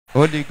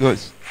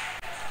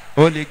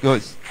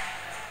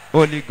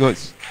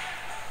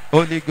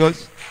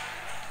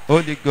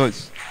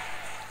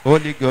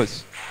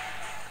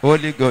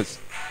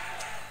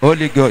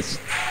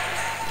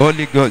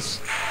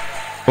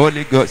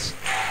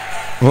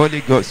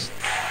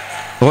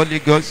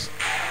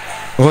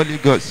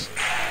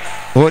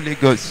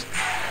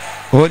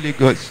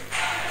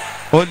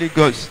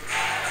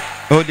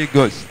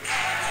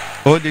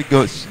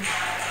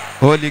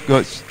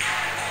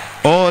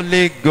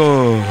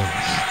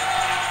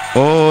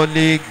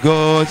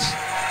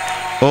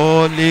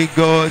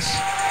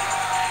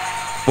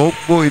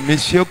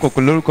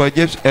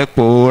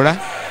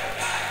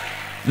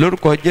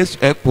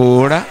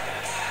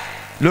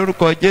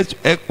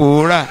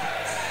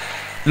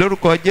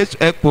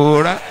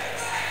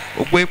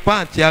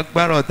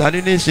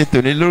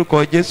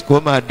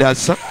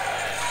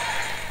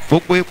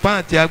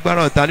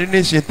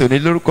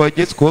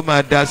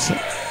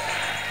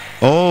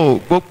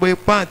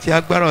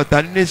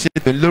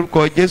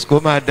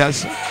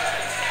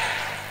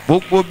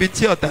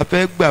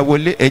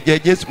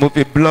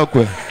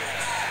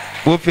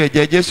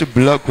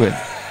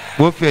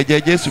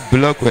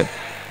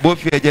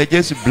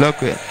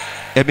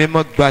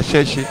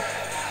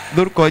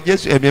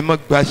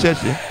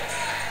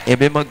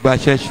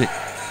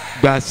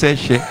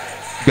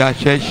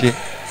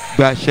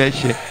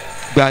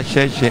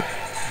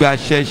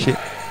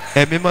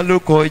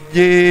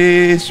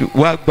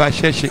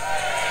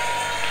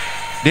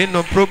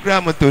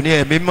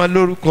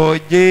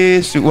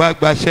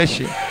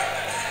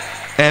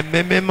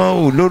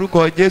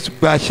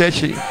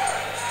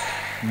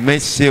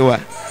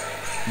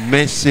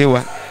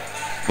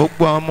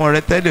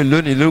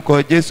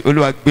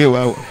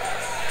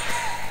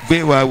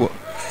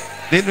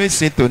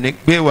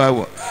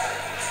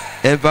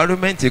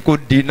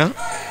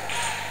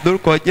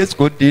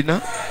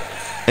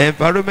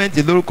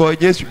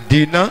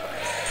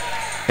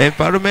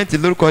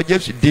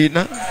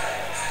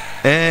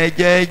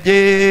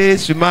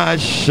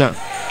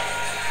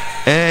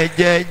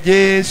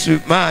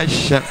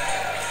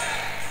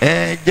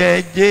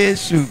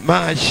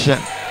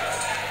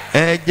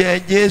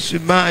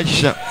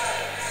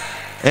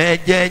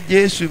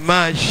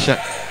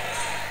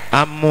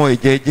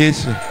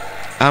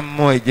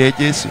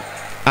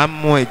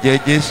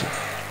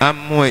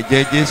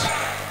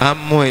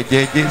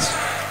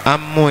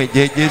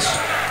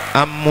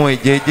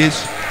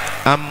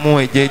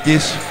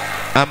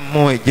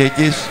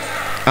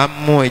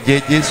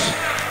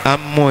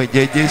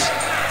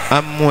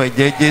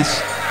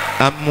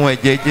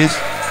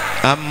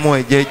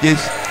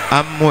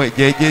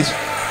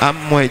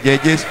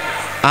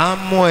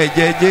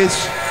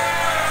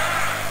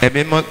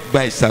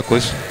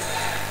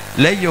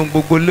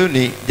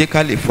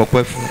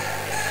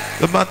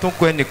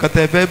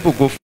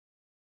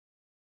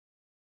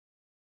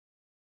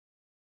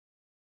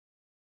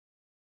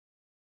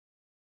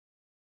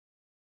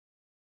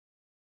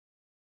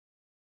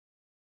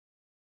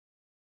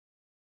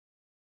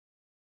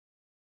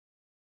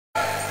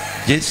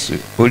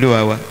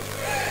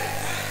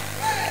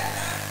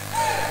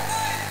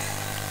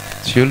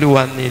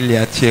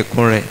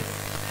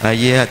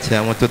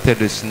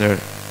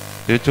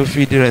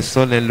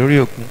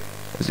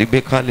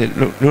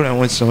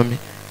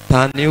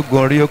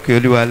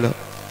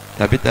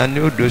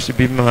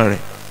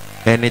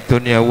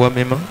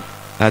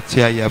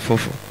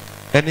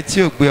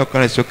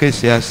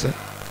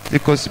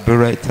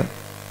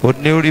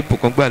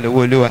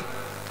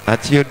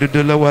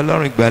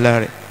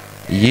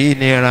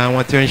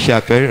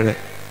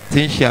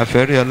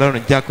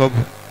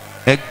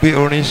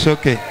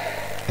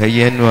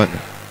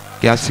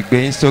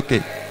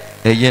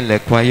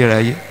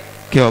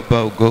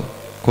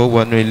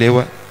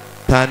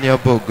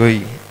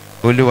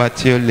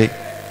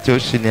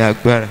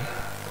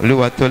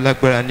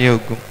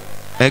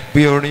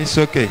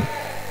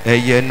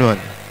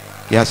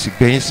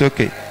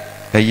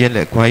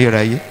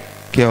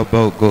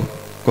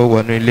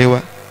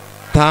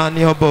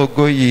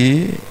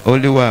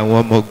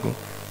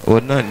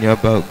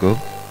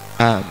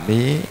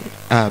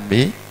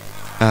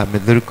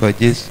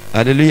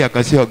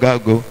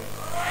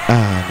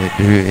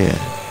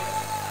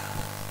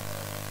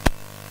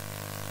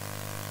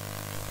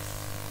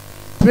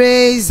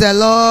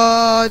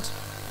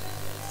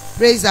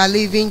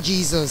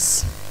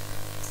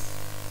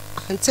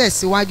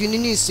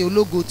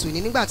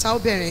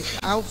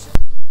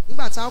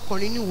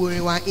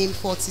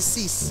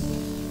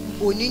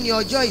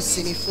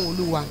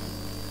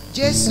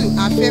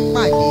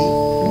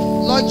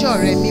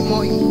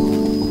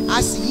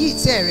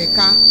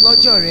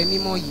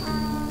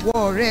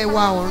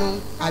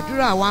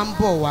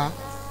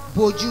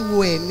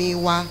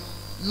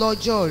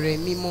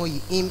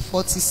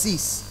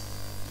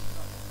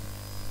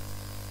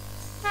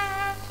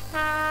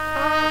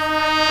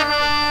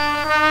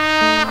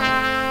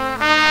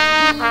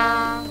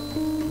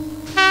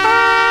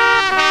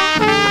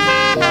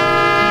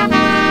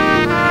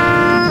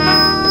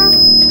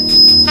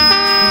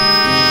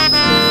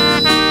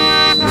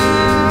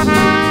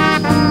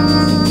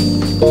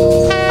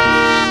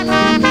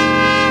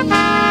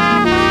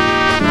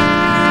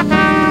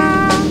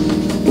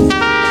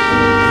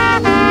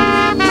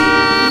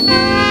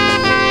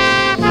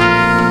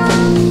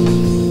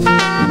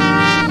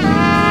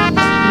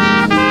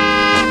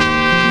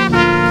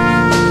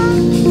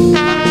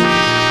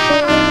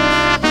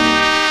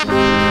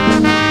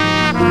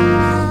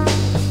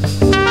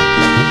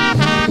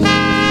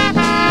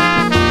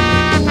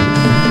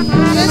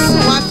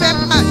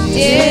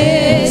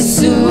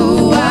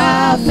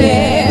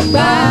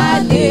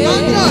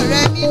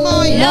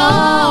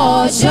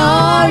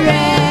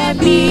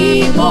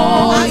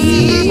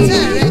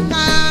tẹ̀rẹ̀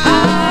ká.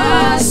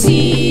 A sì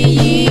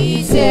yí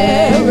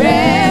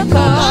tẹ̀rẹ̀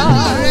ká.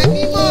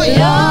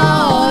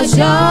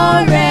 Lọ́jọ́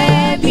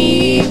rẹ̀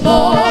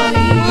mímọ́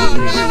yìí.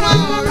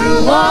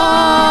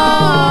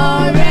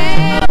 Ọ̀rẹ́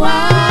wa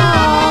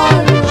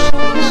ọ̀run.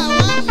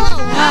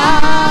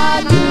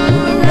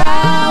 Àdúrà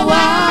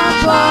wa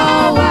bọ̀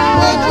wá.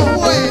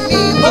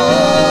 Ojú wo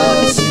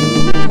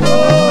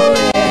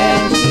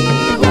ẹ̀mí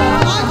wa.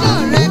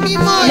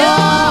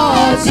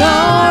 Lọ́jọ́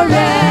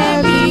rẹ̀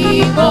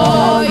mímọ́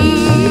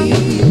yìí.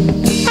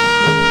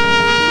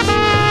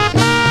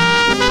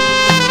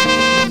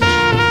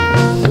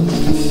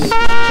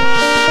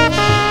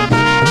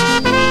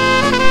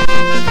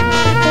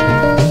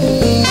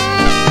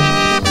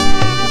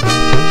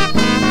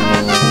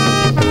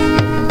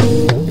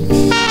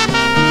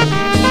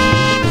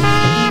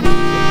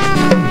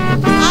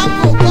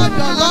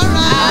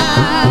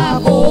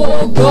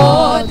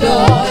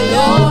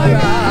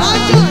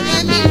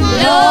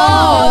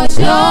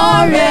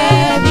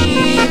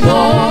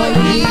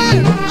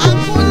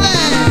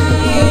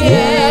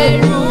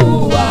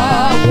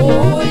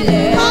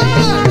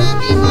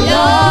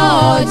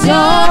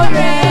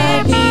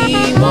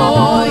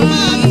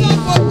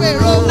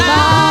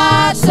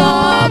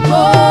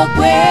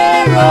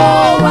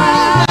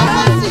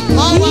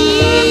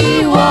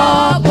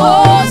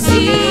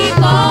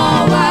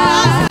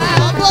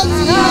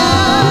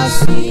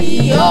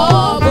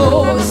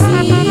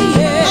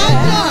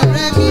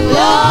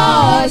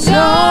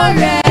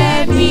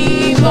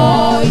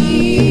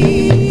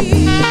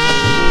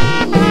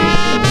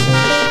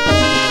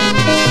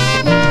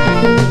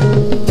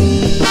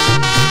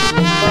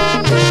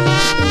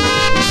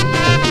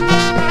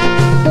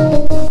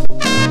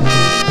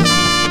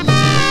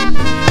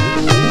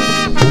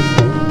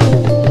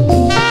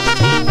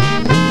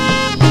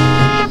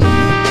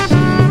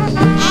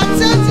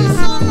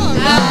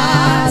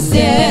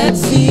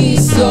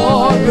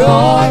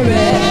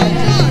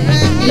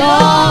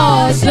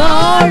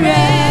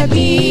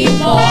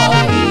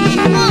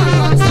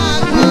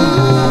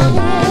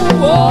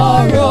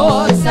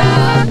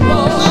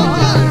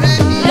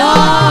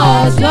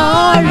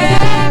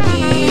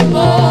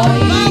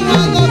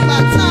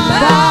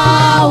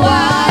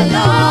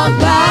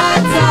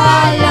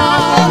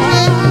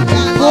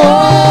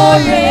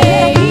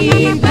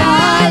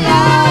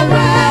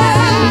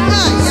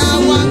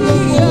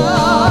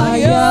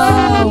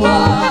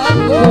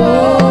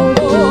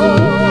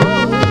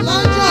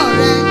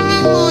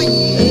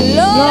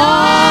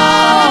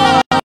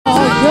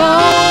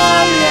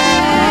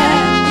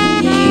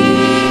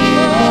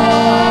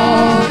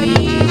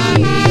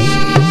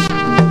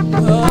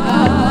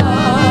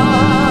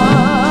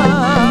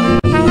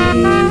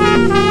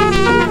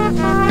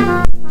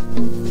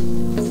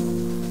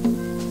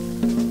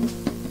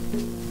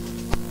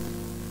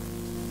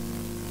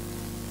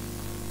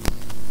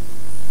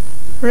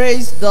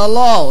 Praise the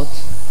Lord.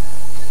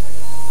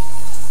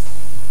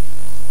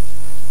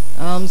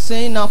 I'm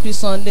saying happy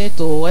Sunday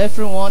to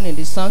everyone in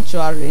the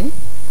sanctuary.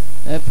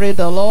 I pray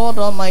the Lord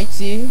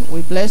Almighty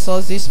will bless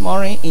us this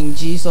morning in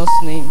Jesus'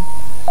 name.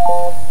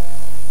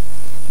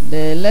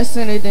 The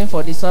lesson reading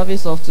for the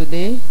service of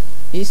today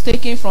is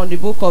taken from the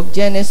book of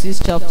Genesis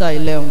chapter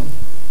 11.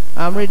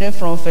 I'm reading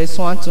from verse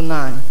 1 to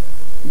 9.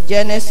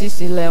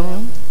 Genesis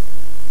 11,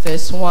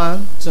 verse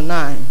 1 to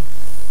 9.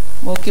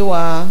 Mo kí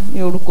wa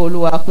ní orúkọ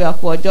Olúwa pé a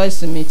kú ọjọ́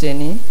ìsinmi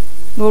tẹ̀ní.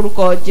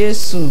 Lórúkọ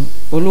Jésù,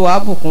 Olúwa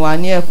bùkún wa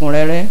ní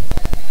ẹ̀kúnrẹ́rẹ́.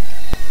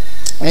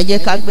 Ẹ jẹ́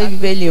ká gbé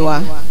Bíbélì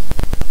wa.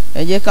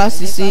 Ẹ jẹ́ ká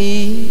ṣí sí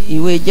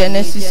ìwé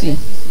Genesis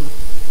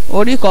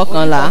orí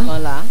 11.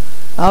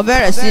 Màá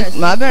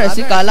bẹ̀rẹ̀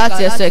sí ká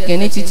láti ẹsẹ̀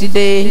kìíní títí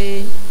dé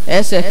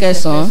ẹsẹ̀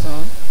 9.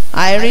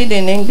 I read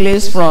in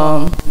English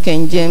from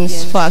King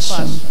James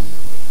Version.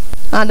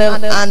 And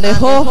the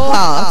whole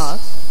house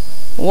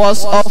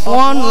was of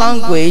one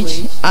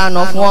language and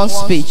of one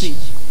speech.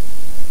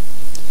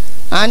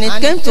 And it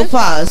came to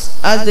pass,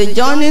 as they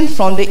journeyed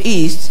from the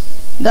east,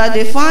 that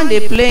they found a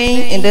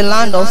plain in the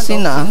land of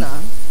Sinai,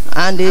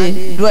 and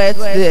they dwelt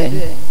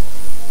there.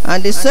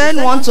 And they said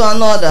one to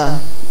another,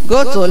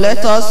 Go to,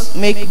 let us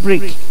make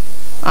brick,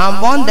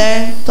 and burn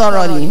them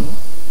thoroughly.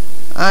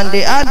 And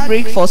they had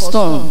brick for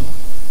stone,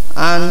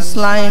 and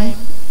slime,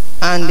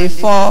 and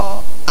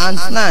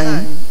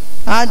slime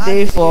had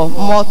they for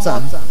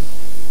mortar.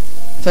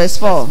 Verse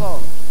 4.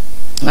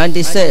 And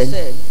they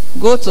said,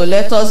 Go to,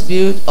 let us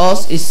build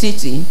us a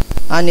city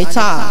and a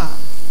tower,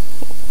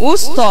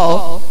 whose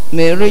top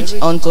may reach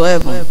unto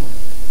heaven.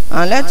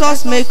 And let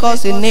us make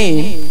us a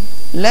name,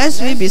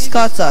 lest we be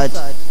scattered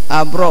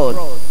abroad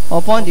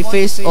upon the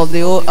face of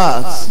the whole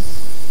earth.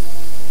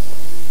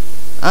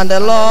 And the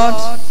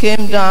Lord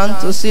came down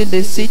to see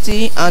the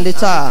city and the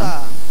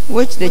tower,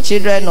 which the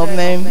children of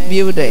men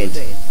builded.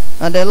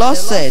 And the Lord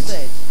said,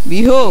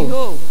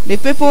 Behold, the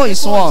people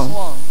is one,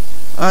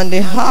 and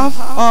they have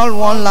all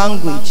one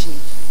language.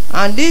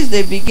 And this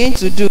they begin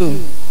to do,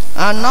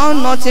 and now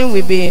nothing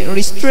will be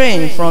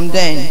restrained from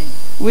them,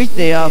 which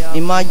they have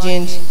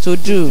imagined to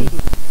do.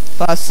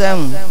 Verse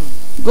 7.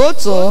 Go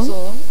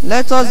to,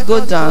 let us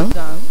go down,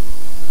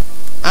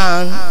 and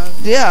and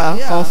there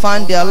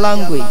confound their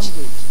language,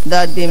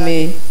 that they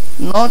may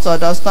not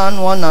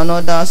understand one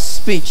another's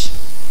speech.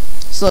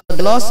 So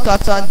the Lord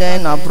scattered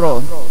them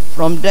abroad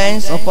from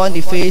thence upon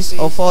the face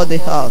of all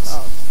the earth,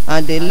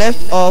 and they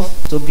left off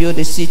to build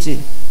the city.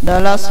 The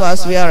last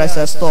verse where I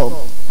stop.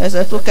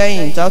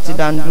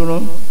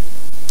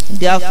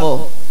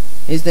 Therefore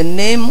is the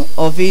name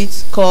of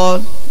it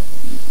called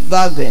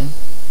Babel,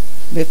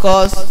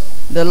 because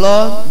the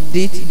Lord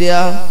did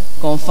there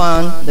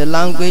confound the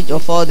language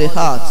of all the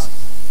hearts,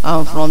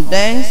 and from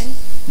thence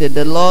did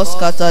the Lord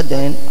scatter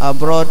them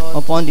abroad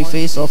upon the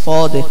face of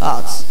all the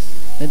hearts.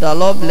 May the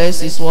Lord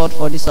bless his word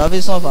for the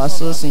salvation of our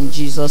souls in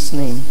Jesus'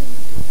 name.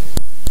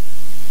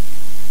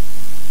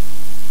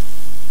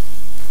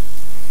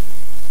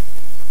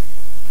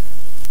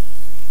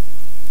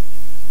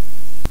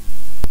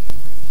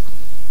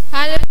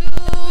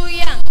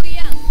 Hallelujah.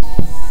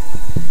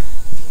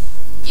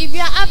 If you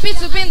are happy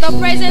to be in the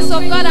presence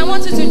of God, I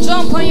want you to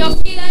jump on your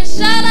feet and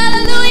shout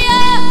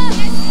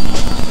hallelujah.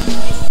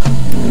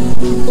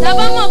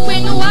 Tàbá mọ̀ pé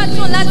inú wa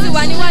dùn láti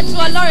wà níwájú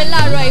Ọlọ́run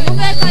láàárọ̀ yìí, mo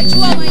fẹ́ ká ju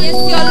ọmọ yẹn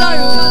sí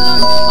Ọlọ́run.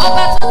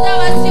 Ọba tó dá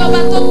wa sí,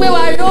 ọba tó gbé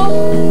wa ró.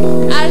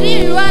 Àrí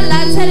ìró àlá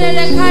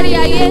tẹ́lẹ̀rẹ̀ kárí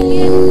ayé.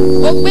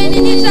 Ògbéni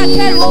níjà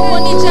kẹrù owó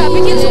níjà.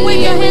 Begin to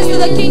wave your hands to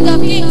the King of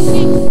Kings.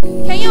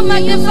 Can you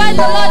magnify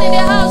the Lord in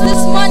the house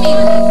this morning?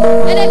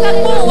 Ẹ̀dẹ̀ka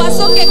gbóhùn wá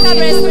sókè ká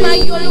bẹ̀rẹ̀ sí máa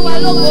yí Olúwa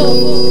lógo.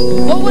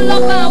 Òun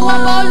lọ́ba àwọn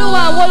ọba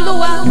Olúwa àwọn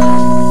Olúwa.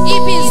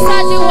 Ibi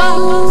ìsádi wa.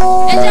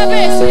 Ẹ jẹ́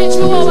bẹ̀rẹ̀ sí ní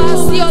júwọ́ wa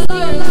sí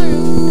Ọlọ́run.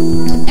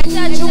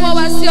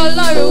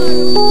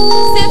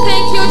 Say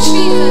thank you,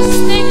 Jesus.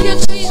 Thank you,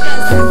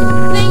 Jesus.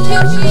 Thank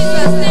you,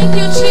 Jesus. Thank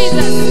you,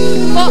 Jesus.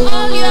 For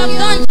all you have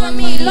done for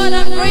me, Lord,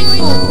 I'm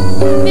grateful.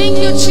 Thank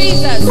you,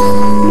 Jesus.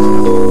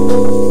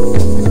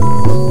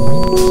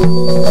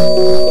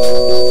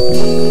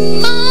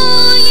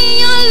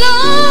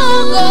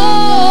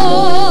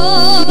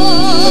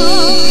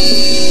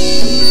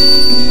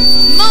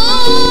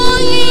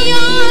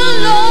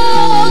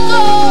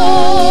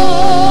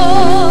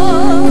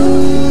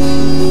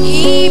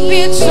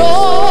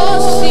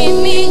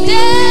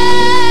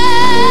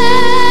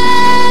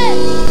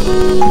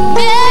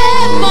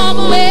 More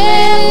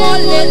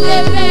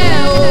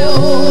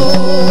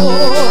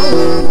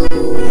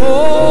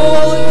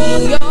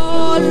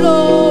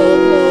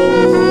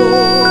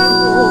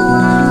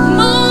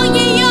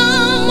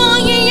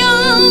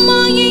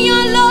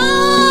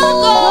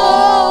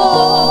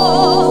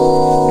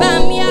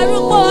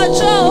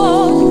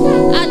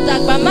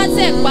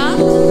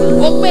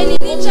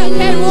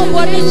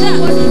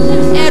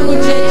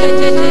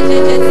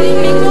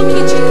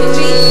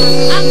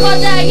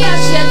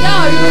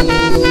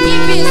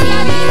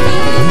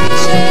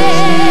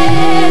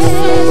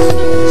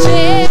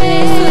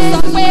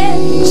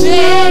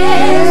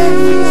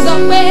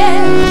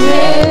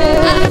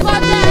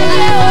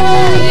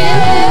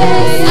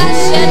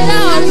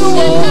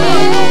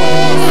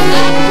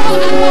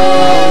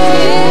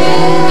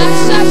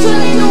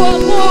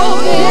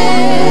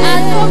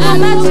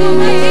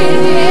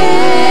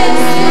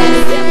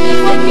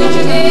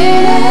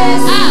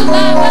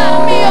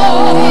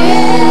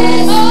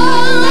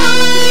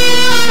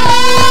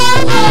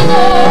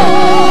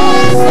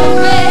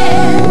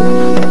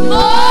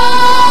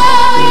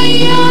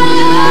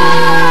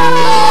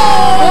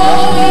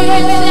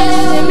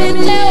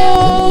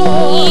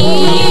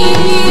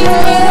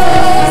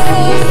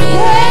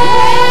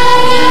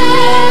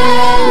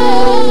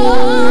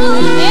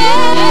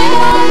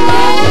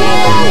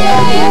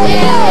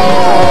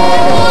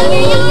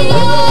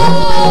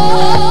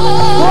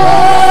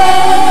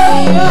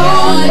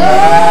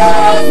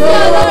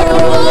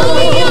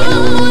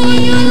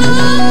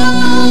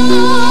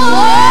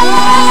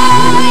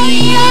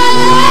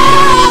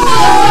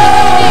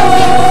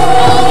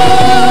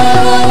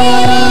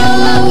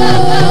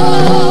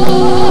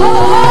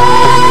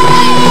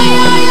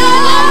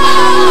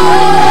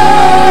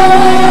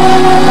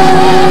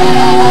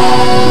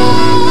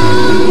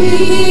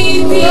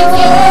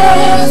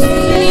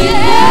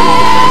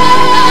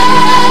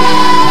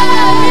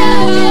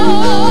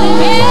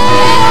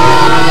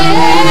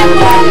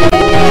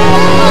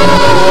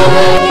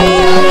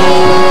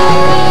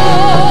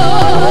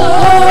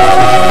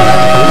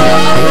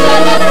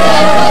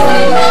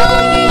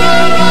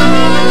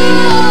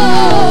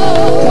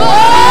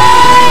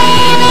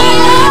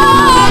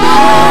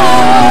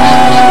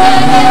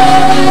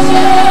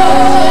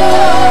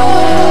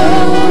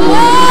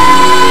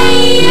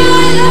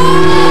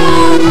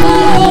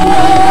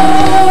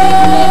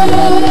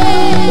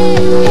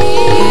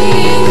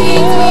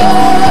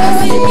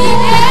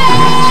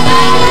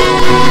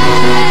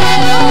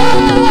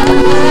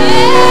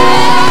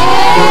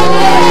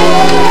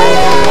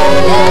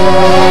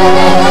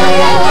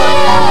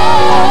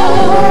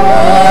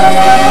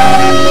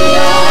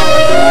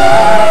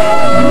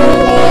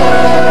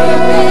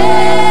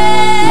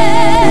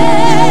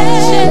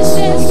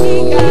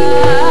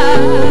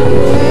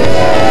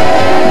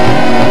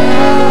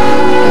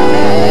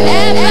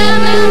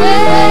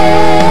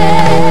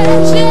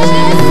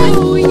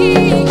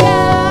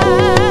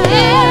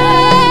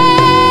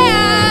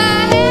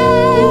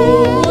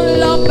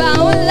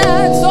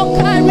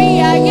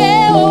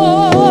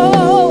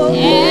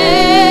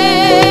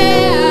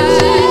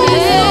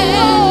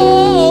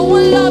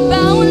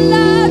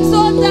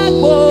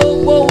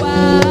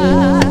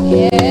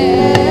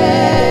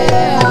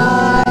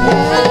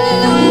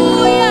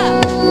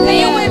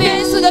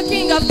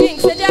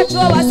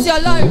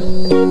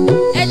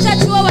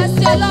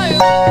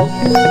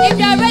If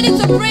you are ready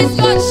to praise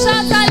God,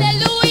 shout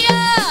hallelujah.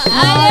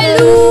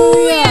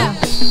 Hallelujah.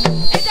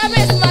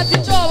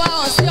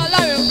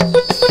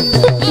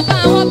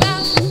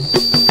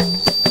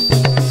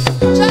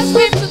 Just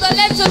scream to the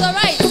left, to the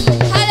right.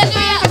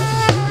 Hallelujah.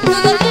 To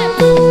the left,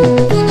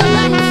 to the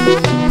right,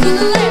 to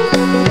the left,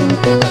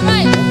 to the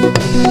right,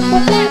 to the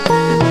left,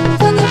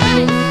 to the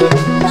right.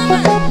 Come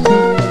on.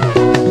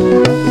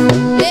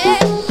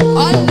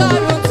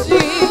 Ọlọ́run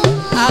tí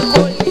a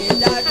kò lè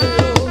dá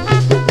dúró.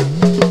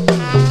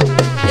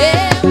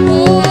 Mo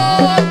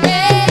gbé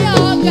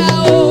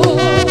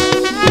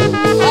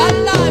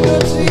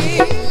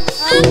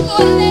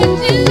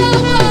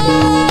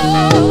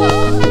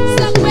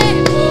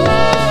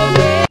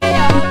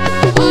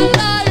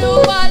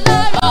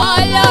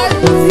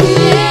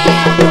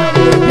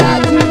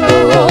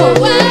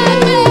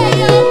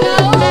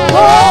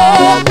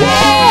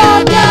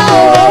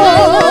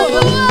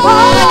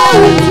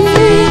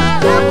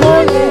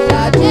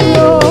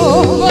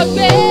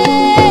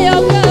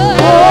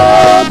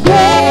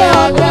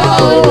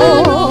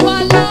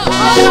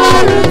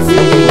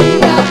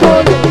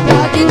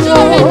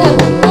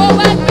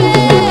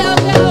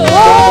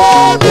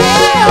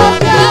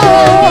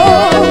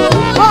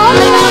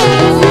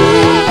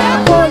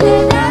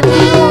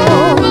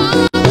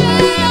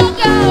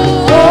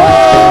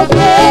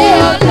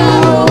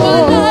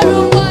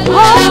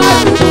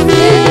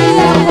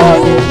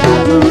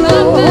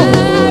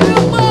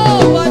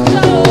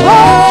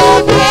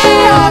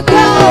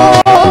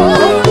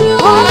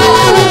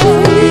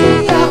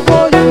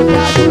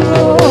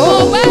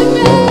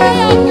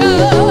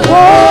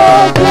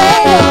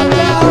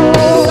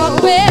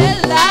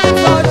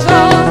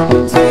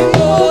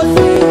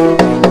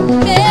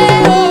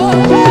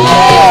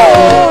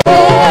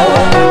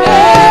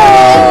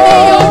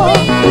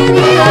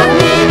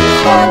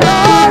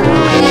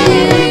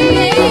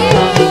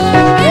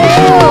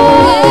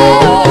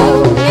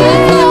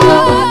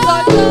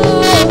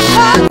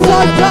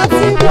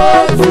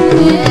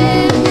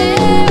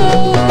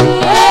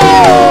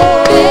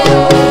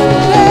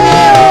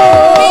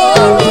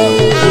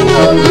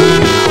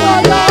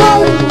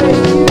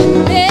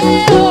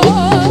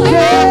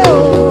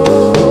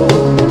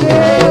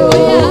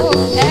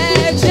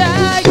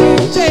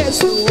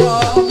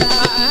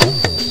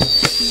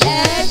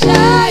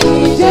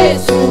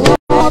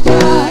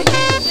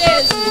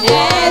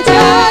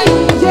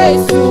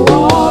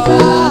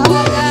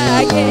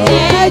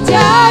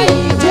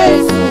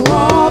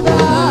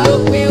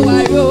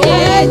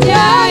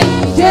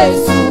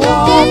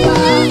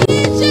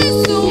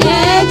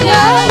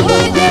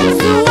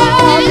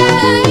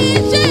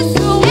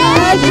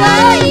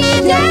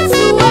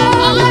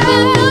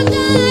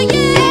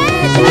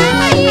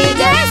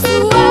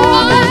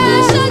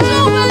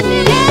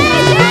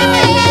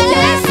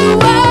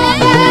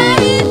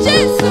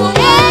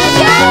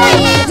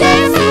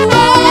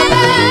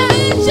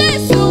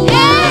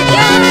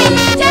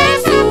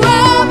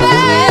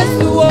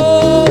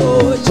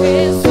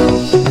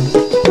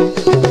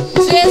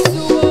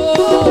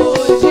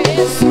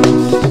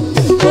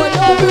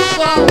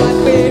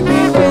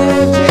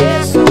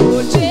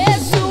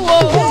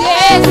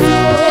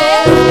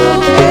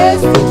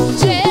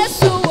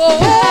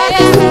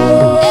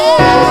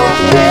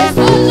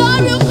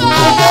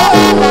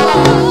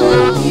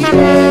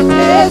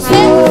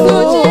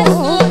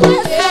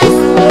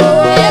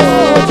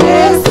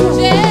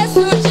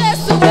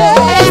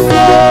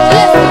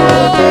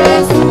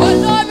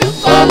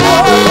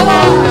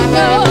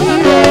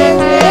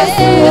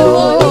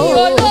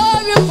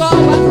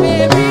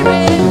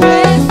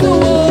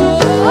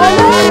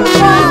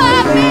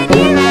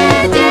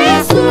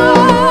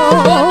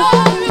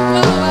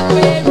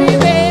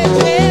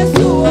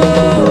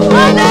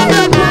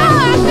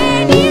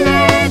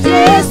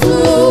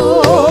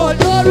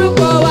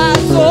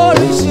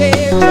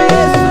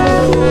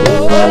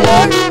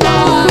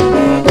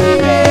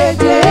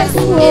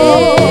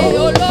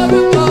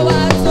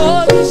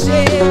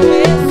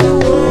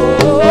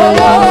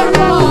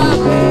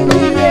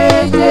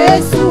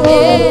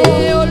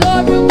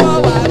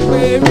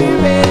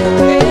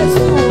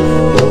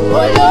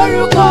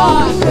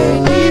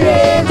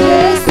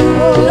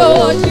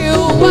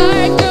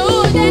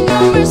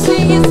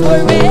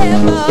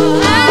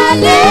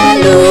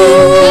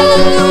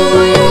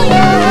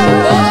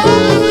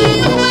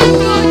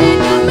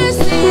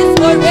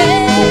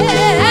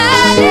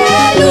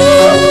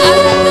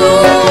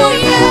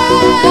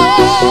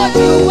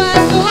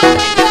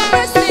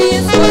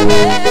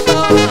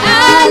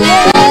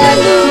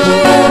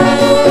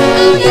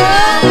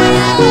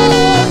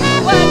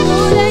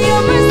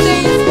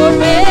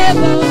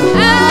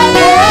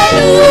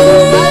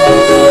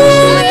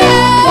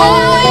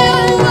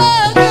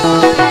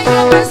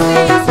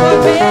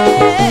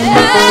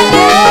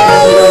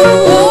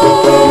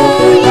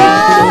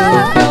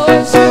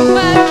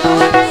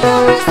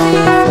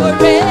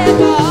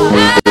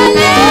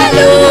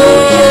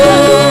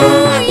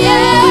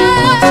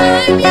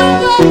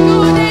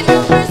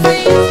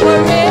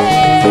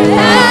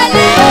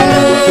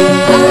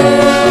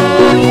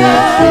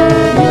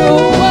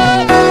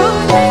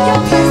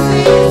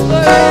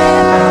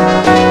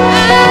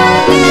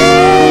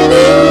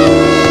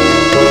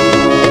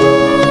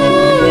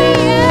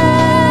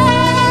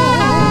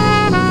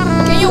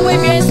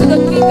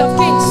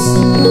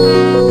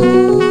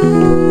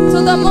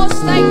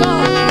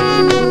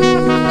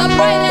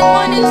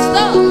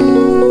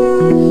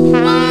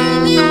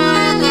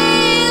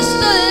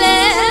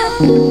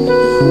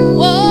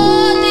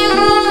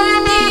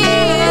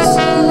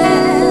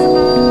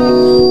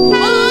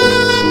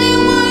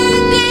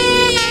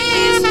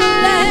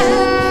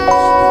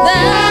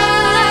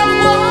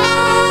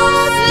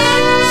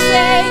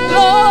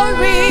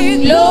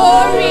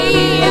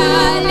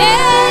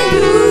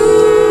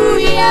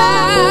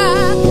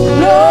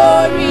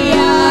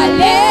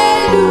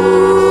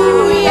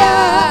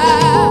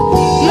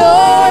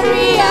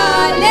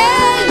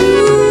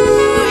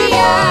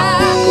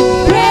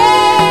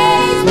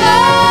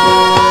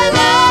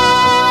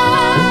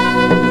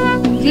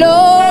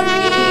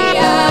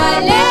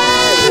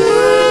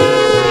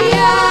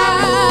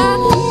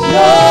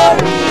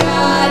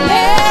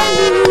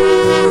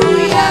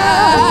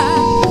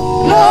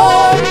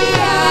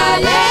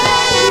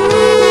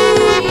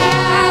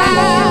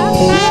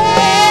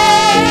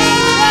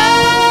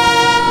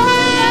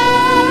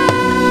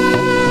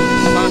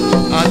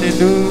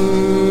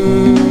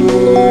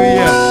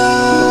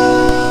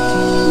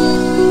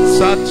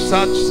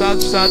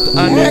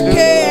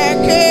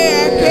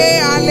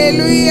Eke,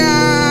 hallelujah.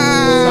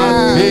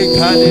 Big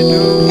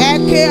hallelujah.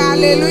 Eke,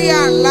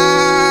 hallelujah.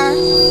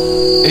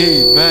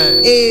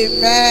 Amen.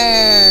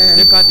 Amen.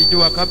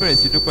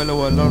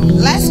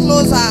 Let's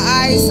close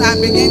our eyes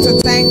and begin to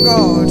thank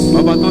God.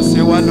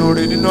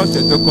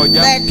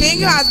 The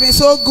King has been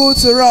so good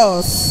to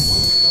us.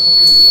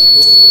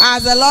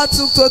 As the Lord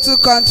took total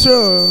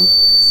control.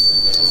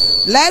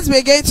 Let's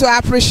begin to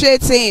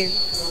appreciate Him.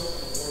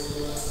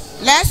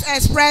 Let's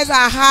express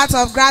our heart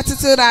of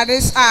gratitude at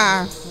this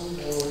hour.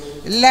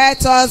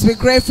 Let us be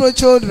grateful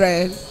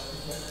children.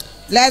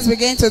 Let's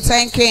begin to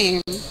thank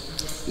Him.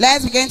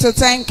 Let's begin to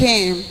thank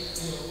Him.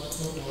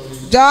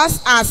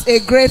 Just as a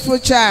grateful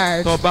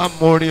child.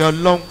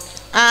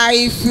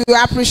 If you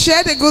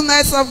appreciate the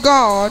goodness of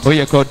God,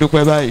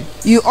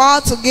 you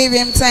ought to give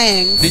Him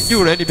thanks.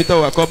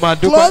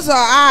 Close your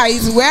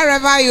eyes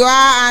wherever you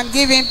are and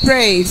give Him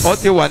praise.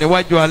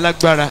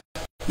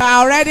 You are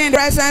already in the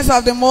presence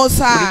of the Most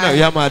High.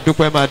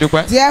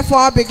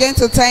 Therefore, begin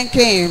to thank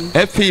Him.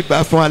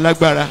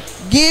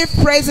 Give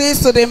praises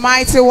to the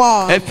Mighty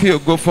One.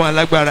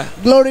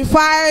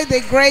 Glorify the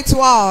Great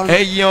One.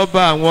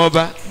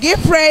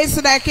 Give praise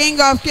to the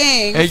King of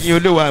Kings.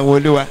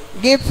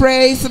 Give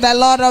praise to the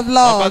Lord of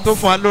Lords. The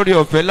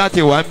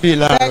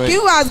King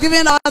who has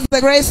given us the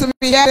grace to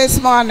be here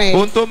this morning.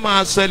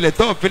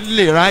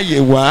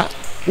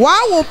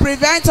 What will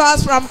prevent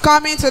us from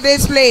coming to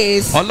this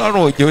place?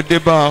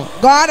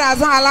 God has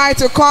not allowed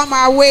to come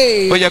our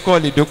way. You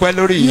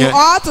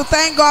ought to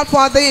thank God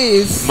for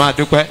this.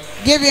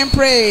 Give Him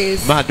praise.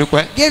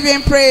 Give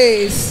Him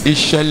praise.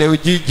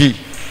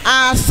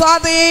 A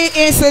sudden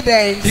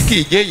incident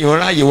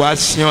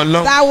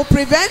that will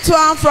prevent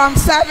one from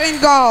serving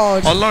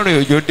God.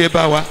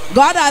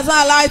 God has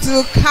not allowed it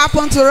to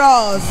happen to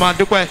us.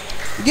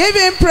 Give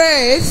Him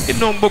praise. In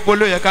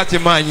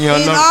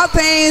all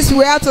things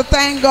we have to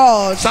thank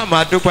God.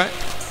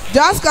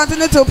 Just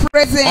continue to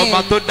praise Him. The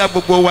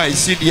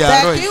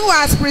King who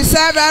has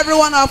preserved every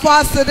one of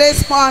us to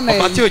this morning.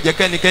 God who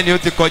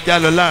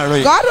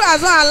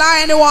has not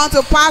allowed anyone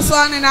to pass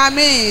on in our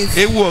midst.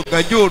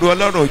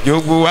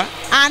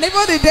 And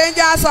even the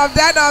dangers of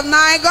death of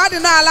night, God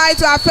did not allow it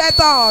to affect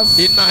us.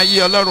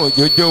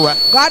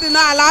 God did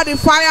not allow the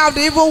fire of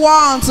the evil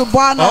one to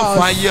burn us.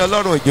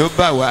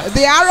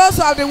 The arrows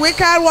of the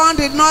wicked one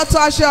did not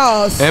touch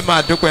us.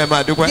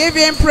 Give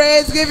Him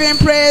praise, give Him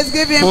praise,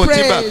 give Him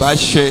praise.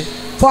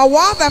 For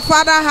what the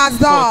Father has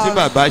done.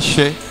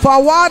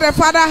 For what the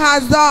Father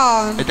has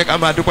done.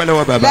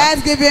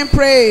 Let's give Him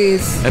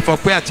praise.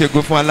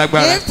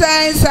 Give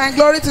thanks and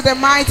glory to the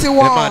Mighty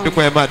One.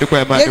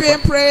 Give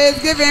Him praise,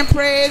 give Him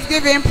praise,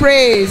 give Him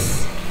praise.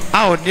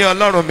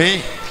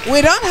 We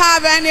don't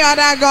have any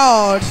other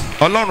God.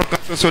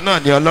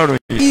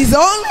 He's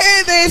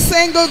only the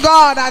single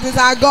God that is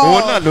our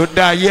God.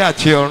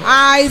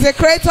 He's the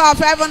creator of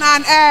heaven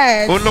and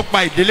earth.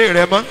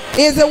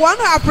 He's the one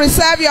who has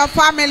preserved your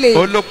family.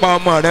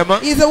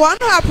 He's the one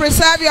who has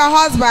preserved your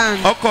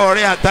husband.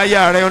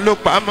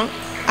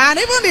 And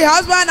even the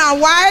husband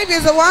and wife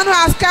is the one who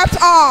has kept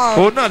all.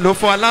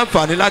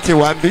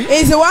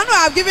 He's the one who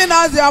has given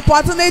us the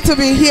opportunity to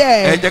be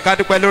here.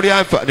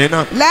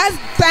 Let's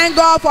thank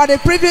God for the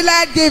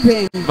privilege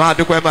given.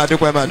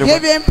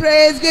 Give Him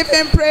praise, give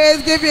Him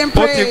praise, give Him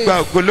praise.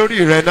 As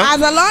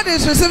the Lord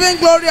is receiving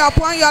glory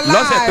upon your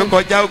life.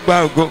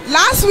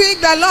 Last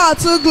week the Lord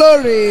took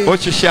glory.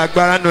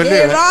 He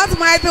wrought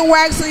mighty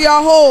works in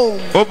your home.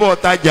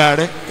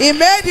 He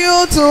made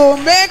you to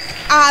make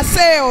our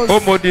sales.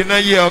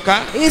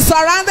 He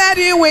surrounded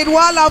you with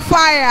wall of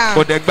fire.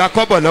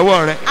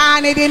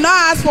 And He did not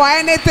ask for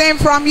anything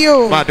from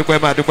you.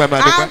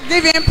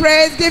 Give Him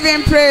praise, give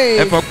Him praise.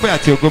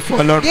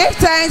 Give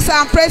thanks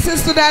and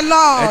praises to the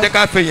Lord.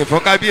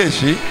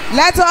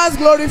 Let us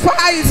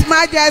glorify His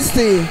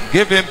majesty.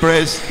 Give Him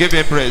praise, give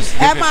Him praise.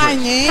 Give Him praise.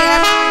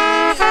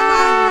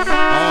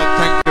 Oh,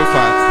 thank you,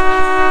 Father.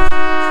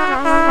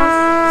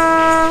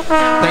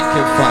 Thank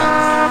you, Father.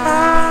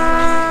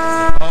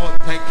 Oh,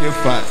 thank you,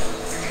 Father.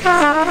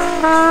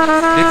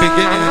 The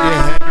beginning and the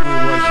end we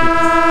worship.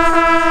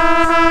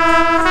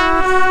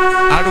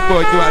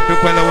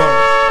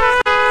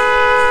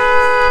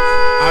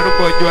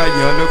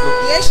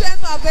 The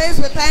ancient of days,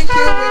 we thank you,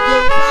 we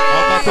glorify you.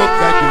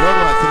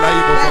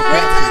 The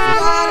greatest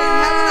God in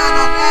heaven and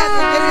on earth,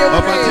 we give you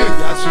praise.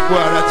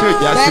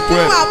 The King who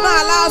have not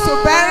allowed us to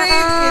bury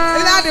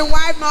either the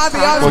wife nor the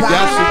husband.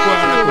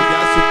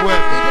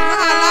 He did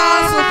not allow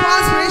us to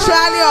fall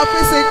spiritually or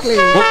physically.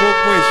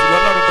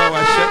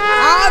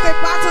 All the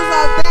battles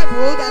of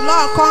devil, the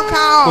Lord conquer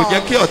all.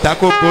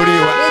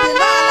 He did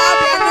not allow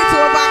the enemy to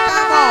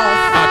overcome us.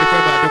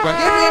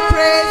 Give Him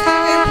praise,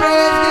 give Him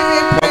praise, give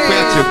Him praise.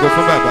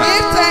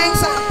 Give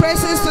thanks and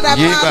praises to the Father.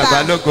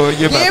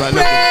 Give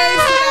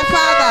praise to the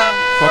Father.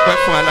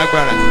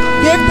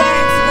 Give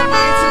thanks to the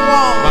Mighty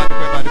One.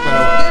 Give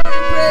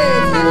Him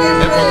praise, give Him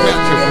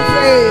praise, give Him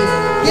praise.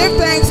 Give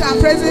thanks and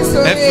praises to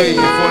Him.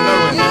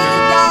 Give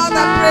God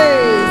the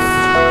praise.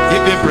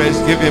 Give Him praise,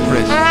 give Him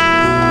praise.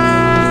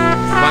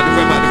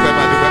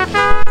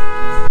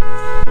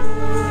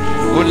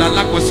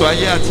 Olalakoso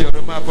ayé àti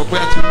ọ̀run máa fọpẹ́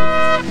àti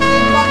The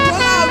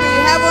controller of the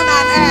heaven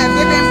and earth,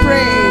 give him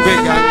praise.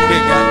 gbéga.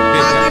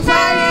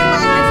 Magnify him,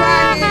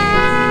 magnify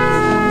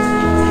him.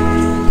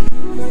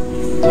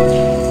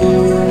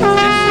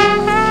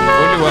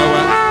 Olúwa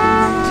wa.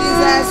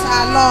 Jesus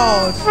our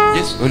Lord.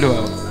 Jésù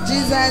Olúwa wa.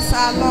 Jesus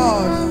our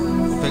Lord.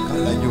 Mo fẹ́ ká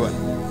lajú wa.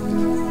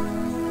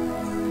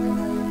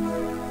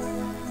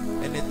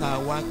 Ẹni tá a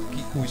wá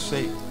kíkú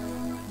iṣẹ́ yìí.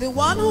 The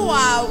one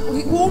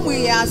whom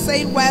we are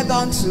saying well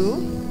done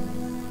to,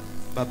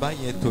 Bàbá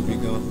yẹn tóbi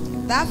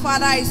gan. that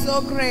Father is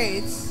so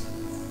great.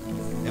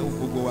 Ẹ wo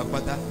gbogbo wa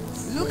pátá.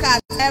 Look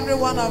at every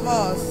one of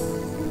us.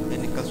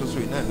 Ẹnìkan ṣoṣo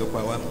yìí náà ló pa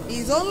wá mọ́.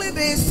 It's only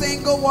this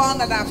single one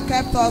that have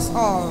kept us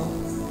all.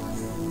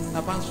 Tá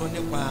a bá ń sọ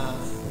nípa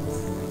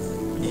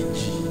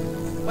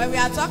ìjì When we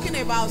are talking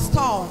about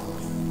storm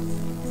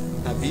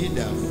tàbí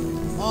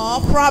ìdààmú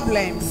or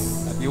problems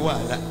tàbí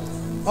wàhálà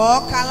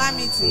or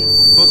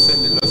calamities tó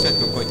ṣẹlẹ̀ lọ́sẹ̀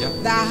tó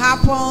kọjá. that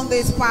happened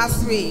this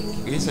past week,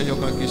 Kì í ṣẹyọ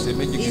kan kì í ṣe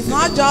méjì kì í it's ṣe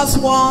not just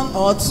one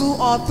or two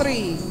or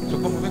three,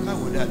 ṣùgbọ́n mo fẹ́ ká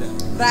wò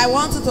dáadáa. but I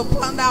want you to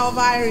ponder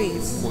over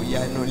it. Kò ya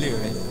inú ilé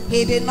rẹ.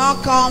 He did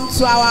not come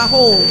to our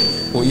home.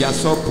 Kò ya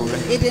ṣọ́ọ̀bù rẹ.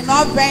 He did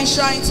not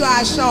venture into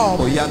our shop.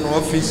 Kò ya inú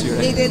ọ́fíìsì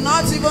He rẹ. did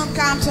not even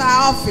come to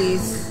our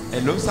office. Ẹ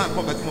ló ń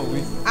sàkọ́ bẹ́ẹ̀ tí mo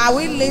wí. Are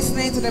we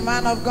listening to the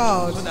man of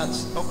God? So that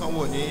ọkàn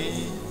wò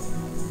ní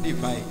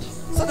divide.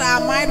 So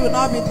that our mind will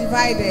not be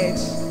divided.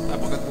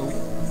 Àbọ̀ bẹ́ẹ̀ tí mo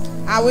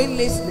wí. Are we So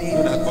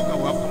listening? that ọkàn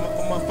wa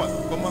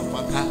kọ́ máa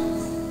fà ká.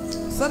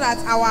 So that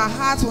our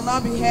heart will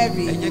not be Ẹ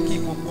heavy. jẹ́ kí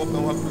gbogbo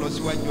ọkàn wa lọ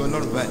síwájú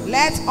Ọlọ́run báyìí.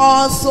 Let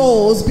all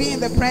souls be in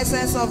the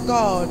presence of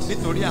God.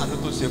 Nítorí àánú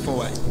tó ṣe fún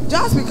wa yìí.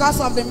 Just because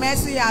of the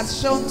mercy he has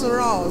shown to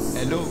us.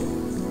 Hello.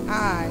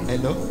 I.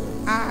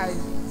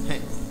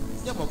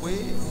 Jẹ́ mọ̀ pé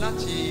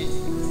láti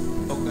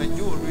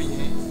ọ̀gànjọ́ òru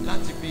yẹn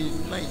láti bí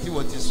náà tí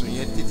wọ́n ti sùn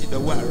yẹn títí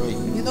dọwọ́ àárọ̀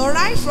yìí. You know,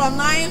 right from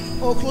 9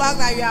 o'clock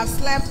that you have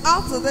slept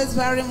up to this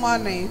very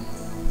morning,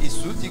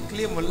 Èṣù ti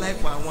claim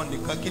life àwọn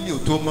nìkan kí lè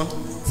tó mọ́.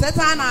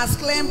 Satan has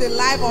claimed the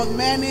life of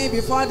many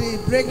before the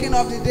breaking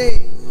of the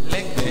day.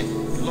 Lẹ́gbẹ̀ẹ́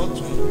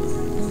lọ́tún.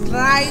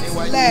 Right,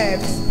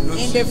 left,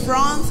 in the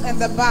front and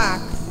the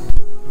back.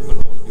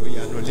 Ọlọ́run yóò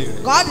yanu lé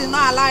rẹ̀. God did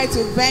not allow it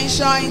to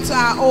venture into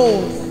our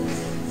home.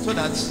 So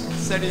that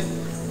sẹ́rí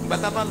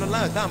gbàtà bá lọ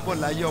láyọ̀ tá à ń bọ̀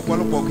láyé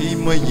ọ̀pọ̀lọpọ̀ kì í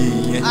mọ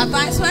iye yẹn. At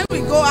times when we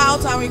go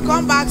out and we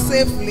come back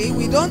safely,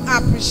 we don't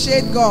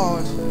appreciate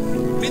God.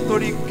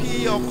 Nítorí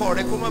kí ọkọ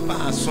rẹ kó má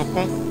bàa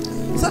sunkún.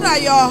 So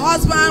that your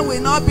husband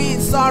will not be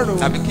in sorrow.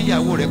 Tàbí kí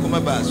ìyàwó rẹ kó má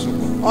bàa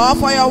sunkún. Or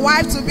for your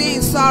wife to be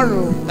in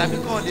sorrow. Tàbí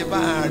kọ́ lè bá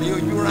àárín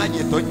ojú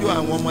ráyè tọ́jú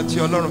àwọn ọmọ tí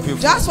Ọlọ́run fi fún.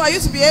 Just for you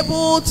to be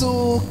able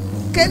to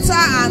cater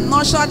and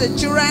nurture the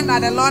children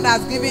that the Lord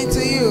has given to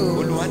you.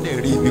 Olúwa dẹ̀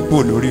rí ibi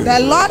kúrò lórí rẹ̀. The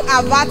Lord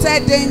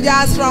averted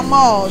dangers from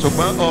us.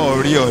 Ṣùgbọ́n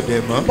ọ̀rí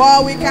ọ̀dẹ̀ mọ́.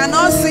 But we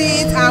cannot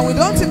see it and we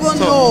don't even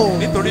know.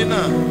 Nítorí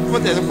náà bó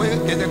tẹ̀ sọ pé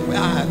kẹsẹ̀ pé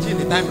àti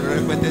ní táìmù rẹ̀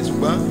rẹpẹtẹ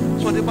ṣùgbọ́n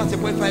sọ́dẹ́ bá ti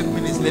pé 5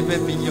 minutes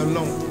lẹ́fẹ̀ẹ́ fi yan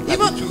Ọlọ́run.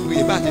 Even-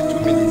 Ìbá ti 2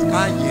 minutes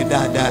ká yé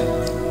dáadáa.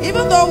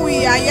 Even though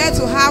we are yet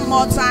to have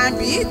more time,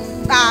 be it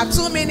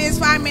 2 minutes,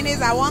 5 minutes,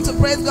 I want to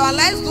praise God.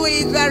 Let's do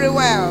it very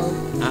well.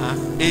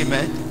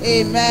 Amen.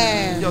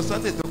 Amen. Ìjọ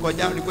Sunday tó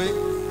kọjá rí pé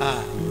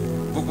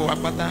gbogbo wa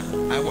pátá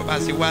àwọn bá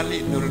ṣe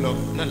wálé lórí lọ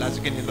náà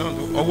lásìkò ní lọ́run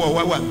ọwọ́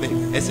wa wà ń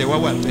bẹ̀ ẹsẹ̀ wa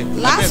wà ń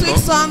bẹ̀. Last week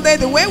Sunday,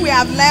 the way we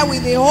have led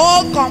with the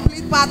whole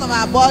complete part of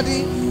our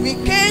body, we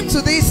came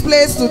to this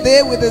place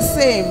today with the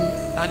same.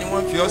 Ta ni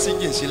wọ́n fi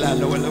oxygen sí la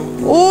lọ́wọ́lọ́wọ́?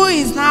 Who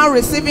is now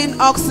receiving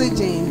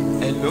oxygen?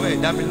 Ẹ̀lò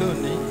ẹ̀dá mi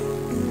lónìí.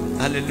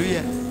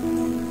 Hallelujah.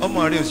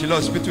 Ọmọ rẹ̀ ò sí lọ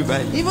hospital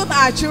báyìí. Even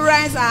our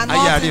children are not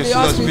Aya in rẹ̀ ò the sí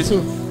lọ hospital.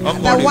 hospital.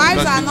 Ọkọ The rẹ̀ ò sí wives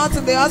lọ are hospital. not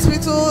in the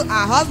hospital.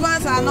 Our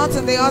husbands are not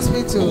in the Owó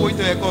hospital.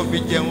 ìtọ́ ẹ̀kọ́ fi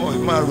jẹun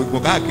ọ̀ máa rògbò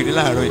káàkiri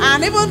láàárọ̀ yìí.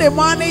 And even the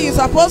money you're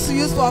supposed to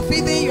use for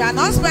feeding, you are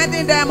not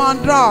spending them on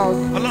drugs.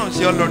 Ọlọ́run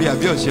ṣe ọ́ lórí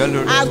àbí ò ṣe ọ́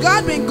lórí? Has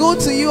God been good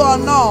to you or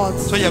not?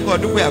 Sọ yẹ kó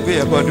dúpẹ́ àbí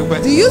yẹ kó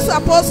dúpẹ́? Do you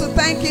supposed to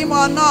thank him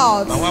or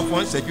not? Àwọn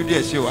afọ́n ṣẹ́jú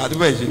díẹ̀ ṣe o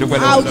àdúgbò ìṣe dúpẹ́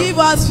I'll lọ́wọ́ give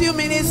us few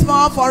minutes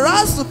more for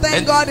us to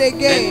thank God Ẹni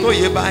again. tó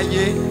yé bá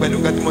yé pẹ̀lú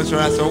nǹkan tí mo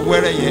sọra sọ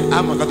wẹ́rẹ́ yẹn á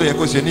mọ̀ nǹkan tó yẹ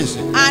kó ṣe ní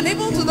ìsìn. And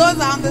even to those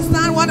that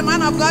understand what the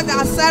man of God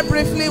has said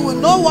briefly will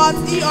know what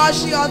he or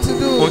she ought to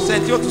Kò do.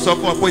 sẹ́ni tí ó tún sọ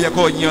fún ọ pé ó yẹ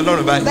kó yin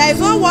Ọlọ́run báyìí. There is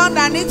no one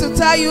that needs to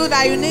tell you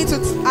that you need to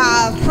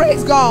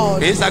praise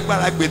God. Èyí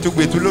sagbára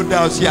gbẹtugbẹtu ló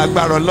dá ọ sí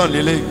agbára Ọlọ́run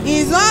lélẹ̀.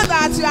 It's not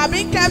that you are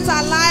being kept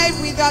alive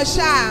with your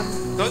sham.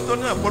 Tó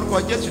náà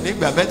porúkọ Jésù ní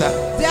ìgbà mẹ́ta.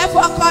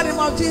 Therefore, call him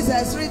of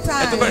Jesus 3 Ẹ tó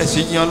times. bẹ̀rẹ̀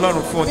sí yin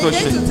Ọlọ́run fún ohun tó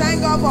Begin ṣe. to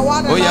thank God for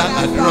what the Ó Lord yá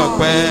has àdúrà done.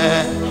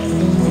 pẹ́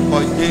orúkọ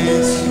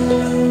Jésù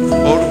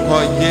orúkọ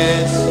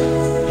Jésù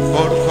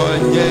orúkọ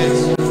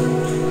Jésù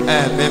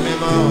ẹ̀mí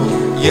mímọ́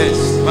yes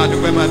máa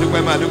dúpẹ́ máa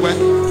dúpẹ́ máa dúpẹ́.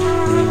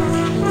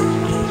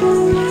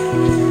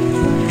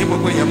 Kí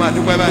gbogbo èèyàn máa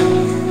dúpẹ́ báyìí.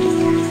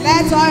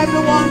 Let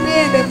everyone be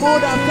in the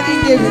mood of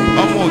thanksgiving.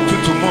 Ọmọ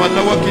òtútù mọ́ ọ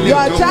lọ́wọ́ kí lè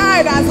Your tó.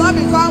 child has not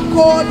become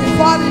cold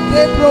before the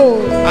day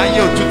broke. Ayé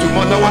òtútù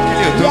mọ́ ọ lọ́wọ́ kí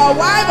lè tó. Your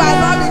wife has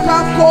not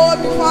become cold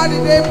before the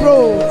day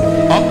broke.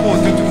 Ọkọ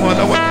òtútù mọ́ ọ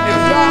lọ́wọ́ kí lè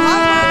tó. Your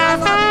husband has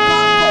not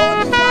become cold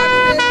before the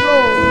day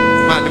broke.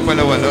 Máa dúpẹ́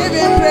lọ́wọ́ lọ. Give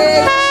him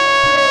praise.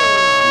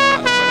 Máa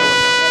dúpẹ́ lọ́wọ́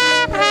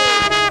lọ.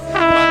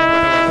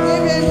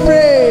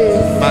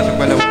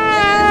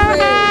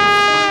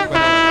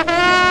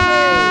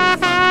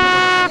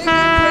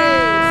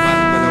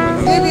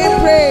 Give him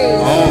praise.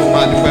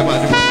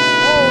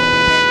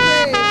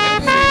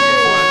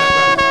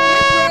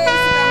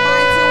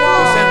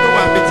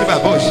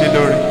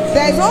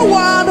 There's no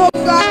one who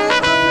God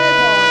has not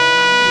favored.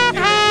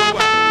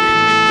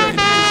 I've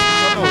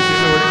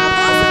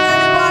not seen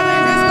anybody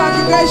in this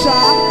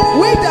congregation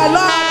with the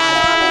Lord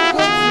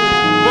has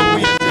not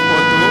been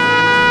good to.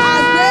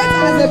 As great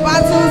as the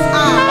battles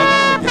are,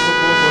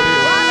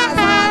 God has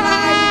not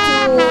allowed it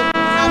to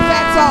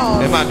affect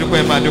us.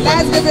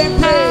 Let's give him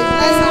praise.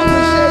 Let's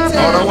appreciate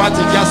him.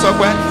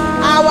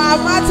 Our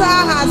matter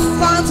has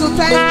turned to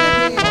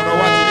thanksgiving.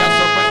 Our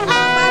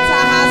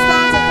matter has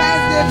turned to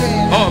thanksgiving.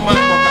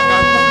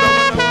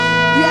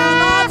 We are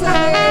not in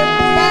a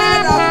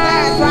bed of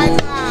death right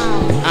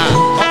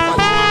now.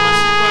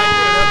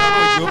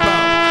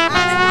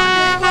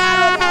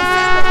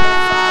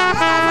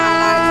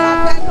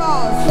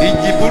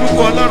 Ìjì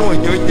burúkú Ọlọ́run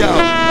òjò já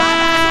ọ.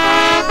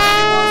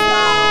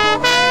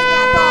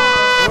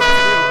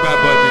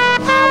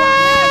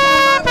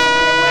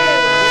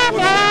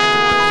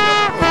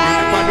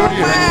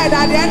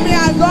 That the enemy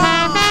has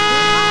gone.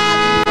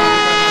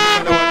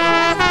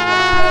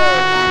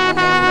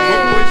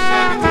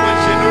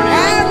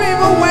 Every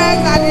evil work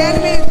that the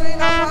enemy is doing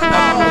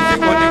upon us.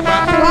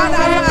 God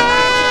has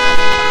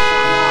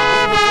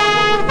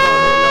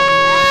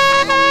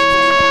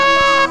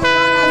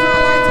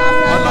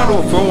Ọlọ́run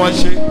ò fún wọn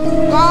ṣe.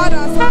 God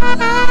has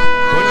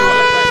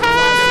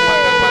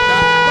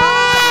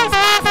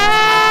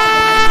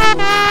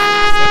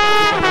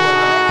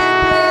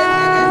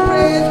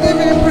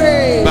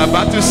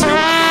Bàbá tún ṣe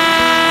wá.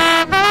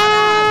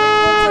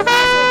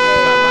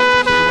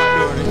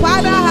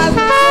 Father has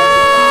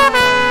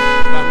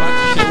Bàbá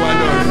tún ṣe wá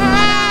lóore.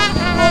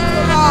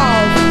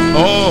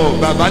 Oh,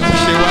 bàbá tún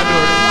ṣe wá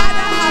lóore.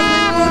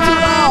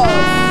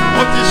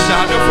 Ó ti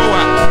ṣàánú fún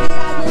wa.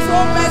 so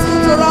merciful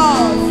to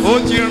us. Ó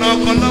ti ran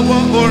ọkọ lọ́wọ́,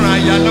 ó ran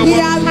aya He lọ́wọ́.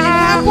 has been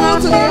helpful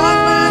to the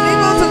husband,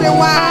 even to the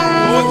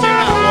wife. Ó ti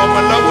ran àwọn ọmọ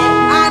lọ́wọ́.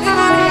 And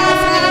even he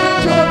has helped the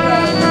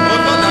children. Ó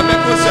tọ́ tàbí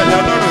kó ṣẹlẹ̀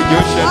Ọlọ́run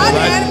yóò ṣẹlẹ̀ All the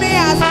báyìí. enemy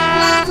has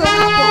planned to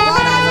happen,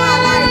 God has not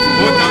allowed it to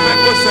Ó do. tàbí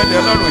kó ṣẹlẹ̀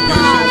Ọlọ́run yóò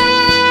ṣẹlẹ̀.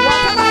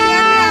 Whatever the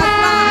enemy has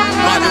planned,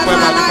 God has not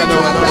allowed it to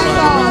affect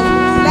us.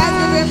 Let's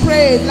give him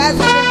praise. Let's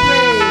give him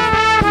praise.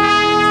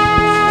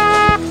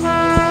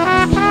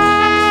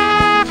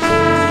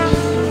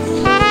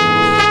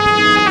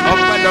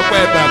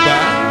 Ọpẹ́lọpẹ́ bàbá.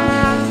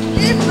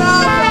 If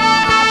not for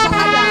our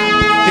Father,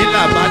 Kí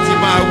làbá ti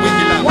máa wí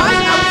kí làbá what ti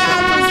shall máa we sọ?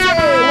 have to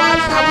say? What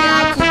shall we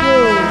have to do?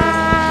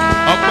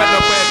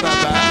 Ọpẹ́lọpẹ́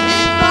bàbá.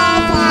 If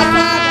not for our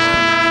Father,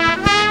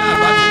 Kí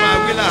làbá ti máa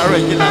wí láàárọ̀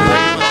yìí kí làbá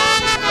ti máa sọ? what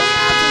shall we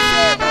have to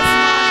say this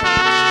morning?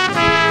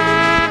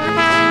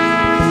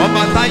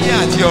 Ọba táyé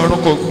àti ọ̀run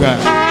kò gbà.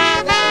 He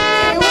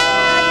who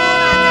heaven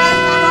and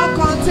earth cannot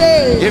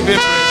contain. Give him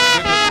praise.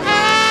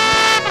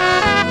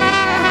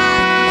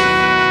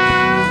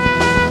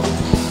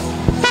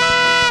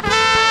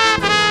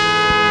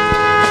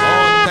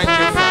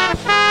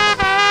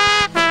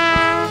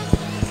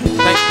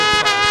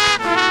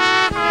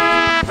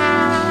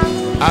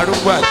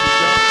 Arúgbó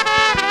àtijọ́.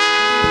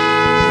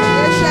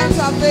 Ancient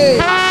of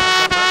days.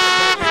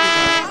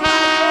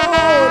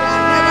 Old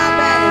and never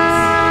bent.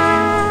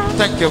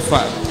 Thank you,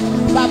 Father,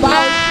 Baba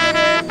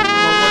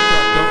for what you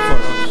have done for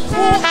us.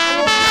 fún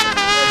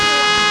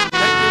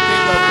Thank you,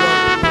 King of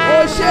Glory,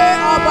 Òṣè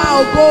ọba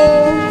ògo.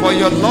 for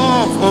your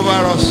love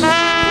over us.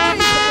 Fún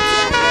ìfẹ́ tí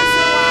ẹ ní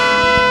sí wa.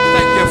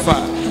 Thank you,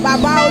 Father.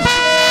 Bàbá òṣè.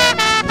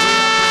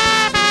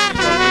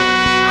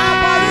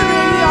 Àbọ̀ rírì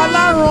yí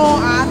Ọlọ́run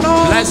àánú.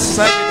 Bless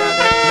every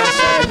day. Bless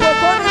every day.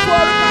 Ìbùkún ní fún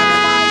orúkọ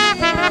mímọ́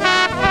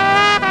yín.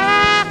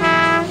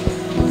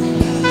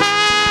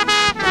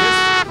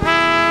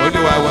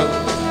 Olúwa wa.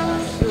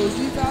 So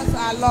Jesus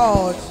our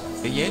Lord.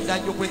 Èyí ń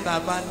dájú pé tá a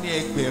bá ní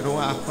ẹgbẹ̀rún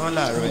ahọ́n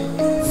láàárọ̀ yìí.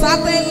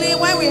 Certainly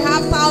when we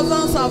have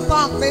thousands of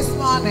tongues this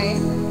morning,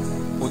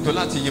 Kò tó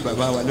láti yìn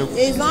bàbá wa lóko.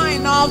 it's not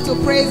enough to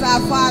praise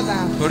our Father.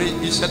 Torí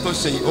iṣẹ́ tó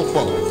ṣe yìí ó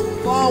pọ̀.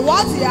 For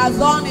what he has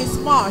done is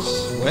much.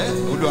 Wẹ́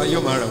Olúwa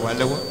yóò máa ràn wá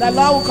lọ́wọ́. The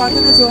Lord will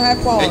continue to help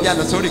Ẹ jẹ́ us.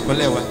 àlọ́ sórí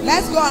ìkúnlẹ̀ wa.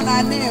 Let's go on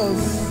our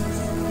knees.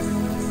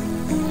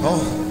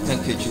 Oh,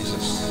 thank you,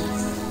 Jesus.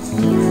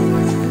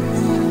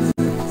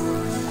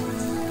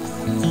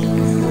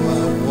 You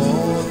are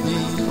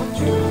worthy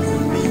to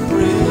be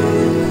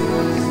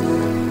praised.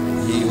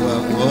 You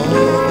are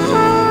worthy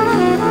to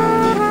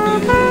be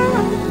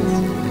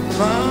praised.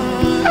 My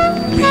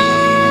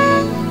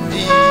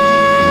Redeemer.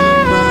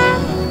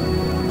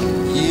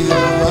 You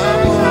are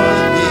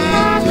worthy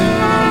to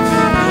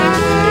be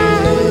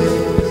praised.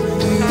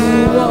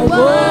 You are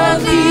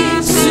worthy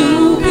to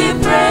be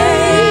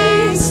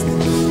praised.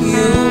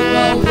 You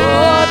are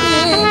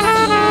worthy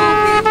to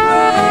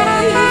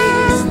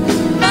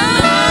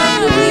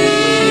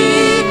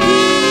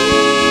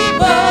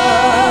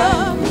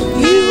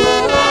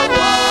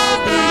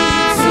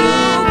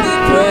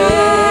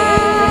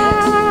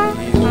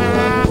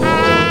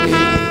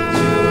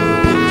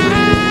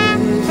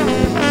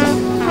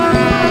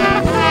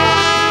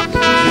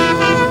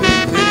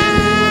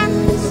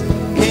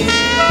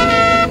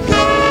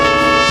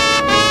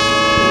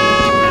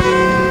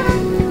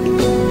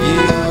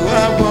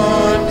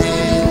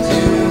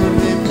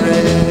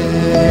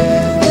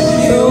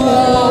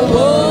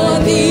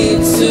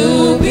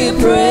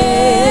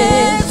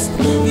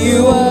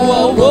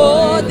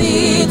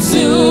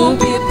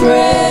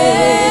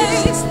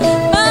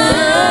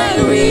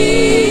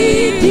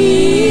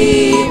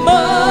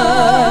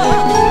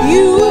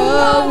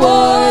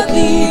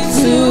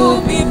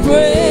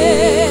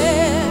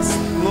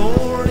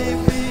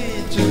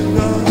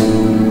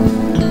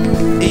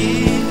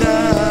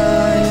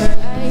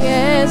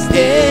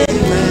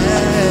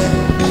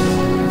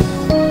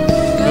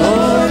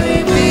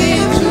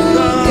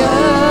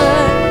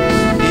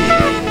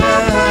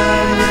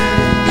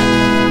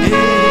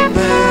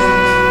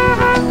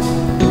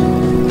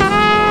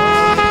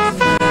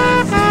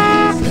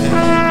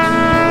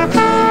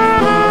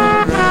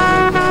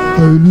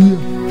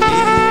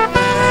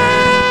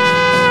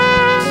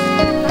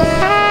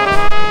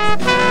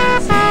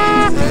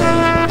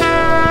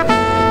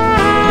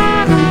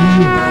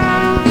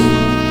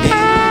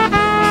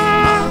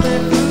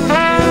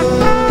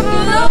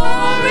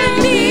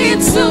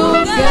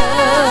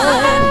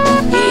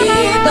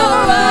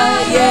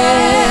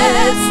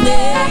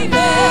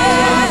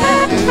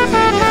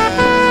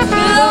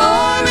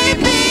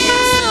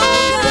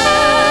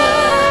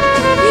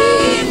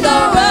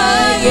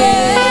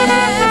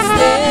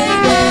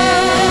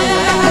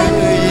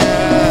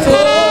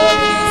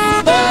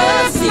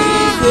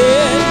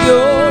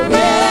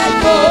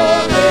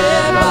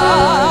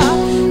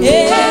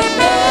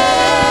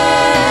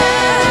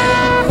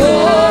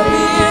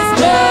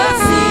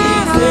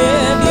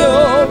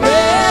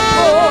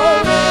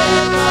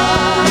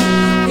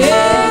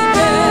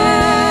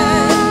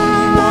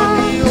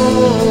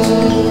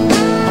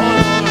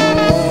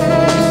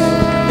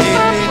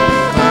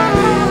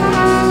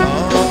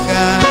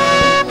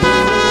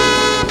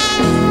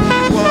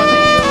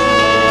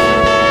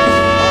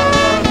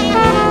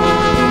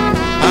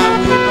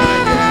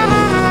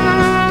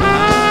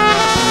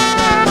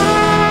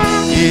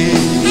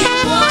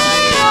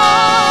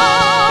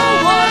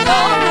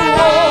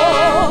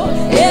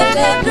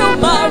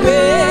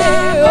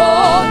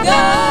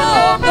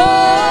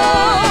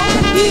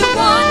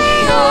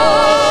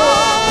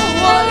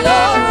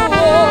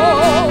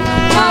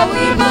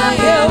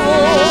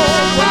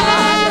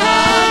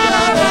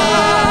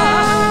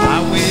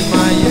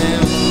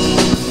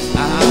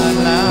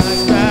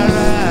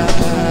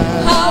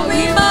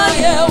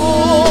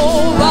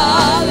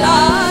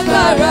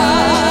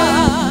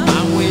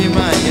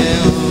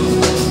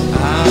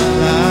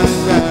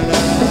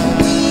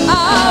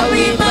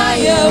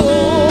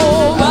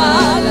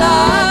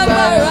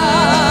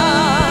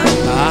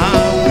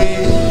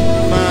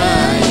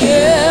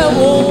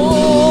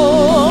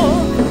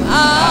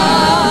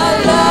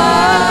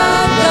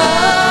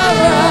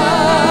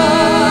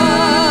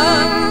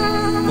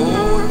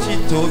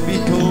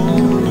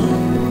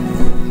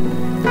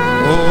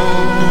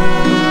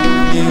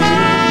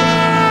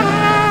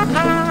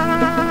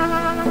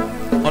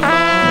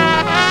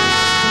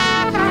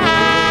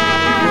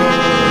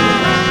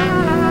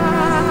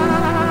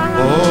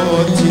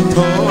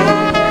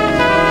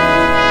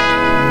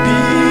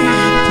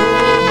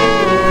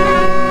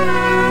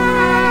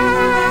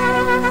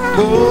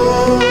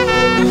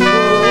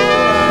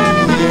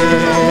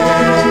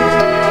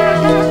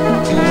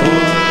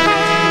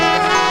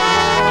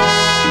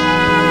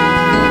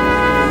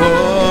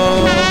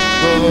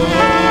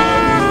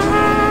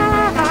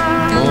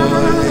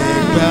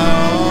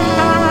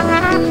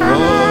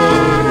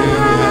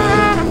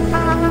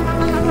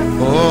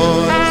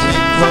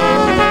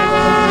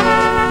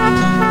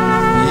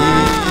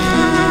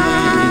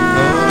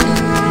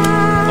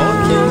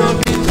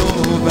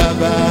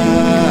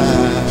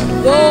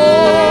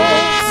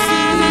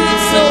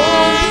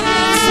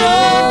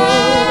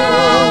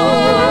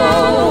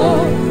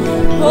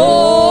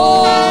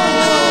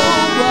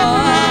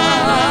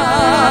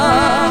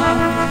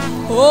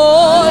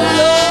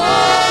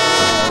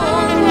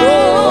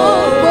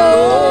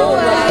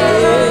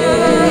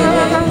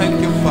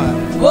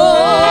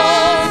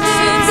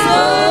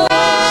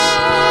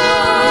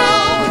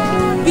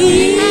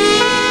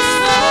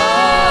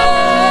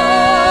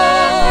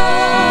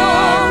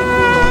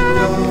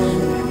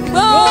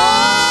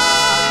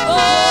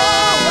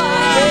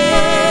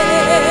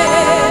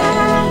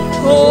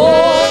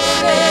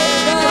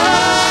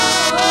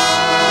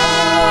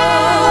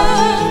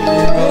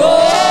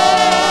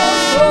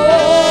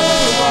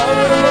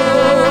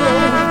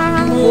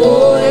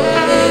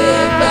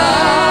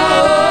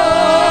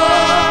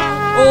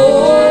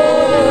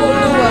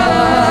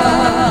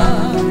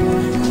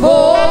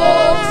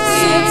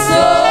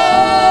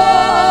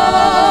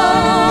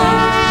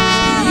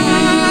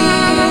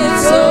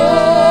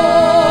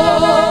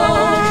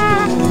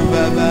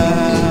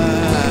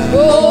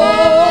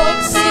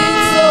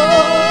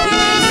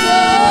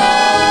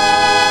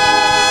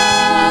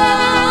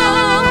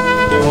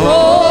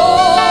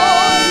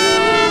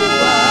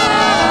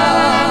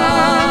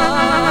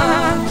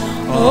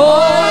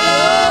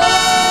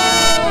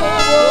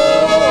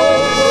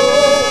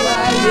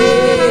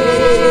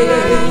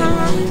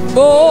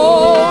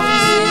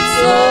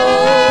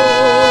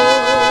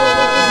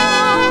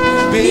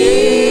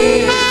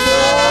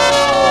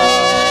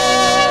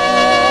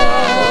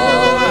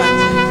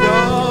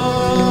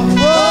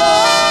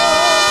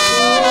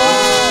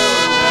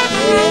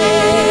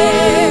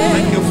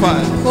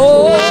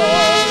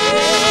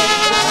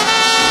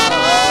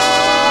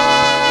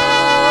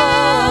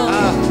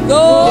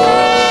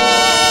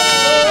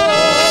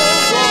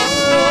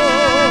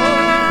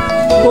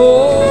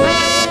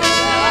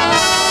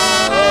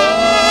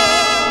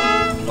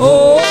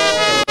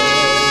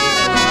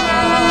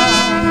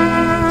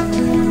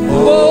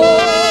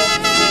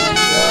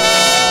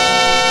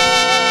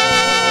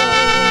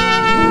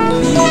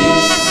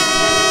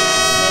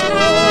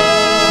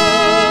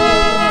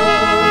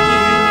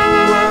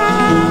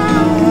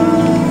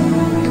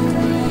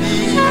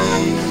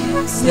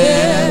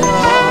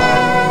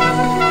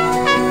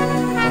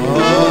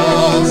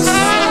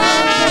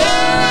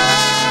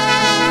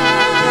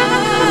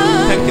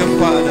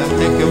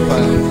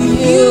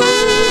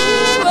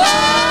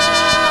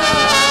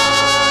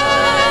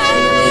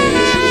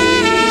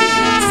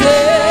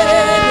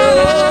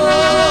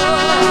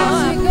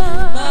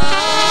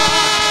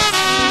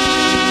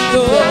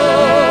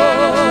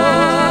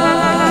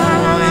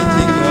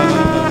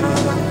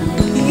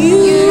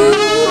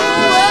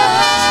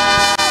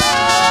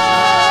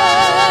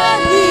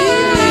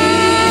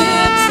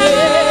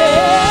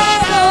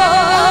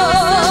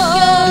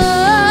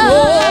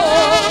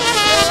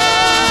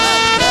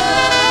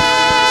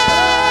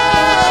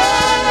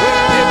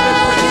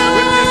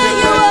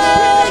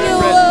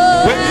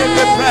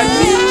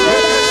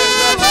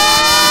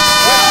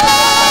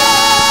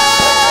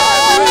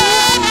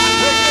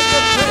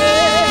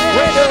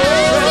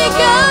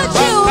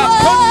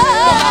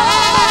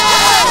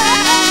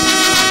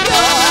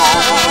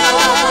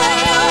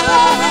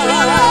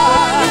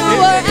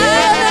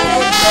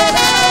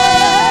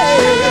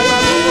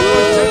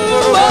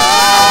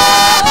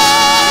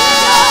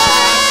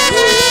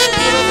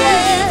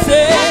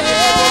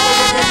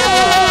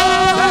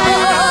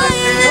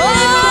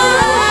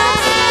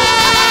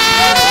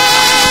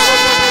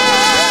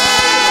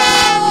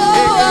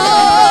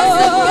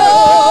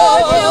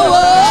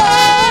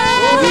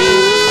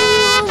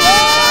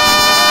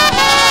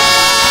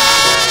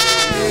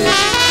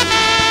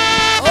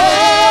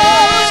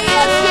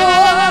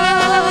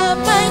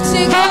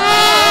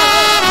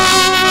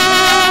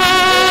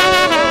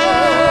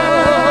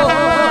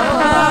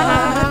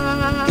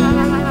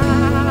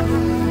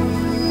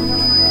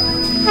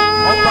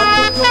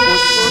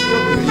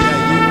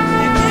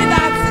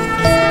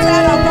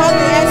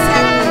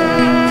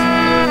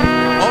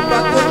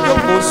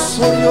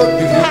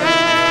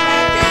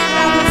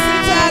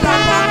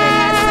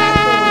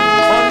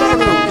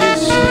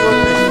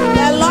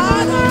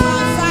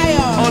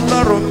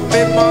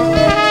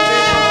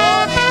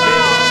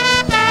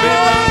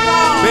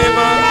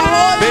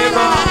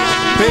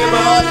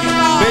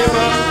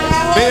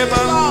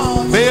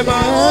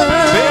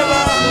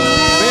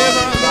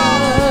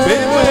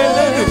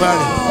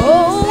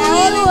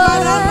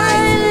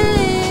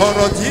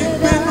ọ̀rọ̀ tí ń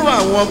gbénú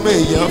àwọn ọmọ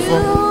èèyàn fọ.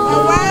 The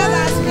word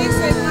that speaks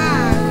in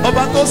man. ọba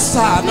ọba tó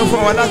ṣàánú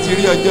fún wa láti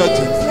rí ọjọ́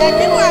tó.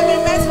 Thank you have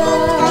been merciful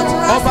unto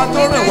us. Ọba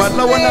tó ràn wá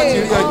lọ́wọ́ láti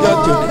rí ọjọ́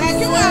tó.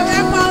 Thank you have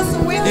helped us to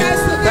witness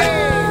today.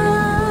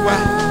 Wa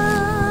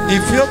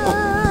ìfẹ́ òkò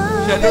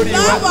ṣe The lórí wa.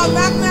 love of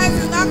darkness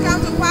did not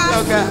come to pass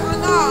Okay. on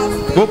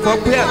us. Mo kọ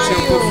pé àti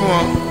òkú fún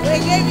ọ. We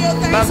give you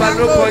thanks Bàbá and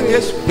lórúkọ glory.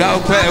 Jésù gba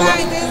ọpẹ́ wa.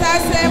 Father, in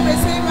Jesus' name,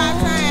 receive our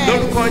thanks.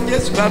 Lórúkọ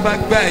Jésù bàbá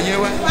gba ẹ̀yẹ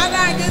wa.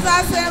 Father, in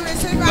Jesus' name,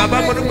 receive our Bàbá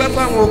mo dúpẹ́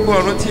fáwọn ogun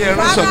ọ̀run tí ẹ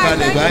rán Father, I sọ̀kalẹ̀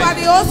thank you for báyìí.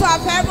 the host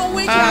of heaven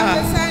which you have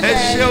Ẹ descended.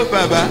 ṣé o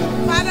bàbá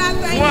Father,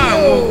 thank fún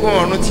àwọn you ogun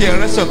ọ̀run tí ẹ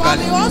rán for the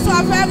sọ̀kalẹ̀. host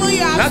of heaven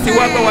you have Láti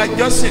wá bá wa sent.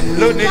 jọ́sìn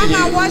lónìí Come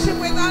yìí. and worship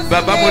with us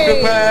Bàbá mo today.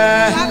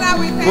 dúpẹ́. Father,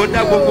 we thank Mo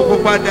dá you. gbogbo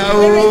padà o.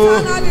 We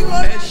return all the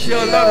glory Ẹ ṣé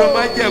unto Ọlọ́run you.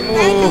 má jẹ̀mú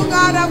Thank o. you,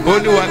 God of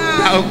Olúwa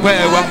gba ọpẹ́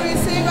covenant. wa. God,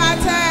 receive our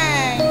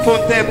thanks. Fún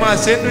tẹ́ ẹ máa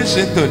ṣe nínú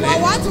ìsìn tòní. For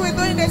what we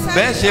do in the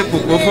Bẹ́ẹ̀ service ṣe of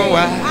bùkún today, fún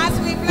wa. as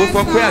we Mo bless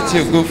fọpẹ́ àti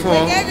God, ògo fún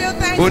ọ. we give you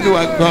thanks Olúwa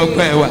and gba glory.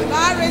 ọpẹ́ wa.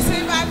 God,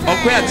 receive our thanks.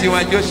 Ọpẹ́ àti wọn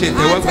àjọ ṣe Our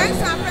ìtẹ́wọ́gbà.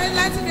 thanks and praise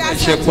let it be Ẹ̀ṣẹ̀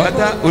acceptable.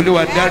 pátá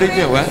Olúwa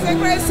dáríjì wá. Every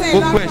secret sin,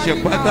 Gbogbo Lord, ẹ̀ṣẹ̀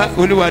forgive pátá us.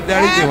 Olúwa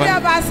dáríjì wá. Every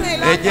of our sin,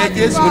 Lord, Ẹ̀jẹ̀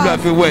forgive Jésù us. Olúwa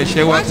fi wọ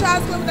ẹ̀ṣẹ̀ wa. Wash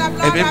us with the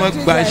blood Ẹ̀mí of mọ́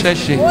gba Jesus. iṣẹ́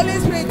ṣe. Holy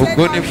Spirit, take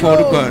Ògo ni fún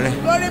orúkọ control. rẹ.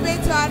 Glory be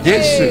to our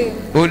Jésù name.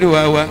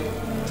 Olúwa wa.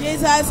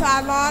 Jesus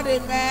our Lord,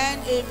 amen,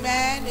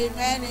 amen,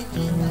 amen, in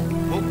Jesus.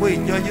 Gbogbo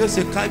ìjọ yóò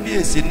ṣe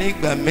kábíyèsí ní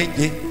ìgbà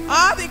méje.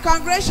 All the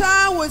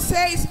congregation will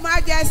say His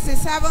Majesty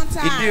 7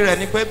 Ìdí rẹ̀ times.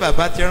 ni pé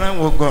bàbá ti rán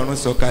àwọn ogun ọ̀run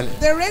sọ̀kalẹ̀.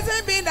 The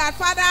reason being that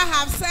Father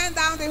have sent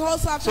down the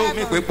host of So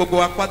mi pé heaven. gbogbo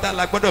wa pátá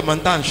la gbọ́dọ̀ mọ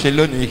tá à ń ṣe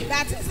lónìí.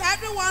 That is,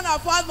 every one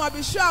of us must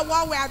be sure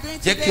what we are doing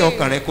Jẹ́ kí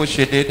ọkàn today. rẹ kó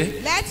ṣe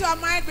déédé. Let your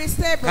mind be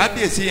stable.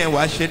 Kábíyèsí yẹn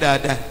wàá ṣe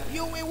dáadáa.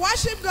 You will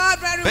worship God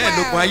very Bẹ́ẹ̀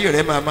lókun well. ayé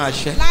rẹ máa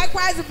ṣẹ́.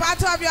 Likewise, the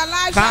battle of your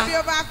life shall be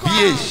overcome.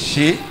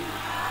 Kábíyèsí.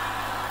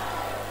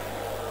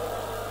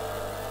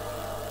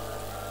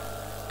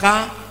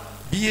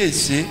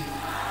 Kábíyèsí.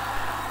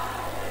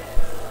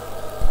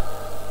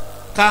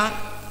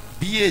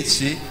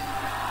 Kábíyèsí.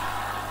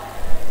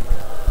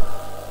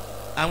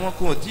 Àwọn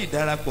kan ò tí ì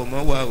darapọ̀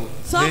mọ́ wa o.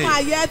 Some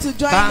are here to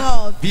join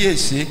us.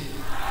 Kábíyèsí.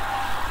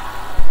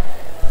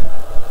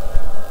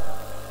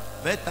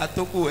 Mẹ́ta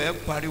tó kù ẹ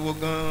pariwo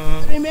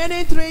gan-an.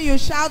 Remaining 3, you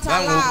shout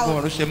Báwọn ogun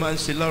aloud. ọ̀run ṣe máa ń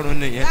ṣe lọ́run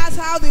nìyẹn. That's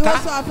how the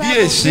host of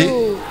heaven Kábíyèsí.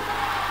 do.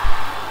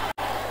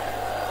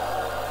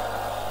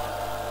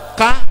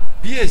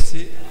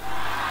 Kábíyèsí.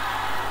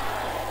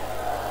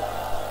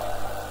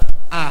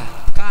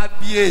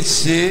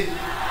 Kábíyèsí.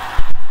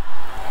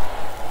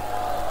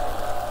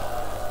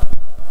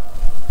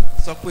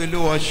 Sọ pé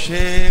Olúwa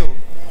ṣé o.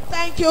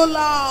 Thank you,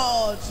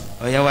 Lord.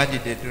 Ọ̀yá wa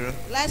dìde dúró.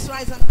 Let's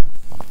rise and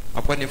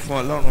Ọpẹ́ ni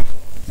fún Ọlọ́run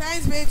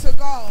thanks be to fún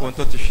God ohun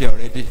tó ti ṣe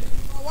already.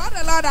 for what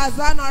the Lord has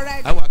done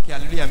already. Àwa kí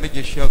hallelujah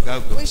méje ṣe ọ̀gá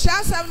ògo. We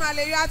shout 7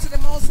 hallelujah to the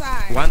Most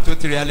High. 1, 2,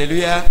 3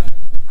 hallelujah.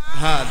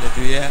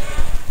 Hallelujah.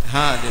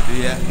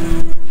 Hallelujah.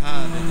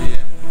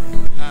 Hallelujah.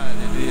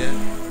 Hallelujah.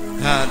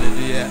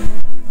 Hallelujah.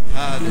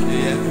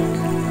 Hallelujah.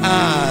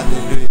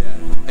 Hallelujah.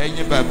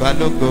 Ẹ̀yin bàbá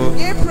lógo.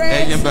 Give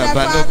praise Ẹ̀yin to the bàbá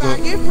Father.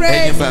 lógo. Give praise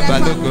Ẹ̀yin to the bàbá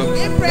Father. lógo.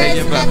 Give praise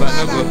Ẹ̀yin to the bàbá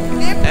Father. lógo.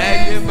 Give praise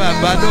Ẹ̀yin to the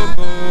bàbá Father.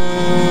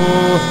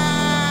 lógo.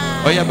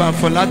 Ọ̀yá bá ń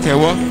fún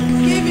látẹ̀wọ́.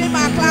 Give him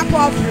a clap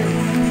offering.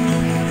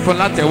 Fún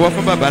látẹ̀wọ́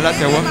fún bàbá Give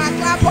látẹ̀wọ́. him a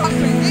clap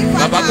offering. Give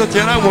Bàbá tó ti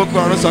rán àwọn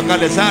ogun ọ̀run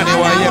sọ̀kalẹ̀ sáàrin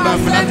wa ayé bá ń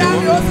fún Father, send down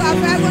the látẹ̀wọ́. host of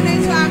heaven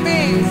into our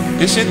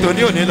midst. Ìsìn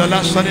tòní òní lọ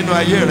lásán nínú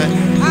ayé rẹ.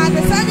 And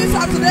the service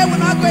of today will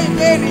not go in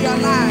vain in your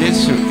life.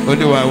 Jésù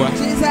Olúwa wa.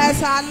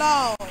 Jesus our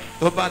Lord.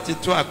 Tó bá ti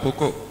tó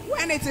àkókò.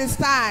 When it is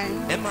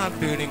time, Ẹ máa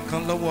béèrè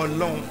nǹkan lọ́wọ́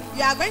Ọlọ́run.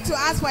 you are going to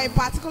ask for a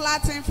particular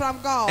thing from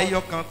God.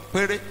 Ẹyọ kan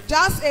péré.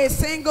 Just a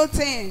single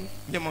thing.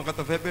 Bí ọmọ nǹkan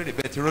tó fẹ́ béèrè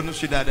bẹ́ẹ̀ ti ronú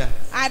sí dáadáa.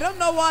 I don't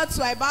know what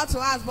you are about to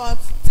ask, but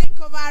think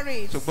over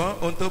it.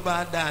 Ṣùgbọ́n ohun tó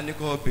bá dáa ni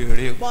kò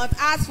béèrè o. But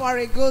ask for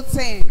a good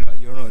thing. Olúwa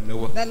yóò ràn ọ́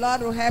lọ́wọ́. The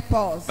Lord will help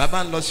us.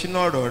 Bàbá ń lọ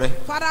sínú ọ̀rọ̀ rẹ.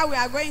 Father, we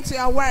are going to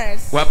your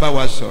words. Wá bá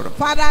wa sọ̀rọ̀.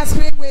 Father,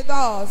 speak with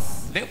us.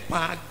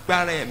 Nípa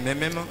agbára ẹ̀mí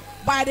mímọ́.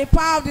 By the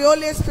power of the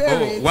Holy Ó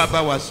Spirit, wá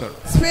bá wa sọ̀rọ̀.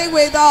 speak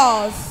with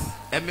us.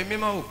 Ẹ̀mí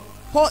mímọ́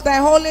o. The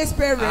Holy À ń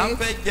Spirit,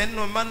 fẹ́ jẹ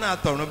nínú mánà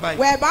àtọ̀run báyìí.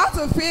 we're about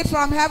to feed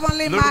from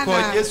heavenly Lórúkọ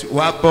manna. Jésù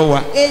wá bọ́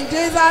wa. In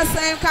Jesus'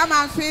 name, come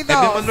and feed Ẹ̀mí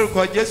mímọ́ us.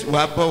 lórúkọ Jésù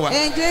wá bọ́ wa.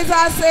 In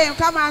Jesus' name,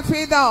 come and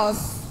feed us.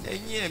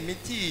 Ẹ̀yin ẹ̀mí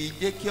tí ì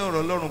jẹ́ kí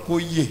ọ̀rọ̀ Ọlọ́run kó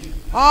yè.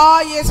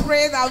 All ye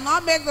spirits that will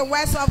not make the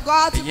words of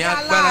God to be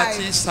Ẹ̀yin agbára tí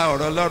alive. ń sa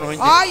ọ̀rọ̀ Ọlọ́run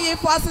jẹ. All ye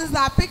forces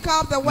that pick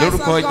up the words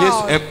of Lórúkọ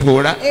Jésù ẹ God.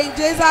 pòórá. In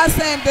Jesus'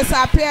 name,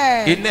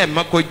 disappear. Iná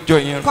ẹ̀mọ́ kó jó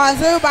yẹn.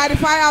 Consumed by the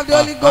fire of the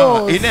Holy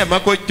Ghost. Iná ẹ̀mọ́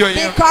kó jó Be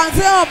yẹn.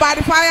 consumed by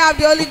the fire of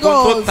the Holy Gbogbo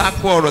tó Ghost.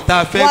 takò ọ̀rọ̀ tá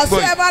a fẹ́ gbọ́ yìí.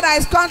 Whatsoever that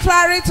is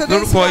contrary to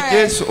this Lórúkọ word.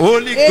 Jésù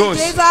Holy In Ghost.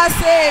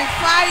 Jesus' name,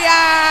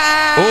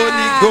 fire.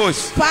 Holy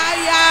Ghost.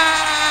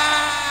 Fire.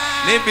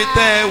 Níbi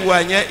tẹ́ ẹ wà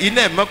yẹn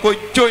iná ẹ̀mọ́ kó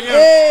jó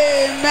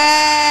yẹn.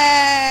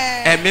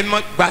 Amen. Ẹ̀mí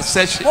mọ́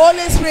gbàṣẹ́ ṣe.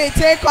 Holy Spirit,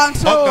 take Ọkàn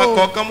control.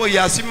 kọ̀ọ̀kan mo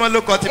yà sí mọ́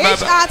lóko tí Each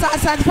bàbá. heart are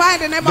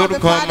sanctified in the name of the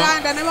Lórúkọ Father, Ọmọ.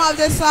 in the name of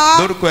the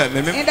Son, Lórúkọ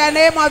ẹ̀mí mímọ́. in the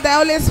name of the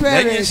Holy Lẹ́yìn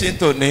Spirit. ìsìn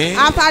tòní.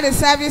 After the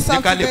service of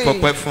Jẹ́ ká lè today,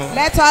 fọpẹ́ fún.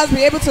 let us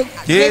be able to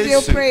give you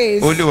Jésù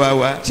praise. Olúwa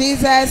wa.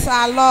 Jesus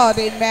our Lord,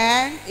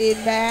 amen,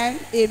 amen,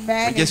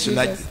 amen. in Jésù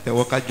láti Jesus.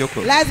 tẹ̀wọ́ ká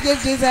jókòó. Let's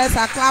give Jesus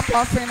a clap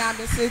offering and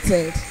be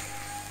seated.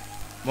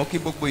 Mo kí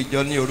gbogbo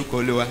ìjọ ní orúkọ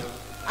Olúwa.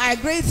 I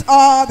greet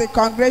all the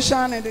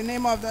congregation in the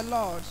name of the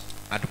Lord.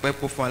 Àdúpẹ́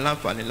pé fún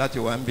aláǹfààní láti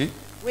wá ń bí.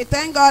 We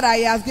thank God that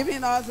He has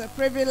given us the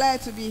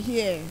privilege to be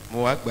here.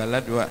 Mo wá gbà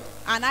ládùúrà.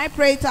 And I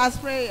pray it as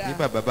Bí prayer.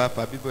 bàbá bá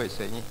fa bíbọ̀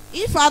ìsẹ̀yìn,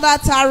 If Father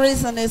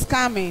tarries in His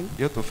coming,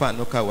 yóò tún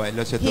fàánú kà wá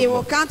lọ́sẹ̀ tó He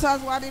will bọ̀. count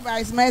us worthy by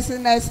His mercy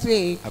next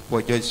week.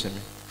 Àpò ọjọ́ ìsinmi.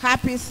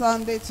 Happy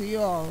Sunday to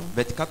you all.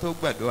 Bẹ̀tí ká tó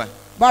gbàdúrà,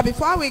 But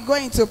before we go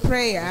into mo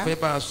prayer, fẹ́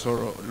bá a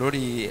sọ̀rọ̀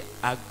lórí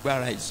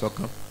agbára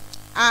ìṣọ̀kan.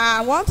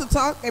 I want to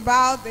talk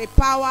about the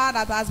power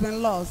that has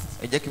been lost.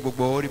 Ẹ jẹ́ kí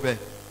gbogbo orí bẹ́ẹ̀.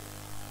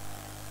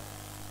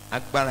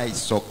 Agbára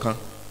ìṣọ̀kan.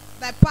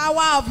 The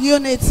power of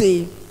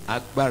unity.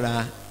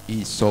 Agbára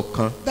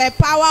ìṣọ̀kan. The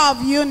power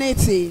of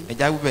unity. Ẹ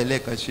já wíbẹ̀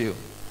lẹ́ẹ̀kan ṣe o.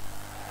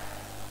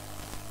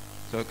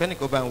 So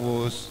kẹ́nìkan bá ń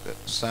wo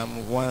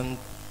Psalm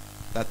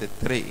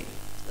 133.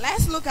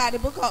 Let's look at the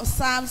book of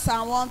Psalms,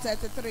 Psalm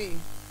 133.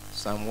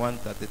 Psalm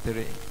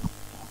 133.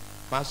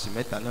 Fáàsì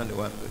mẹ́ta náà lè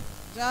wá ń bẹ̀.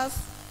 Just,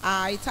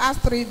 it has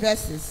 3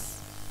 verses.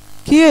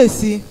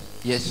 kíyèsí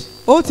Yes.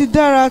 ó ti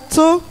dára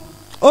tó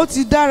ó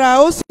ti dára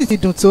ó sì ti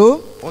dùn tó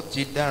Ó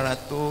ti dára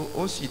tó,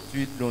 ó sì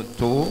ti dùn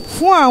tó.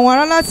 fún àwọn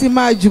ará láti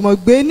máa jùmọ̀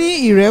gbé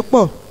ní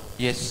ìrẹ́pọ̀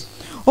Yes.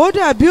 ó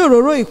dàbí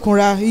òróró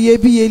ìkunra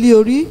iyebíye lé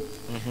orí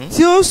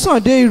tí ó sàn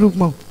dé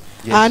irùngbọ̀n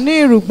Yes. àní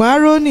irùngbọ̀n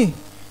Árónì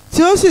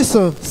tí ó sì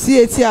sàn sí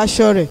etí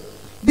aṣọ rẹ̀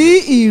bí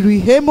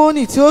ìrì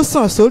Hémónì tí ó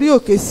sàn sórí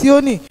òkè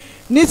Síónì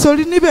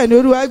nítorí níbẹ̀ ni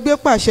Olúwa gbé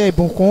pàṣẹ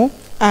ìbùkún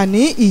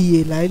àní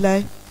ìyè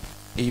láéláé.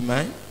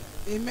 Amen.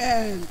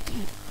 Amen.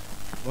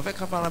 Mo fẹ́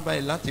ká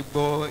farabalẹ̀ láti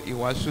gbọ́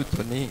ìwàásù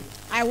tòní.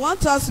 I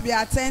want us to be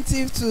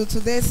attentive to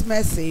today's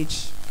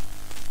message.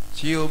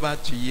 Tí ó bá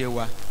ti yé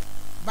wa,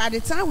 By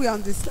the time we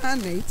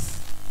understand it,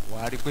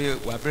 wàá rí pé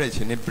wàá bẹ̀rẹ̀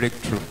sí ní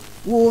breakthrough.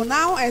 we will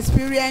now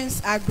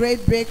experience a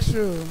great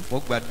breakthrough. Mo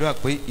gbàdúrà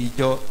pé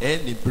ìjọ ẹ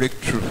ní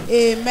breakthrough.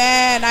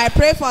 Amen. I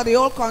pray for the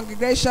whole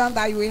congregation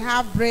that you will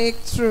have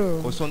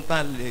breakthrough. Kò sóhun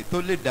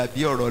tó lè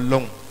dàbí ọ̀rọ̀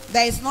Ọlọ́run.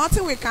 There is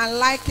nothing we can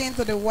liken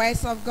to the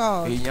words of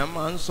God. Èèyàn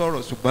máa ń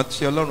sọ̀rọ̀ ṣùgbọ́n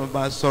tí Ọlọ́run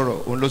bá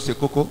sọ̀rọ̀ òun ló ṣe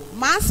kókó.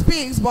 Man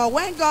speaks, but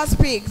when God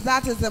speaks,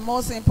 that is the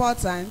most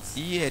important.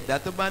 Iye ẹ̀dá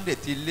tó bá ń dẹ̀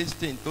ti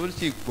listen tó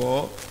sì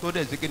gbọ́ tó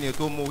dẹ̀ sí kíni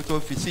tó mú tó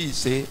fi sí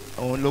ìṣe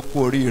òun ló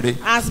kú oríire.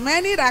 As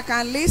many that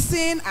can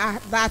listen,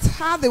 that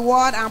have the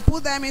word and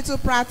put them into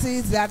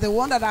practice, they are the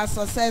ones that are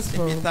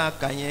successful. Níbi tá a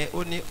kà yẹn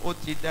ó ní ó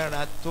ti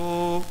dára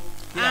tó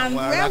kí And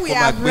àwọn ará where we kó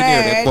máa have gbé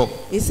ní ìrẹ́pọ̀. read,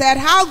 he said,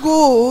 how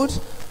good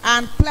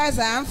and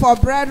pleasant for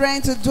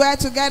brethren to dwell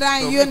together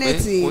in Kò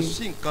unity.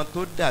 sí nǹkan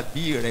tó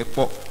dàbí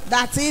ìrẹ́pọ̀.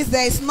 That is,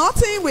 there is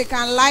nothing we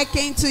can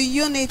liken to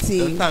unity.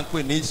 Dọ́tà ń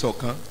pè ní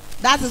ìṣọ̀kan.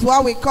 That is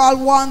what we call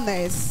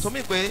oneness.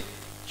 Sọmi pé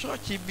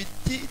chọ́ọ̀chì ibi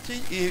tí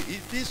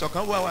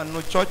ìṣọ̀kan wà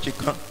nù chọ́ọ̀chì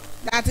kan.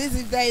 That is,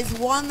 if there is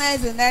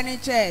oneness in any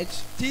church,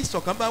 Tí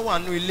ìṣọ̀kan bá wà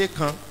nù ilé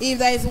kan. if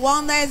there is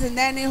oneness in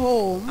any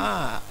home,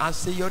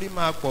 Àṣeyọrí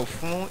máa pọ̀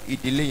fún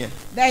ìdílé yẹn.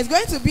 there is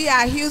going to be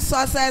a huge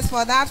success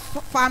for that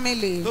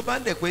family. Tó bá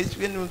dẹ̀ pé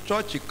nínú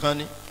chọ́ọ̀chì kan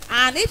ni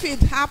And if it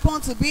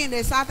happens to be in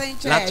a certain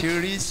láti church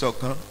rí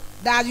ìṣọ̀kan.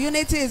 that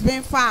unity is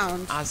being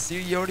found,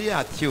 Àṣeyọrí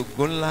àti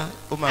ògo ńlá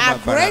ó máa a máa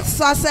bára. great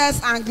success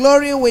and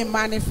glory will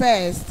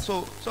manifest.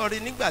 So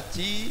sọrí nígbà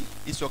tí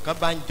ìṣọ̀kan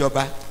bá ń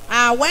jọba,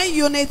 And when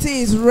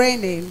unity is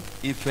reigning,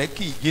 ìfẹ́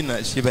kì í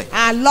jìnnà síbẹ̀.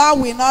 and love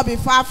will not be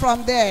far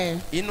from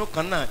there. Inú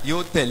kan náà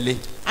yóò tẹ̀lé.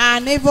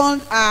 And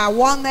even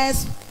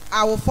oneness,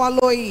 I will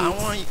follow it.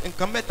 Àwọn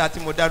nǹkan mẹ́ta tí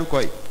mo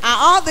dárúkọ yìí. And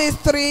all these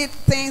 3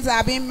 things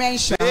are being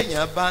mentioned.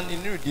 Téèyàn bá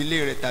nínú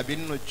ìdílé rẹ̀ tàbí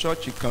nínú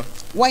chọ́ọ̀chì kan,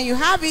 When you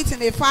have it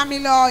in a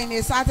family or in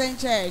a certain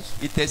church,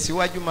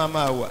 ìtẹ̀síwájú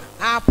máa wà.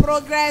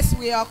 progress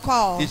will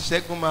occur.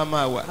 Ìṣẹ́gun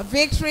máa wà.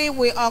 Victory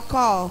will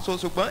occur. So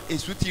ṣùgbọ́n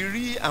èṣù ti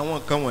rí àwọn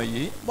nǹkan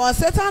wọ̀nyí. But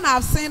Satan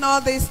have seen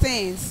all these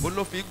things. Ó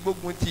ló fi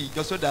gbógun ti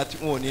ìjọ sódà tí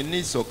wọn ò ní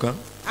ní ìṣọ̀kan.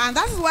 And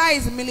that is why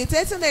he's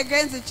militating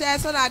against the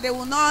church so that they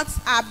will not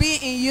be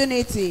in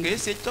unity. Kìí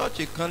ṣe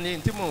chọ́ọ̀chì kan ní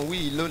tí mò ń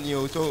wí yìí lónìí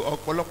o, so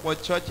ọ̀pọ̀lọpọ̀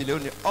chọ́ọ̀chì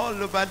lónìí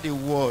all over the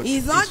world.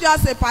 It's not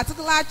just a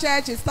particular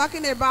church he's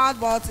talking about,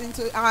 but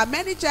into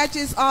many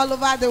churches all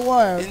over the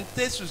world.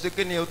 Ntẹ́sù ṣe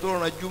kí ni o tó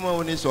ranjú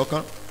mọ́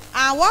oníṣọ̀kan.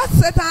 And what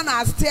Satan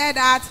has stared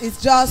at is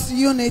just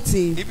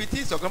unity. Ibi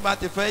tí ìṣọ̀kan bá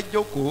ti fẹ́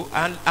jókòó,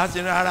 á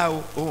ṣe rárá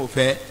o, òun ò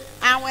fẹ́.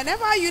 And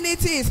whenever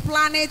unity is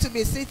planning to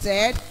be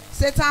seated,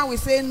 Satan will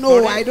say,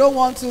 no, I don't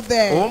want to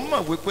there. Òun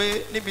mọ̀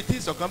wípé níbi tí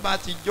ìṣọ̀kan bá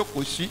ti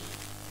jókòó sí,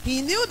 He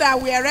knew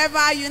that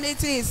wherever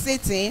unity is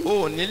sitting,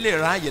 o ò ní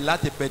lè ráàyè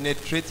láti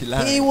penetrate he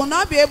láàrin. will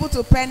not be able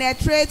to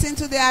penetrate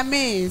into their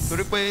midst.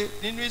 Torí pé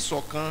nínú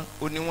ìṣọ̀kan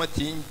o ní wọ́n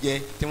ti ń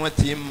jẹ, tí wọ́n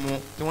ti ń mu,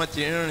 tí wọ́n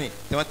ti ń rìn,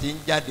 tí wọ́n ti ń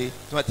jáde,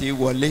 tí wọ́n ti ń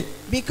wọlé.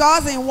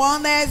 Because in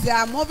oneness, they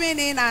are moving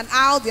in and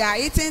out, they are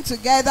eating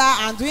together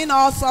and doing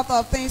all sorts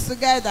of things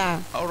together.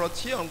 Ọ̀rọ̀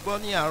tí ò ń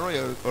gbọ́ ní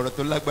àárọ̀ ọ̀rọ̀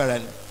tó lágbára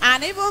ni.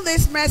 And even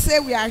this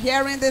message we are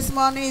hearing this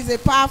morning is a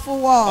powerful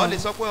Ó one. lè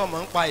sọ pé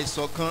ọmọ ń pa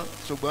ìṣọ̀kan,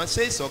 ṣùgbọ́n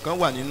ṣé ìṣọ̀kan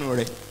wà nínú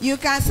rẹ̀? You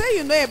can say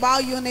you know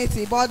about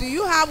unity, but do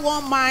you have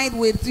one mind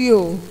with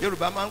you?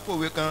 Yorùbá máa ń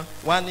pòwe kan,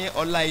 wá ní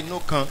ọlá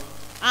inú kan.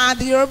 And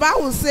the Yoruba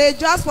will say,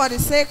 just for the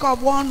sake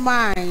of one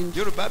mind.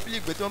 Yorùbá bí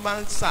ìgbé tí wọ́n bá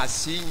ń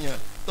ṣàṣìyàn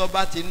tó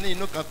bá ti ní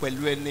inú kan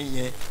pẹ̀lú ẹni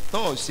yẹn tó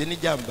ò ṣe ní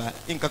jàǹbá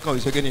nǹkan kan ò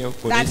ṣe kí ni kò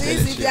ní That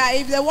is,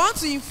 ṣẹlẹ̀ if they want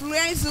to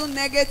influence you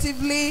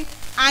negatively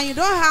and you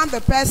don't harm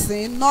the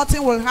person,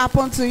 nothing will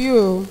happen to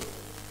you.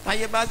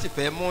 ayé bá sì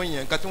fẹ́ mú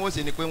yẹn nǹkan tí wọ́n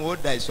ṣe ni pé wọ́n ó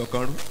da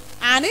ìṣọ̀kan rú.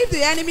 And if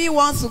the enemy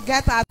wants to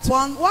get at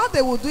one, what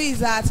they will do is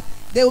that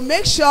they will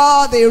make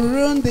sure they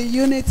ruin the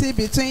unity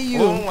between you.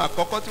 ohun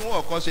àkọ́kọ́ tí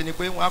wọ́n kọ́ ṣe ni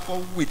pé wọ́n á kọ́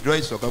withdraw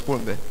ìṣọ̀kan kúrò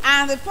níbẹ̀.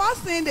 And the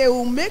first thing they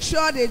will make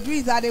sure they do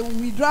is that they will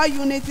withdraw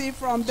unity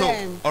from so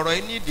them. ọ̀rọ̀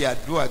yìí ní ìdí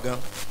àdúrà gan.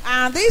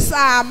 And this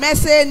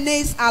message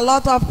needs a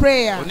lot of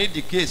prayer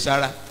onídìí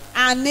kíyèsára.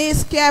 and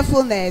needs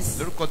carefulness.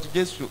 lórúkọ ti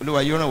Jésù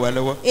Olúwa yóò ràn wá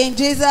lọ́wọ́. In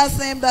Jesus'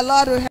 name, the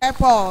Lord will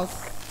help us.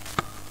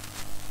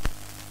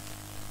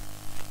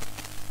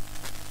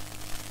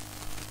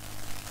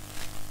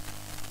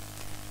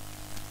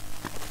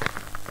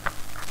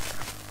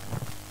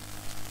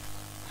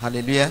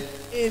 hallelujah.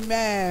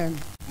 Amen.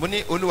 mo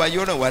ní Olúwa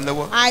yóò ràn wá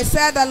lọ́wọ́. I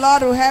said the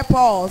Lord will help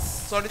us.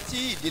 sọrí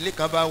tí ìdílé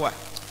kan bá wà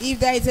If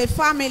there is a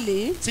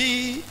family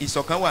tí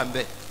ìṣọ̀kan wà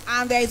ńbẹ̀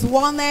and there is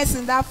oneness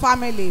in that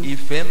family,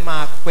 ìfẹ́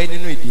máa pẹ́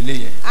nínú ìdílé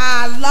yẹn.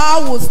 our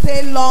love will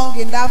stay long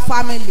in that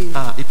family.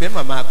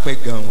 ìfẹ́ máa pẹ́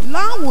gan-an.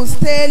 Love will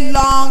stay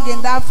long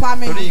in that torí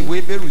family.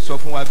 ìwé Hébérù sọ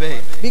fún wa bẹ́ẹ̀.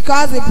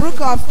 Because the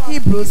book of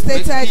Hebrews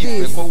pé stated kí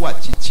ìfẹ́ this, kó wà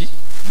títí.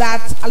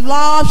 that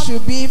love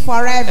should be ẹ máa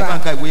forever.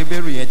 ka ìwé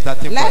Hébérù yẹn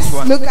 13:1. Let's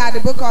look at the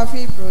book of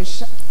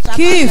Hebrews.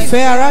 kí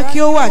ìfẹ́ ara kí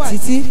ó wà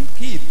títí.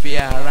 kí ìfẹ́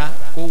ara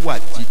kó wà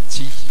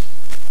títí.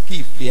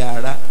 kí ìfẹ́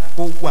ara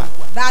kó wà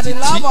That the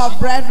love títí. of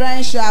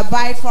brethren should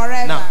abide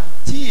forever. now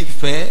tí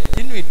ìfẹ́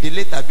nínú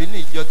ìdílé tàbí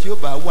ní ìjọ tí ó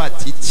bá wà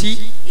títí.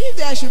 If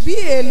there should be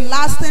a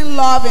lasting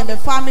love in the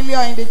family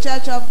or in the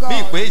church of bí God,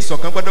 ìpè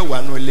ìṣọ̀kan gbọ́dọ̀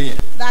wà nù ilé yẹn.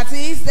 that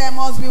is, there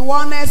must be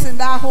oneness in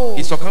that home.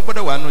 ìṣọ̀kan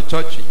gbọ́dọ̀ wà nù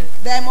church yẹn.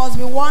 There must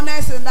be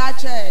oneness in that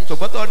church.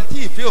 ṣùgbọ́n tó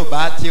tí ìfẹ́ ò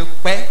bá ti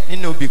pẹ́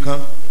nínú ibì kan.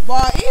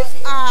 But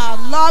if our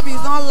love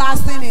is not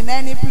lasting in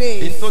any ní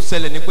place, tó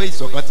ṣẹlẹ̀ ni pé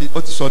ìṣọ̀kan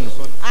ó ti sọnù.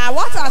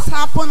 what has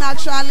happened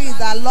actually is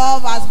that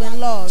love has been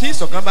lost. tí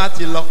ìṣọ̀kan bá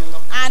ti lọ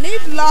And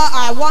if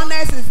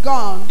oneness is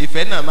gone,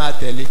 ìfẹ́ náà máa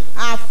tẹ̀lé.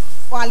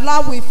 our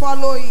love will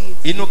follow it.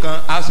 inú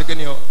kan á ṣe kí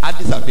ni ọ á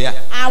disappear.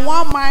 And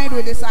one mind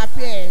will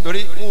disappear.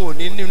 torí wọn ò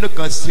ní inú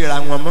kan síra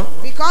wọn mọ́.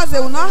 Because they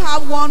will not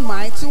have one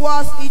mind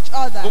towards each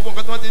other. gbogbo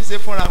nǹkan tí wọ́n ti ń ṣe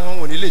fúnra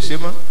wọn ò ní lè ṣe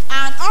mọ́.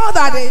 And all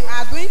that they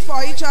are doing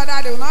for each other,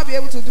 they will not be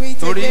able to do it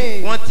torí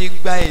again. wọ́n ti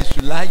gba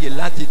èṣù láàyè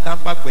láti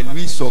tamper pẹ̀lú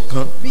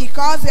ìṣọ̀kan.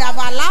 Because they have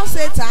allowed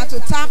Satan to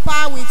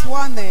tamper with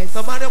oneness.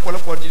 tó bá rí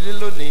ọ̀pọ̀lọpọ̀ ìdílé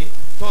lónìí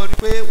tó rí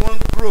pé wọ́n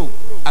grow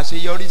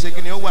àṣeyọrí ṣe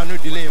kí ni ó wà ní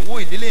ìdílé yẹn wo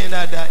ìdílé yẹn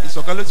dáadáa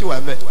ìṣọ̀kan ló sì wà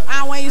ńbẹ̀.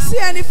 And when you see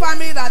any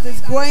family that is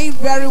growing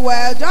very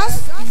well,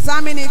 just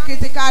examine it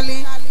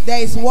critically.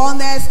 There is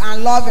oneness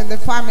and love in the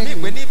ní ìpè family.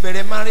 ní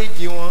ìbẹ̀rẹ̀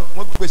márèjì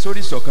wọ́n gbé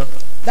sórí ìṣọ̀kan.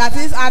 That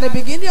is, at the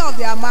beginning of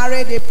their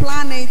marriage, they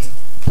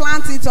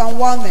plant it on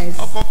oneness.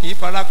 ọkọ kì í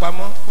fara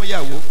pamọ́ fún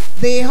ìyàwó.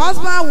 The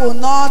husband will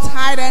not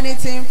hide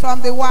anything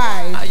from the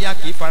wife. aya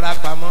kì í fara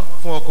pamọ́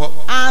fún ọkọ.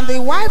 And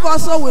the wife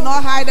also will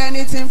not hide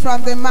anything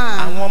from the man.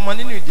 àwọn ọmọ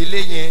nínú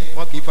ìdílé yẹn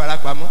wọn kì í fara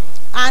pamọ́.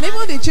 And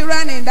even the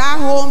children in that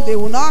home, they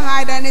will not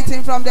hide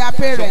anything from their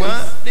ṣùgbọ́n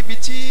parents. níbi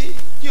tí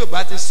ò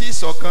bá ti sí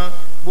ìṣọ̀kan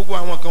gbogbo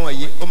àwọn kan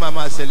wọ̀nyí ó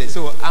máa ṣẹlẹ̀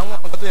so àwọn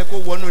nǹkan tó yẹ kó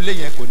wọnú ilé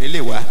yẹn kò ní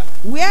lè wá.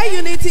 Where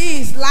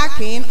unity is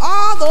lacking,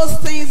 all those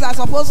things that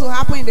are supposed to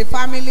happen in the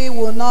family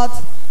will not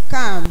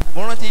come.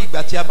 mo rántí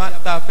ìgbà tí a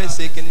fẹ́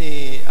ṣe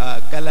kíní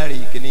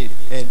gallery kíní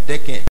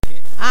dẹ́kẹ̀.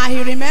 And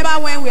you remember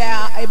when we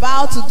are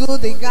about to do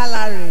the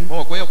gallery.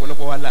 mo mọ̀ pé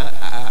ọ̀pọ̀lọpọ̀ wa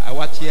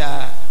àwa tí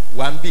a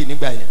wà ń bì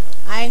nígbà yẹn.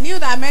 I knew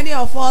that many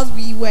of us,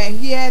 we were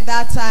here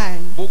that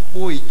time.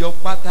 gbogbo ìjọ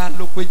pátá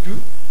ló péjú.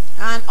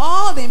 And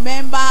all the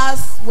members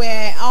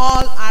were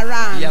all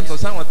around. ìyàtọ̀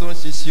sáwọn tó ń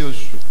ṣiṣẹ́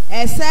oṣù.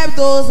 Except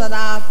those that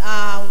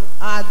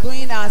are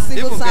doing our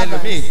civil ibùkún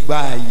ẹlòmíì service.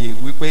 gba àyè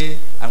wípé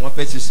àwọn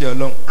fẹ́ ṣiṣẹ́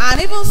ọlọ́run.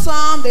 And even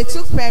some, they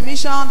took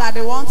permission that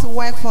they want to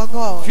work for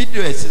God.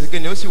 fídíò ẹ̀sìn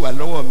kìíní ó sì wà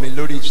lọ́wọ́ mi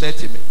lórí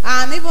sẹ́ẹ̀tì mi.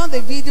 And even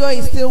the video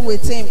is still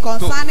with him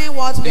concerning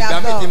what we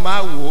have ìgbà mi ti done.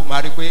 máa wò ó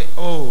máa rí i pé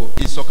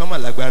ìṣọ̀kan mà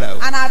lágbára o.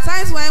 And at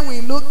times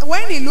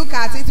when he look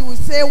at it, he will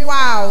say,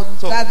 wow,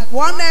 So- that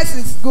oneness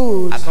is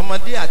good.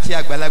 àtọmọdé àti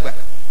àgbàlagbà.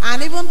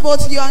 And even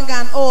both young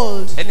and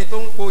old. ẹni tó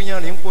ń po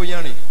yanrìn ń po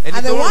yanrìn. ẹni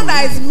And the tó one ń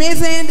that is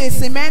mixing the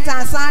cement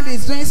and sand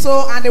is doing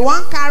so, and the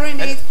one carrying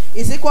it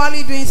is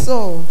equally doing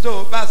so.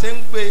 so bá a ṣe ń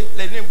gbé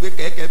lẹ́ni ń gbé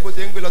kẹ̀kẹ́ bó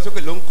ṣe ń gbé lọ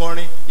sókè ló ń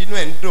kọrin inú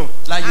ẹ̀ ń dùn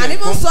láyé And ẹ̀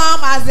even kún.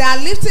 some, as they are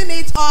lifting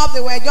it up,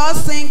 they were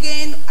just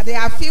singing, they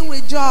are filled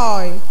with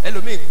joy.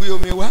 ẹlòmíì gbé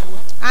omi wá.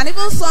 And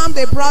even some,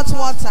 they brought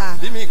water.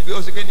 bí mi gbé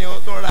oṣù kìíní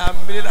tó ń ra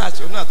minerals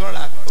òun náà tó ń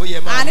ra ó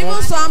yẹ máa And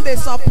even some, they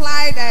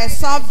supplied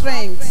soft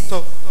drinks.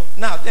 so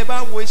now tẹ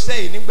bá wo iṣẹ́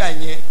yìí nígbà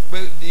yẹn pé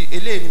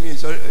eléyìí ni mi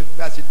sọ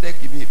bá a ṣe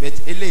tẹ́kì mi but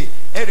eléyìí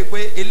ẹ rí i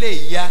pé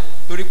eléyìí yá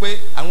torí pé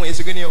àwọn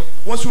èsì kí ni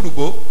wọ́n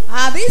ṣùrùbó.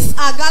 This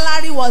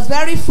gallery was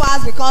very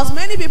fast because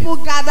many people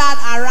gathered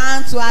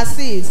around to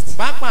assist.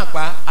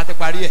 pápápá àti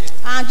parí ẹ̀.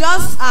 And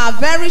just a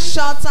very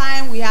short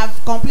time we have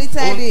completed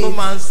ohun tó it.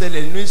 máa ń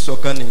ṣẹlẹ̀ nínú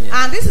ìṣọ̀kan nìyẹn.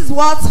 And this is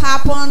what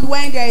happened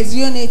when there is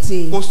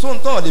unity. kò sóhun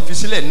tó lè fi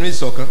sílẹ̀ nínú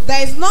ìṣọ̀kan.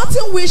 There is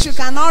nothing which you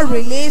cannot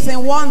release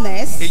in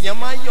oneness. èèyàn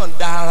máa ń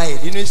yọ̀ǹda ara ẹ̀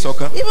nínú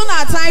ìṣọ̀kan. Even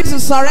at times to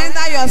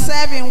surrender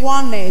yourself in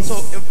oneness. so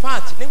in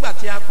fact nígbà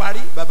tí a parí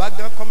bàbá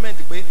gan comment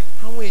pé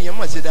àwọn èèyàn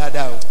mọ̀ sí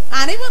dáadáa o.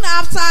 And even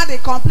after the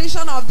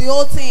completion of the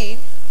whole thing,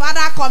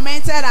 Father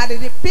commented that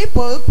the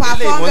people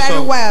performed very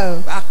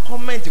well. a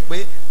comment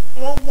pé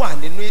wọ́n wà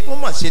nínú wọ́n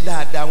mọ̀ sí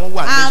dáadáa wọ́n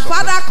wà nínú ìṣọ̀kan. And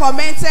Father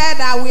commented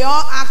that we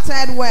all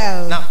acted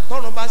well. na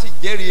tọ́run bá sì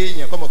jẹ́rìí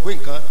èèyàn kọ́ mọ̀ pé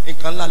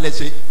nǹkan ńlá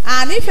lẹ́sẹ̀.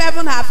 And if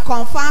heaven have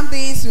confirmed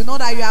this, you know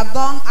that you have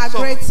done a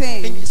great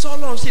thing.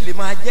 sọ́lọ́run sì lè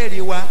máa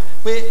jẹ́rìí wa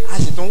pé a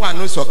sì tún wà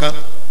nínú ìṣọ̀kan.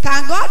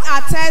 Can God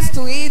attest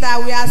to it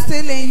that we are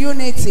still in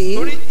unity?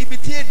 torí ibi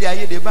tí èdè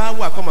àìyedè bá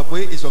wà kọ́ mọ̀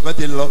pé ìṣọ̀kan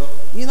ti lọ.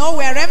 You know,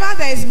 wherever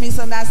there is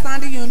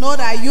misunderstanding, you know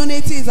that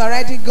unity is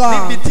already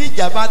gone. níbi tí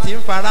ìjà bá ti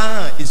ń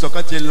farahàn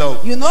ìṣọ̀kan ti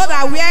lọ. You know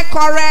that where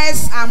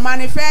quarrels and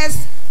manifest,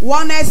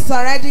 oneness is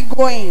already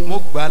going.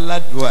 mo gbà á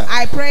ládùúgbà.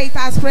 I pray it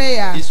as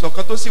prayer.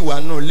 ìṣọ̀kan tó sì wà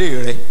nínú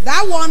ilé rẹ.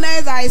 That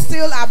oneness that is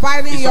still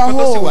abiding in your ìṣọ̀kan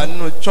tó sì wà home.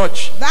 nínú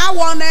church. That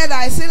oneness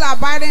that is still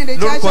abiding in the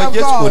church lórúkọ of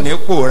Jésù kò God. ní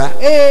pòórá.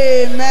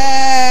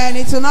 Amen.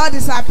 It will not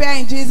disappear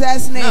in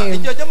Jesus' náà name.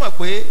 ìjọ jẹ́ mọ̀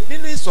pé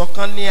nínú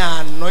ìṣọ̀kan ni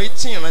àná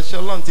tí ìránṣẹ́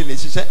Ọlọ́run ti lè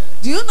ṣiṣẹ́.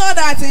 Do you know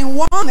that in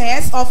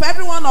oneness of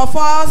every one of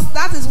us,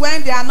 that is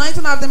when the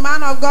anointing of the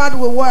man of God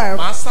will work?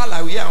 màá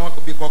ṣàlàyé àwọn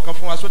ibì kọ̀ọ̀kan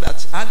fún wa so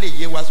that a lè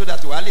yé wa so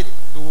that wàá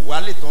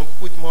lè tán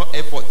put more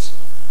effort.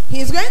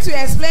 He's going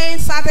to explain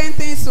certain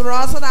things to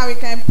us so that we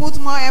can put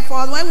more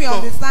effort when we So,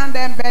 understand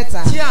them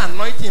better. tí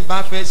anointing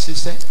bá fẹ́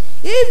ṣiṣẹ́.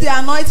 If the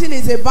anointing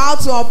is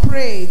about to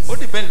operate, ó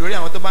depend lórí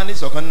àwọn tó bá ní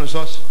ìṣọ̀kan nínú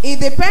ṣọ́ọ̀ṣì. it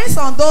depends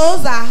on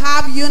those that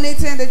have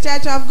unity in the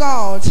church of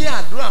God. tí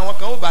àdúrà àwọn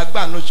kan ó bá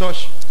gbà nínú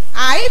ṣọ́ọ̀ṣì.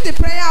 If the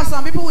prayer of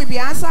some people will be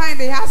answered in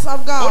the house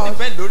of ó God,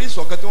 depend lórí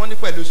ìṣọ̀kan tí wọ́n ní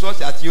pẹ̀lú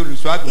ṣọ́ọ̀ṣì àti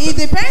olùṣọ́ it àgùntàn.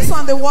 depends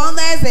on the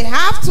oneness they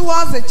have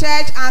towards the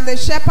church and the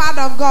shepherd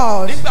of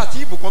God. nígbà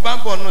tí ìbùkún bá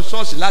ń bọ̀ nínú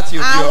ṣọ́ọ̀ṣì láti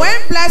òde And ọ̀run. when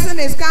blessing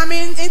is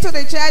coming into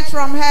the church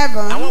from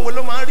heaven, àwọn wo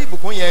ló máa ń rí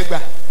ìbùkún yẹn gbà.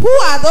 who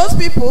are those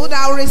people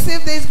that will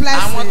receive this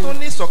àwọn tó blessing?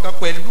 ní ìṣọ̀kan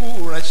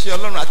pẹ̀lú ìránṣẹ́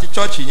Ọlọ́run àti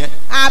ṣọ́ọ̀ṣì yẹn.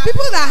 Are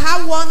people that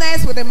have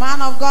oneness with the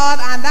man of God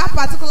and that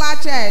particular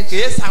church.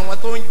 kìí ṣe àwọn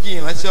tó ń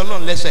jin ìránṣẹ́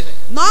Ọlọ́run lẹ́sẹ̀.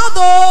 Not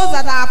those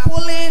that are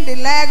pulling the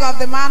leg of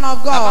the man of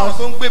àbáwọn God.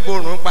 tó ń gbé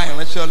borùn pa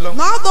ìránṣẹ́ Ọlọ́run.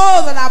 Not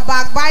those that are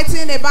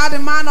backbiting about the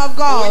man of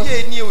God.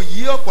 òye ni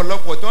òyí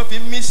ọ̀pọ̀lọpọ̀ tó ń fi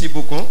mísì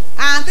ìbùkún.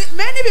 And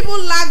many people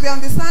lack the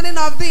understanding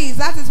of this.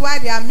 That is why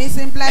they are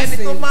missing ẹni tó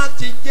blessings. máa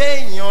ti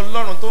jẹ́ èèyàn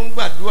Ọlọ́run tó ń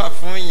gbàdúrà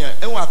fún èèyàn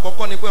ẹ̀wọ̀n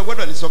àkọ́kọ́ ni pé ẹ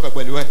gbọ́dọ̀ ní ìṣọ̀kan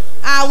pẹ̀lú ẹ̀.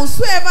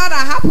 Whosoever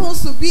that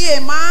happens to be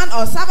a man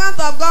or servant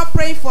of God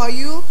praying for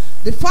you,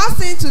 the first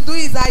thing to do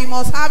is that you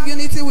must have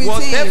unity with him.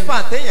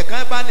 whatever téèyàn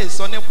kan bá lè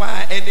sọ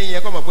nípa ẹni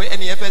yẹn kọ́ mọ̀ pé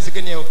ẹni yẹn fẹ́ sí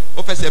kí ni ó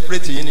fẹ́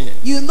separate yín nìyẹn.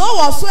 You know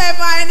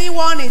whatsoever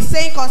anyone is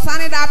saying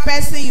concerning that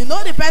person, you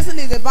know the person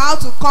is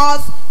about to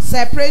cause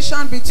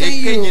separation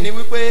between èkejì ni you.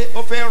 wípé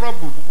ó fẹ́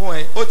rọ́ọ̀bù fún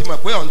ẹ ó ti mọ̀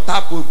pé on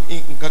tap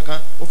nǹkan kan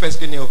ó fẹ́ sí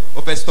kí ni ó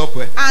fẹ́ stop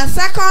ẹ. And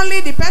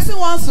secondly, the person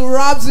wants to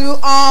rob you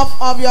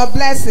of your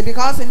blessing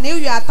because he knew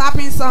you are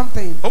tapping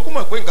something. ó kú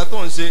mọ̀ pé nǹkan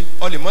tó ń ṣe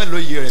ọ lè mọ́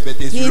lóye rẹ̀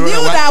bẹ̀tẹ̀ He ìṣòro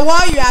knew rẹ̀ wá. that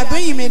what you are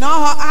doing, you may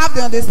not have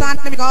the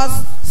understanding because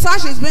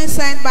such is being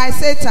sent by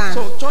Satan.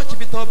 so church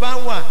bí tó bá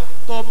wà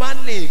tó bá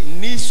lè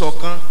ní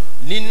ìṣọ̀kan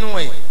nínú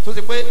ẹ̀ tó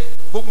ti pé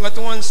gbogbo nǹkan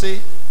tí wọ́n ń ṣe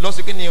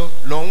lọ́sí kí ni ó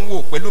lọ ń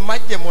wò pẹ̀lú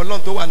májẹ̀mú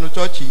Ọlọ́run tó wà ní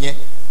church yẹn.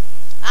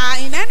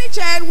 In any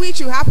church which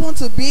you happen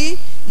to be,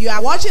 you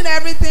are watching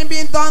everything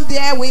being done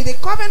there with the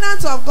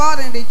covenant of God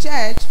in the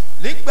church.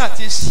 nígbà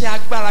tí iṣẹ́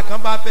agbára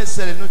kan bá fẹ́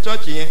ṣẹlẹ̀ ní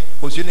church yẹn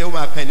kò sí ni ó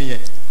máa kan nìyẹn.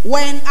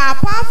 When a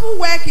powerful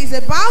work is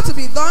about to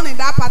be done in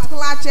that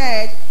particular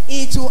church,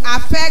 it will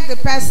affect the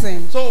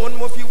person. so òun ni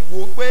mo fi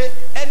wò ó pé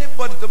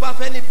anybody tó bá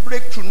fẹ́ ní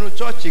breakthrough ní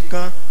church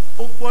kan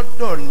ó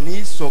gbọ́dọ̀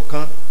ní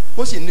ìṣọ̀kan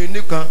ó sì ní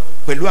nìkan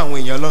pẹ̀lú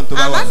àwọn èèyàn Ọlọ́run tó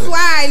bá And wà that's lọ.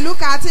 why I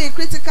look at it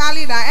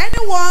critically that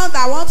anyone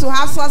that wants to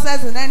have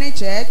success in any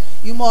church,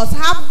 you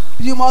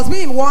must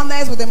be in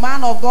oneness with the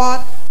man of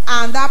God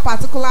and that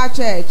particular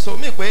church. so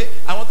mí pé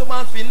àwọn tó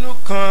máa ń fi inú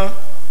kan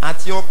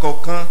àti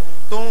ọkọ̀ kan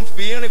tó ń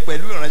fi rìn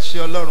pẹ̀lú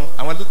ìránṣẹ́ Ọlọ́run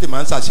àwọn tó ti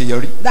máa ń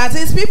ṣàṣeyọrí. That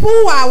is, people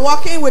who are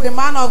working with the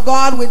man of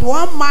God with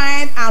one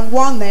mind and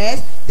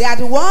oneness, they are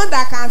the one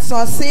that can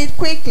succeed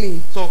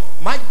quickly. so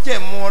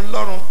májẹ̀mú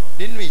Ọlọ́run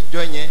nínú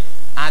ìjọ yẹn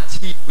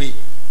àti ìpè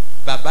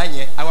bàbá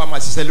yẹn àwa máa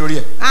ṣiṣẹ́ lórí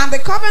ẹ̀. And the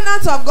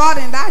covenant of God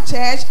in that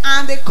church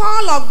and the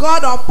call of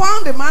God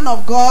upon the man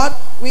of God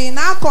will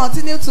now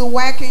continue to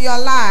work in your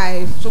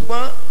life.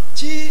 ṣùgbọ́n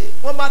tí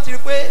wọ́n bá ti rí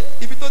pé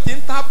ibi tó ti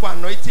ń tàpù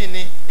anointing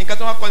ni nǹkan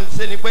tó wá kọ́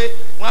ṣe ni pé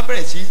wọ́n á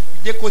bẹ̀rẹ̀ sí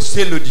jẹ́ kó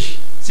ṣe lòdì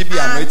síbi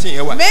anointing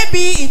yẹn wà.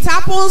 Maybe it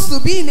happens to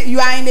be you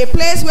are in a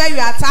place where you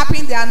are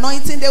tapping the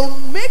anointing, they will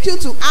make you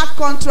to act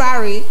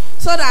contrary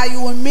so that you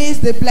will miss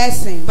the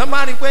blessing. tọ́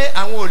máa rí pé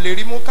àwọn ò lè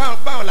rí mú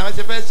báwọn làwọn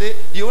ṣe fẹ́ ṣe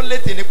the only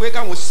thing ni pé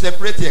káwọn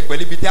separate ẹ̀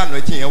pẹ̀lú ibi tí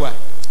anointing yẹn wà.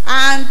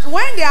 And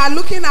when they are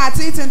looking at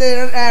it in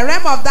the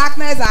realm of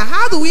darkness,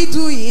 how do we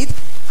do it?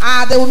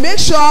 They will make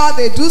sure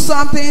they do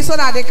something so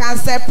that they can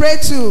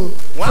separate you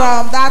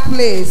from that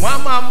place.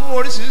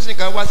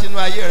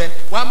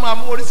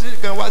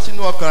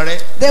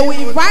 They will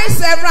invite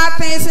several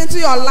things into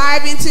your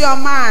life, into your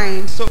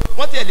mind. So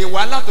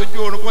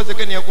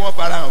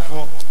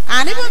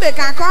and even they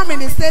can come in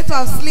the state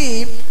of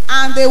sleep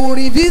and they will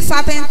reveal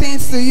certain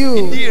things to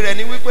you.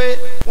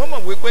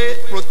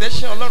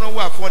 Protection,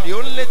 the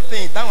only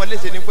thing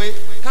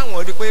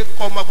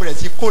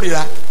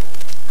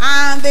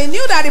and they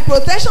knew that the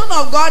protection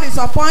of God is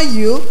upon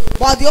you,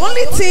 but the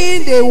only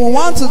thing they will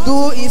want to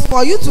do is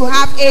for you to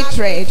have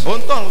hatred.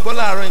 What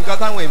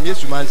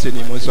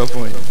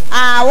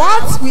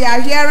we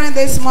are hearing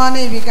this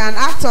morning, we can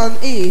act on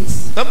it.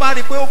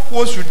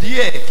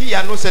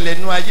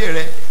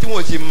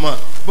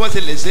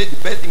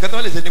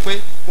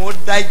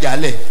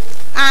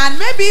 And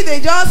maybe they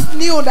just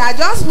knew that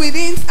just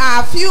within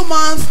a few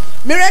months,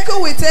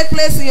 miracle will take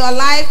place in your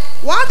life.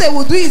 What they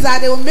will do is that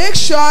they will make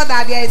sure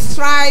that there is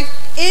strife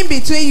in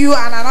between you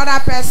and another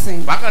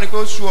person. At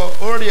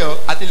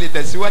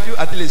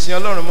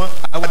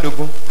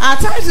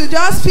times you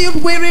just feel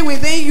weary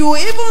within you,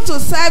 even to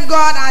serve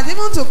God and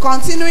even to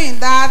continue in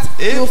that,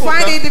 you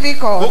find it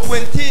difficult. And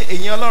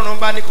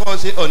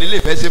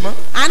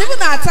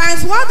even at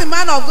times, what the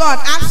man of God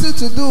asks you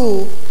to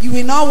do, you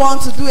will not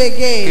want to do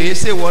again.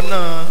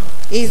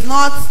 Is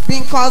not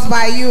being caused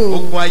by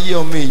you.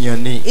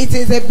 It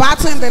is a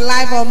battle in the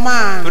life of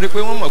man. Because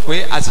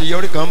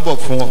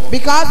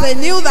they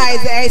knew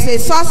that there is a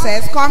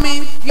success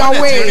coming your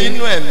way. And they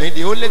knew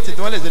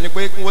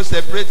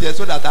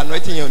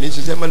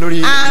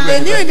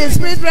in the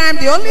spirit realm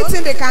the only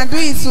thing they can do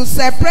is to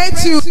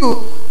separate you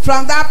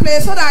from that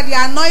place so that the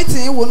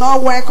anointing will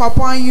not work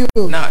upon you.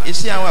 Now, you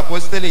see our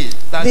apostolic.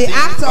 The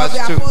Acts of the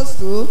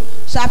Apostle,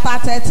 chapter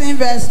 13,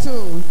 verse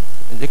 2.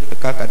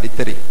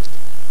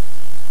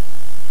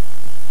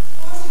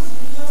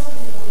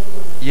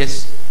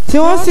 Yes. Tí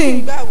wọ́n sì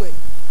ń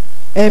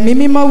ẹ̀mí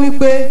mímọ́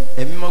wípé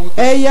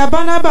ẹ̀yà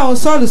Bánábà ń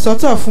Sọ́ọ̀lù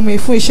sọ́tọ̀ fún mi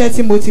fún iṣẹ́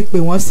tí mo ti pè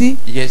wọ́n sí.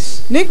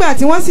 Yes. Nígbà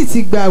tí wọ́n sì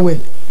ti gbàwẹ̀.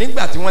 Tí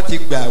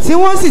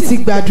wọ́n sì ti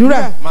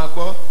gbàdúrà. Máa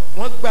gbọ́,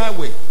 wọ́n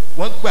gbàwẹ̀,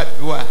 wọ́n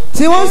gbàdúrà.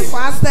 Tí wọ́n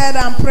fasted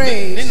and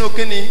prayed. Nínú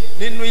kíni,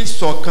 nínú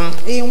ìṣọ̀kan.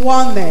 In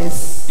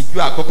oneness.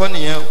 Ìjọ àkọ́kọ́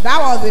nìyẹn.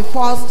 That was the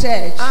first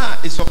church.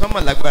 Ìṣọ̀kan mà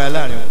lágbára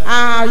láàrin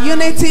wọn.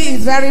 Unity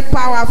is very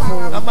powerful.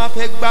 Wọ́n bá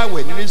fẹ́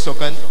gbàwẹ̀ nínú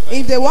ìṣọ̀kan.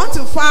 If they want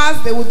to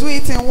fast, they will do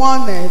it in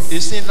oneness.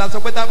 Ìsìn la sọ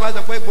pé tá a bá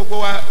sọ pé gbogbo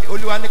wa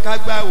Olúwa ní ká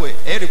gbàwẹ̀,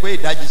 ẹ rí i pé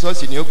ìdajì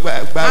ṣọ́ọ̀ṣì ni ó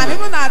gbàwẹ̀. And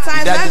even at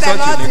times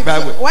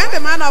when the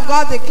man of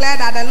God declared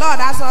that the Lord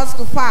asks us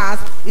to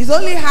fast, it's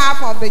only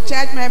half of the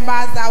church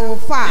members that will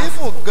fast.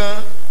 Ifo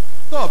gan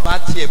tó bá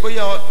tiẹ̀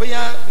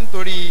bóyá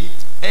nítorí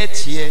ẹ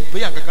tiẹ̀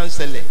bóyá kankan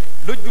ṣẹlẹ̀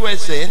lójú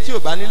ẹsẹ̀ ẹni tí ò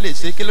bá nílé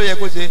ṣe kí ló yẹ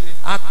kó ṣe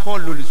á kọ́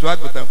lolùṣọ́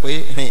àgùntàn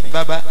pé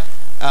bàbá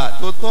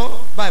tó tọ́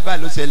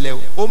báyìí ló ṣẹlẹ̀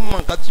ó mọ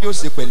nǹkan tí yóò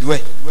ṣe pẹ̀lú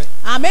ẹ̀.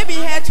 And maybe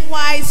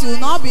health-wise you will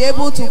not be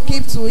able to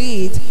keep to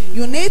it.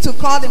 You need to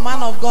call the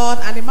man of God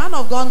and the man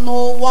of God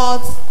know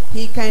what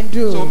he can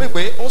do. So mi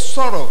pé ó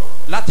sọ̀rọ̀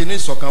láti inú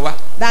ìṣọ̀kan wa.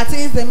 That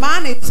is, the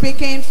man is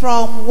speaking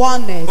from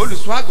oneness.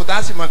 Olùṣọ́ àgùntàn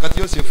á sì mọ nǹkan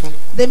tí yóò ṣe fún.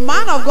 The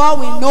man of God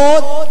will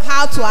know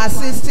how to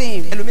assist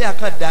him. Ẹlòmíà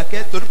kan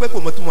dákẹ́ torí pé kò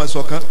mọ̀ tó mọ̀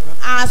ṣọ̀kan.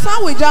 And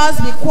some will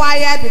just be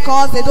quiet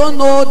because they don't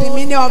know the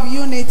meaning of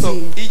unity. So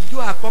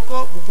ìjọ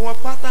àkọ́kọ́ gbogbo wọn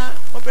pátá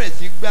wọ́n bẹ̀rẹ̀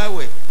sí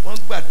gbààwẹ̀ wọ́n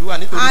gbàdúrà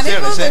nítorí iṣẹ́ ìránṣẹ́. And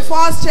even the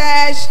first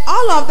church,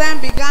 all of them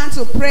began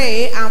to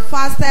pray and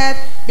fasted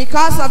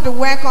because of the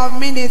work of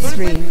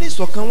ministry. Torí pé ní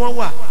ìṣọ̀kan wọn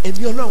wà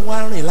ẹbí Ọlọ́run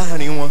wá rìn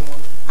láàrin wọn.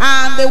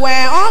 And they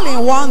were all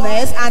in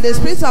oneness, and the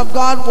Spirit of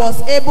God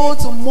was able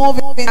to move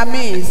in their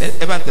midst.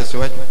 Ẹ bá ń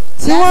tẹ̀síwájú.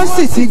 Tí wọ́n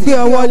sì ti gbé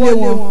ọwọ́ lé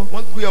wọn.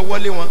 Wọ́n gbé ọwọ́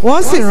lé wọn.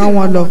 Wọ́n sì rán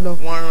wọn lọ.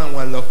 Wọ́n rán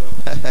wọn lọ.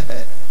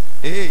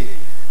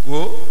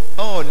 Wo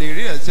ọ̀ lè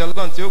rí ìránṣẹ́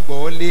Ọlọ́run tí ó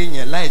gbọ́wọ́ lé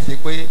yẹn láì ṣe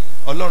pé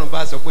Ọlọ́run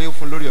bá sọ pé ó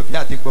fún lórí ọ̀fẹ́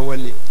àti gbọ́wọ́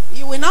lé.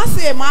 You will not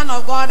see a man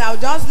of God that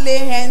will just lay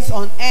hands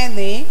on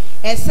any,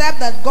 except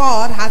that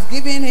God has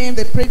given him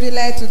the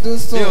privilege to do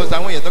so. Ṣé o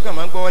sàwọn èèyàn tó kàn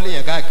máa ń gbọ́wọ́ lé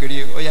yẹn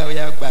káàkiri ó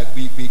yá gbà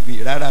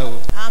gbìgbìgbì rárá o.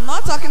 I'm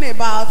not talking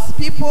about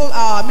people,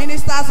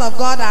 ministers of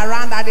God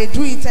around that they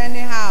do it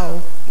anyhow.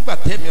 Nígbà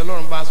tẹ́mi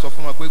Ọlọ́run bá sọ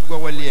fún wa pé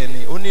gbọ́wọ́ lé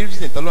ẹni ó ní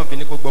reason tọ́lọ́run fi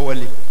ní kó gbọ́wọ́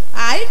lé.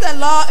 If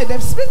the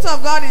Spirit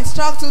of God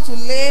instructs you to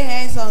lay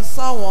hands on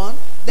someone,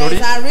 there is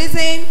a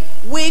reason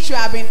which you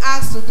have been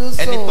asked to do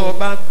so. Ẹni tó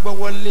bá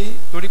gbọ́wọ́ lé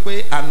torí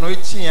pé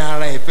anointing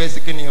ara ẹ̀ fẹ́ sí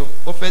kí ni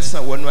ó fẹ́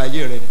sàn wọnú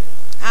ayé rẹ̀.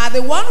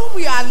 The one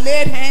whom you are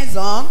laid hands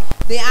on,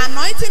 the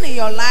anointing in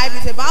your life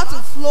is about to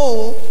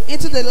flow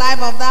into the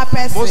life of that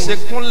person. Bó ṣe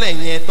kúnlẹ̀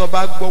yẹn tó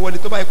bá gbọ́wọ́ lé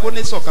tó bá yẹ kó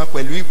ní ìṣọ̀kan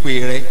pẹ̀lú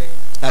ìpè rẹ̀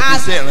tàbí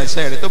iṣẹ́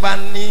ìránṣẹ́ rẹ̀ tó bá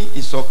ní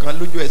ìṣọ̀kan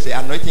lójú ẹsẹ̀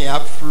anointing á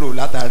flow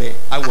látàrẹ̀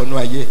á wọnú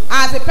ayé.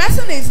 As the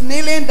person is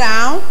kneeling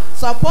down,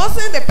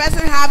 supposing the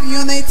person have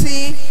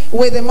unity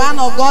with the man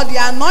of God, the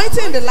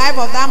anointing in the life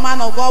of that man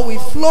of God will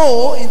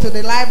flow into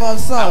the life of àwọn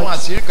such.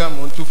 àṣírí kan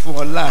mò ń tún fún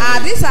ọ And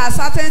láàrin. these are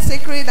certain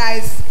secrets that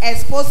is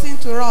exposing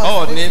to us.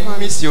 ọ̀ ní this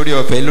morning. mísì orí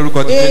ọ̀fẹ́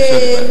lórúkọ tí Jésù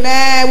rẹ̀.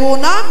 Amen. We will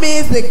not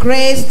miss the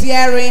grace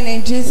daring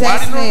in Jesus' wàá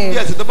nínú bí name.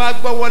 ẹ̀sìn tó bá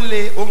gbọ́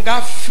wọlé òun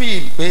ká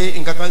fíìl pé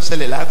nǹkan kan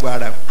ṣẹlẹ̀ lágbo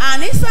ara.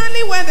 And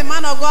instantly when the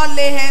man of God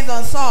lay hands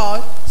on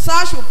Saul,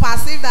 Saul should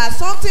perceive that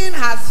something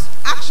has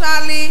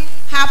actually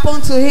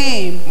happened to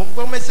him. mo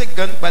gbọ́ mẹ́sẹ̀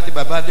gan nípa ti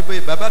bàbá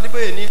Adébóyè. bàbá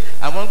Adébóyè ní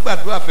àwọn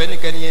gbàdúrà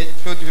fẹ́nìkẹ́ni yẹn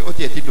tí ó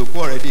tiẹ̀ ti dòkú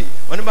ọ̀rẹ́dì.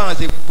 wọ́n ní báwọn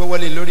ṣe gbọ́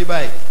wọlé lórí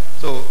báyìí.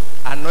 so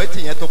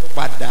anointing yẹn tó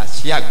padà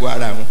sí àgọ́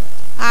ara wọn.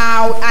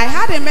 I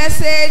had a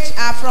message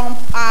from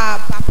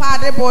Papa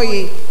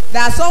Adeboye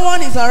that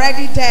someone is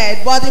already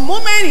dead, but the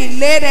moment he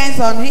laid hands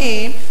on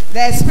him,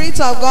 the Spirit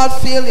of God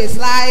filled his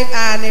life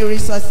and he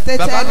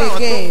resuscitated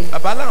again.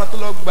 bàbá láwọn tó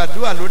lọ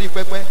gbàdúrà lórí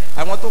pẹpẹ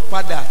àwọn tó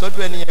padà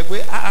tọ́jú ẹni yẹn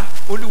pé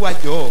Olúwa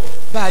jọ̀ọ́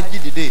bá a jí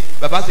dìde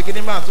bàbá ṣe kí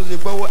ní máa tó ṣe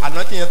gbọ́wọ́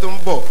anointing yẹn tó ń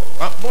bọ̀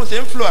bó ṣe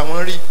ń flow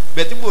àwọn rí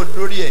bẹ̀tí bò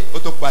dórí ẹ̀ ó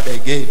tó padà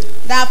again.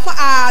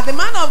 The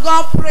man of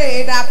God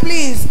prayed that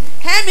please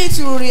help me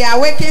to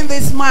reawaken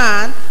this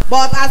man,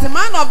 but as the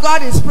man of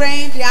God is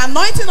praying, the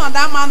anointing on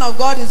that man of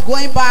God is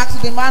going back to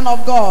the man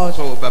of God.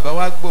 so bàbá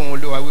wa gbóhùn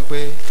Olúwa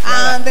wípé.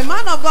 And the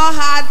man of God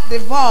had the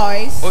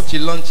voice ó ti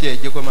lọ́ǹtì ẹ̀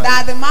jẹ́ kó máa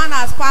that the man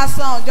has passed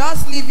on,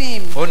 just leave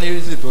him. ó ní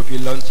reason tó fi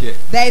lọ́ǹtì ẹ̀.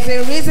 There is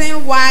a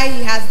reason why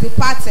he has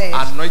departed.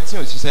 anointing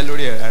ò ṣiṣẹ́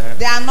lórí ẹ̀ rárá.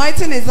 The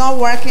anointing is not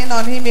working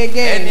on him ẹni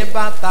again.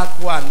 bá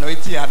tako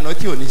anointing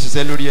ò ní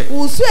ṣiṣẹ́ lórí ẹ̀.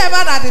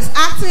 Whosoever that is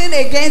acting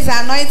against the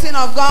anointing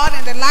of God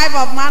in the life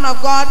of man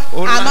of God,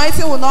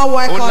 anointing will not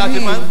work ó on láti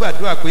máa ń him.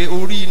 gbàdúrà pé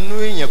orí inú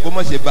èèyàn kó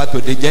má ṣe bà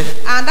tòde jẹ́.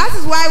 And that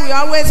is why we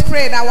always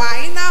pray that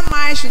our inner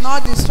mind should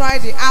not destroy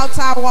the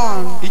outer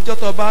one. ìjọ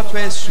tó bá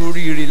fẹ́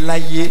soríire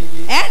láyé.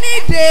 Any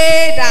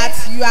day that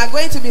you are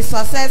going to be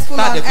successful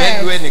on táàdì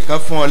fẹ́ lu earth, ẹnìkan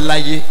fún ọ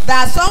láyé.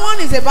 that someone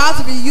is about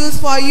to be used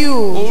for you.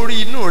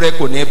 orí inú rẹ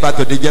kò ní bà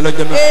tòde jẹ́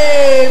lọ́jọ́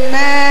náà.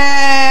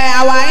 Amen.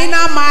 Our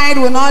inner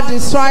mind will not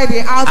destroy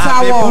the outer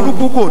àmì one.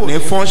 burúkú kò ní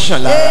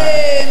function lára.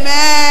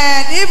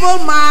 Amen.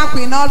 Evil mark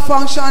will not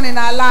function in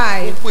our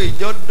life. gbogbo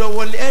ìjọ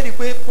dọwọlé ẹ rí i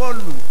pé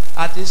Pọ́ọ̀lù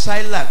àti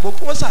Sílà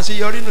gbogbo wọn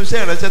ṣàṣeyọrí nínú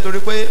iṣẹ́ ìránṣẹ́ torí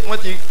pé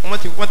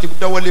wọ́n ti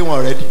dọwọlé wọn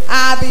already.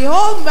 The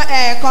whole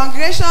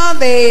congregation,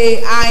 they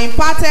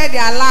imparted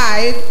their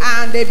life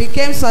and they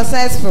became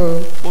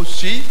successful. kò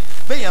sí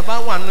bẹ́ẹ̀yàn bá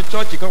wà nínú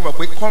chọ́ọ̀chì kan wọ̀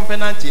pé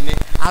covenant ni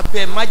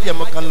abẹ́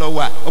májẹ̀mú kan lọ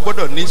wà ó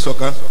gbọ́dọ̀ ní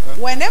ìṣọ̀kan.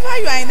 Whenever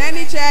you are in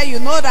any chair, you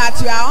know that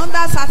you are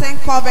under certain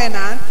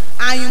covenant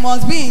and you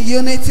must be in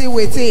unity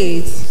with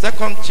it.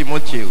 2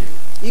 Timothy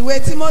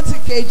Ìwé Timothy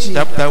kejì.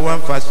 chapter 1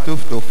 verse 2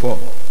 to 4.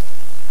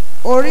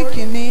 Orí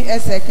kìíní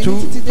ẹsẹ̀ kìíní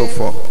 2 títí to dé.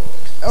 4.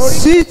 Orí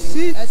Sí-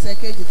 kìíní ẹsẹ̀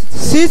kejì títí dé.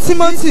 sí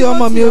Tímótì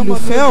ọmọ mi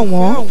olùfẹ́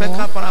ọ̀wọ́n. fẹ́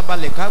ká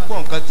farabalẹ̀ ká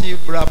gbọ́ nǹkan tí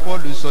bra Paul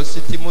sọ sí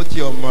Timothy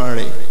ọmọ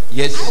rẹ̀.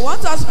 yes. I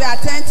want us to be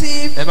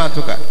attentive ẹ bá ń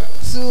tó kà.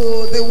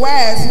 to the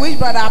words which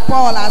brother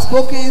Paul has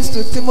spoken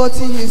to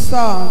Timothy his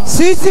son.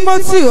 sí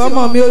Tímótì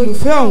ọmọ mi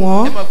olùfẹ́ ẹ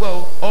ọ̀wọ́n. máa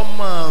gbọ́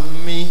ọmọ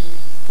mi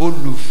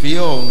olùfẹ́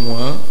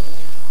ọ̀wọ́n.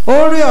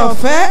 oore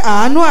ọ̀fẹ́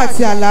àánú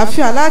àti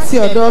àlàáfíà láti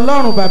ọ̀dọ̀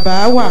Ọlọ́run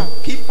bàbá wà.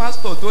 kí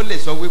pásítọ̀ tó lè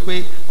sọ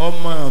wípé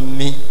ọmọ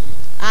mi.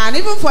 And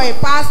even for a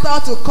pastor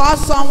to call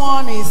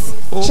someone his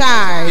kìí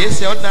child,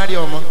 ṣe ordinary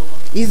ọmọ.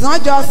 is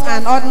not just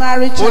an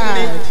ordinary ó ní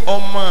child.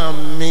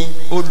 ọmọ mi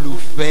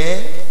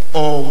olùfẹ́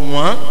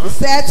ọ̀wọ́n. He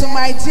said to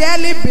my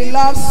dearly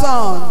beloved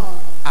son,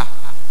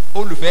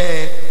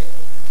 olùfẹ́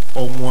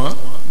ọ̀wọ́n.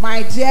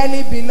 my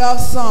dearly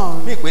beloved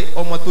son. mí pé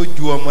ọmọ tó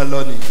ju ọmọ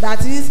lọ ni.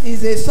 That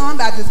is a son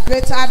that is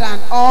greater than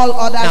all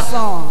other Now,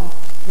 sons.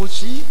 kò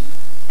sí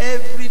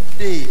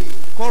everyday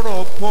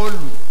kọ́rọ̀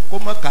Pọ́ọ̀lù kó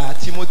mọ̀ ká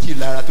Timothy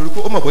lára torí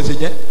pé ó mọ̀ bó ṣe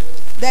jẹ́.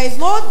 There is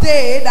no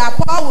day that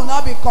Paul will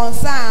not be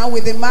concerned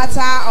with the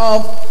matter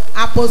of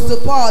Apostle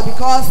Paul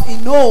because he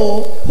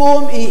knows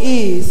whom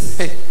he is.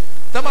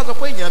 tọ́ba sọ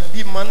pé èèyàn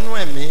bímọ nínú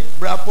ẹ̀mí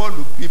bra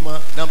Pọ́ọ̀lù bímọ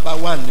number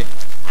 1 ni.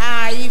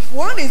 If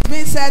one is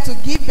being said to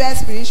give birth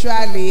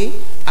spiritually,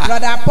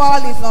 brother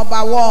Paul is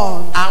number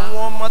 1.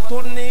 àwọn ọmọ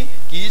tó ní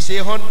kì í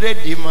ṣe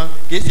 100 mọ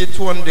kì í ṣe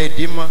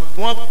 200 mọ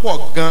wọ́n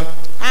pọ̀ gan.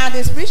 And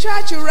the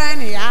spiritual children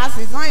he has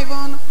is not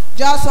even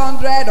just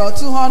 100 or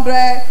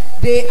 200.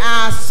 They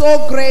are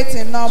so great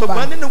in number.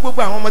 ṣùgbọ́n nínú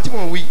gbogbo àwọn ọmọ tí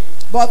mò ń wí.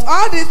 But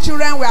all these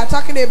children we are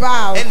talking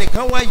about,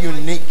 ẹnìkan wá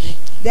unique.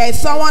 there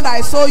is someone that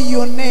is so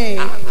unique.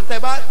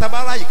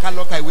 tabara yìí ká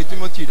lọ ka ìwé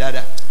Timothy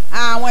dáadáa.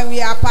 And when we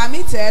are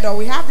permitted or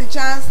we have the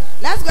chance,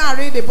 let's go and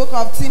read the book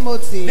of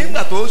Timothy.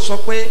 nígbà tó sọ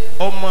pé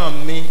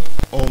ọmọ mi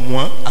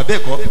ọ̀wọ́n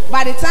abẹ́ẹ̀kọ́.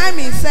 By the time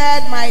he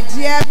said, my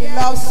dear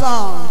beloved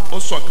son, ó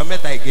sọ nǹkan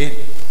mẹ́ta again.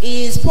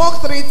 he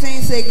spoke 3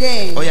 things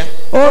again. ó yá.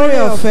 oore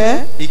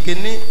ọ̀fẹ́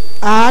ìkíní.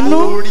 àánú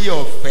orí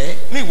ọ̀fẹ́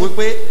mi wí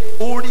pé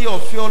orí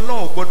ọ̀fẹ́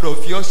Ọlọ́run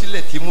gbọ́dọ̀ fi ọ́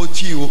sílẹ̀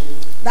Timothy o.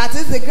 That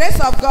is, the grace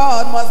of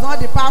God must not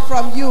depart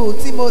from you,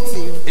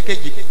 Timothy.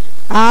 èkejì.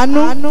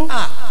 àánú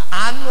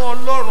àánú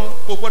Ọlọ́run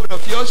kò gbọ́dọ̀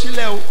fi ọ́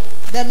sílẹ̀ o.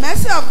 The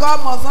mercy of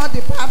God must not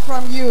depart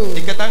from you.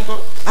 ìkẹta ńkọ́.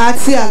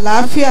 àti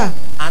àlàáfíà.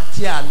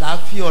 àti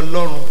àlàáfíà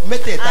ọlọ́run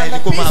mẹ́tẹ̀ẹ̀ta And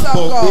ẹni the kó máa peace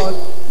bọ̀ of gbé God.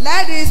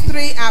 Let these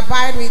three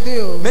abide with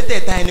you.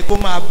 mẹ́tẹ̀ẹ̀ta ẹni kó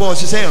máa bọ̀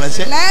ṣiṣẹ́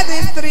ìránṣẹ́. Let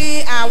these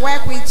three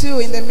work with you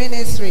in the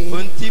ministry.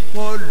 ohun tí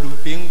Pọ́ọ̀lù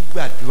fi ń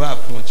gbàdúrà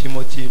fún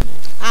Tímótì ni.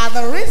 And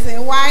the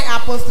reason why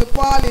Apostle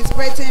Paul is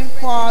praying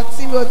for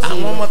Timothy.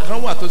 àwọn ọmọ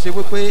kan wà tó ṣe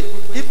wípé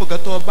ìfòkàn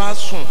tó bá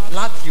sùn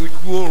láti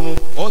ojú oorun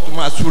ó tún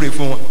máa súre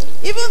fún wọn.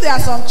 Even there are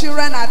some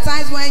children at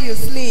times when you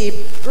sleep,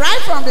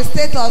 right from the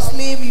state of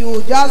sleep,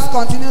 you just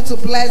continue to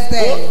bless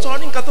them.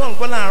 sọrí nǹkan tó ń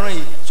gbọ́ láàárọ̀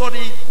yìí sọrí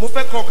mo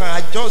fẹ́ kọkàn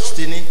adjust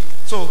ni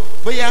so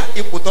bóyá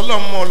ipò tọ́lọ́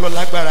mọ́ ọ lọ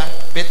lágbára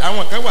but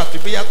àwọn kan wà tó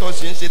bóyá tó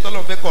ṣe ń ṣe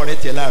tọ́lọ́ fẹ́ kọ̀ rẹ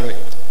tiẹ̀ láàárọ̀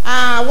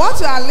yìí. What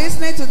you are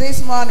listening to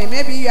this morning,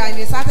 maybe you are in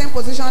a certain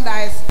position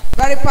that is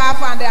very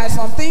powerful and there are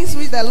some things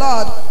which the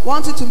Lord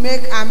wants you to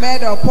make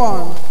amend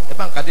upon. ẹ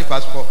bá ń kàdé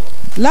passport.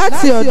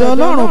 láti ọ̀dọ̀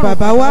ọlọ́run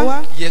bàbá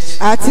wa yes.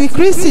 àti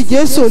kristi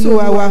jésù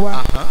olúwa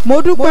wa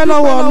mo dúpẹ́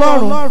lọ́wọ́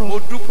ọlọ́run mo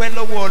dúpẹ́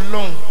lọ́wọ́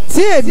ọlọ́run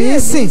tí èmi ń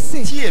sìn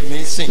tí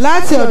èmi ń sìn.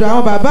 láti ọ̀dọ̀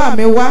àwọn bàbá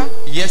mi wá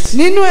yes.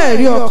 nínú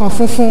ẹ̀rí ọkàn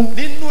funfun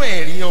nínú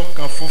ẹ̀rí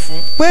ọkàn funfun.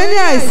 pé ní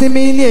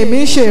àìsinmi ni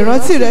èmi ń ṣe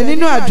ìrántí rẹ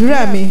nínú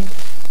àdúrà mi.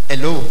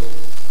 hello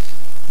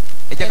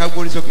ẹ jẹ́ ká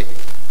gbórí sókè.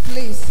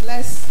 Please,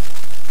 let's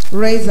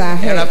raise our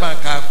ẹ ra head. bá ń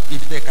ka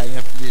ibi tẹ́ ka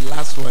yẹn the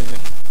last one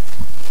yẹn.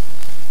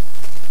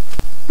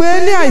 pé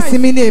ní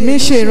àìsinmi ni èmi ń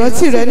ṣe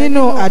ìrántí rẹ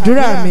nínú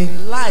àdúrà mi.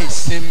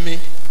 láìsinmi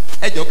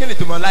ẹ jọ kí ni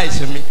tó mọ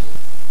láìsinmi.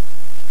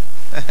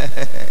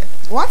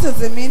 What is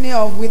the meaning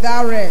of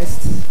without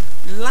rest?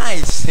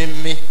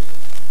 láìsinmi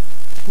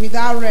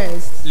Without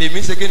rest.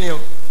 lèmi ṣe kí ni o.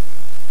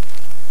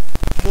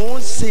 mo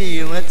ń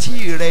ṣe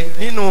ìrántí rẹ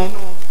nínú.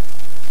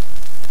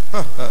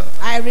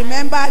 I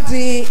remember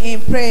thee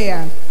in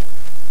prayer.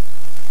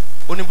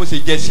 ó ní bó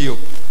ṣe jẹ́ sí o.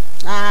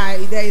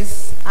 There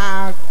is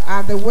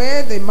the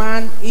way the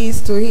man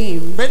is to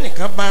him. bẹ́ẹ̀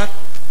nìkan bá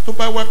tó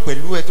bá wà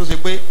pẹ̀lú ẹ tó ṣe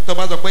pé tó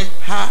bá sọ pé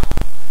ha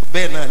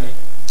bẹ́ẹ̀ náà ni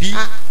bí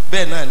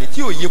bẹ́ẹ̀ náà ni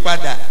tí ò yí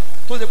padà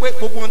tó ṣe pé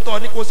gbogbo ń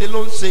tọ́ ní kó ṣe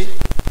ló ń ṣe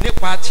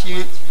nípa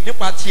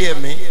ti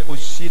ẹ̀mí kò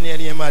sí ní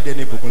ẹni ẹ máa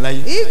dẹni ìbùkún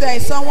láyé. If there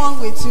is someone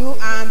with you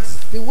and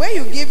the way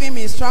you give him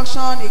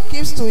instruction, he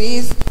keeps to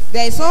it,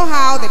 there is no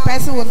how the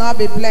person will not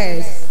be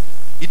blessed.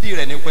 ìdí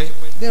rẹ̀ ni pé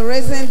The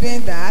reason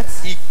being that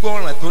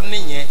ìgbọràn tó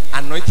níyẹn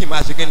anointing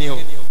máa ṣe kí ni o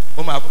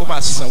ó máa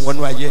sàn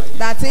wọnú ayé.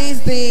 that is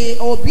the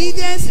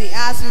obedience he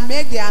has will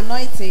make the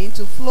anointing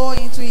to flow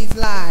into his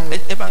life.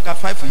 ẹ bá ń ka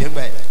 5 yẹn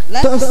gbà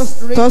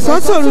yẹn.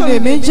 tọ̀sán tòru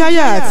lèmi ń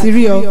jáyà àti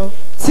rí ọ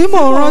tí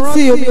mò ń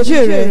rántí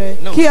omijé rẹ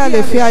kí a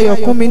lè fi ayọ̀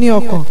kún mi ní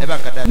ọkàn ẹ bá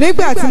ń ka dáadáa.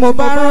 nígbà tí mo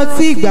bá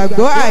rántí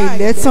ìgbàgbọ́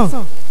àìlẹ́tàn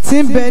tí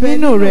ń bẹ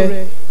nínú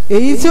rẹ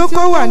èyí tí ó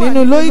kọ́ wà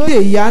nínú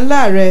lóídè ìyá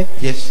ńlá rẹ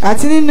Yes.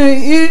 àti nínú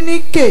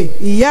irníkè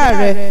ìyá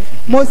rẹ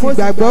mo sì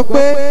gbàgbọ́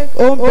pé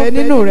ó ń bẹ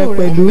nínú rẹ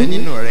pẹ̀lú. bẹ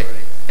nínú rẹ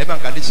ẹ bá ń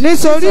ka dé sí.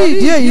 nítorí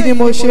ìdí èyí ni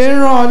mo ṣe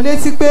ń rán ọ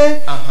létí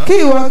pé kí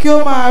ìwọ kí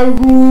ó máa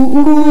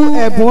ru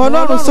ẹ̀bùn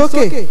ọlọ́run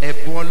sókè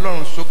ẹ̀bùn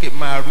ọlọ́run sókè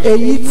máa rú.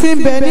 èyí tí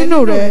ń bẹ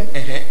nínú rẹ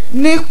Ẹ̀hẹ́.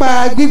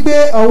 nípa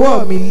gbígbé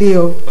ọwọ́ mi lé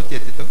ọ. ó tiẹ̀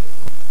ti tó.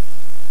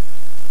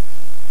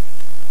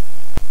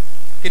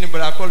 kí ni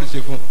bọ́lá Paul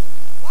ṣe fún un.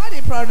 What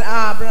did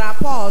Brother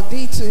Paul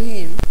did to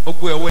him? ó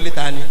gbé ọwọ́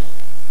létà ni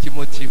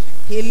Timothy.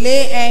 He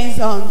lay hands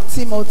on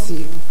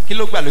Timothy. kí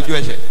ló gbà lójú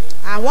ẹsẹ̀.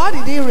 And what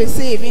did he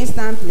receive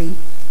instantly?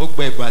 ó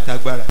gba ẹ̀bùn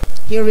àtagbára.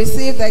 He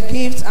received the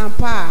gift and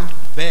power.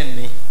 bẹ́ẹ̀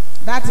ni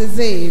That is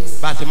it.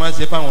 bá a ṣe máa ń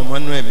ṣe fáwọn ọmọ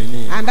inú ẹ̀mí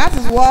nìyẹn. And that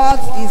is what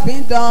is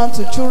being done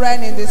to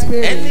children in the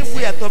spirit.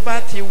 anywhere tó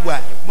bá ti wà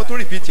mo tó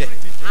repeat ẹ̀.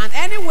 And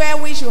anywhere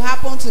we should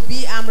happen to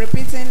be, I'm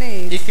repeating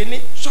it.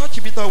 ìkíní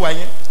ṣọ́ọ̀ṣì bí tó wà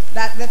yẹn.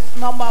 That the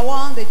number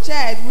one, the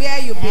church where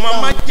you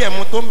màmá belong.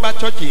 jẹ̀mú tó ń bá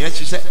ṣọ́ọ̀ṣì yẹn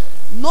ṣiṣẹ́.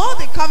 Know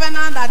the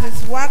covenant that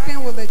is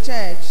working with the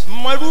church.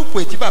 mọ irú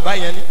ìpè tí bàbá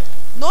yẹn ní.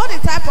 Know the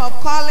type of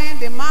calling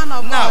the man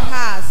of now God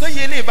has. tó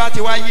yẹ ilé ìbá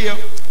ti wá yé ọ.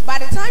 By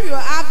the time you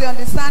have the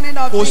understanding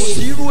of kò this,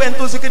 sí irú ẹni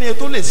tó ṣe kéde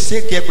tó lè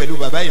ṣe kí ẹ pẹ̀lú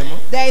bàbá yẹn mọ́.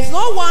 there is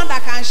no one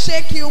that can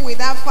shake you with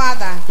that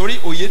father. torí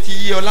òye ti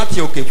yé ọ láti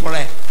òkè fúnra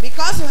ẹ̀.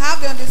 Because you have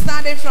the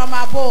understanding from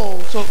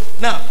above. so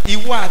now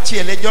ìwọ àti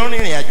ẹlẹ́jọ́ ń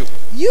rìnrìn àjò.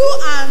 You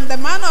and the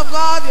man of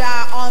God, you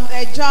are on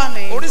a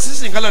journey.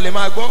 oríṣiríṣi nǹkan lọ lè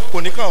máa gbọ́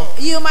kò ní kàn ọ́.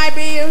 You might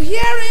be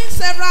hearing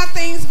several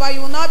things, but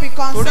you will not be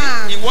torí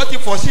concerned. ìwọ ti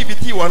fọ̀ sí ibi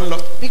tí ìwọ ń lọ.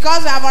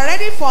 Because you have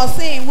already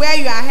foreseen where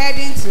you are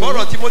heading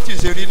bọ́rọ̀ to. Timothy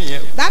ṣe rí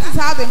nìyẹn. That is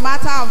how the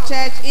matter of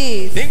church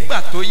is.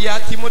 nígbà tó yá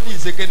Timothy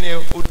ṣe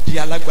kéde ó di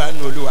alágbára ní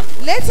olúwa.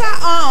 Later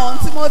on,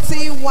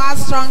 Timothy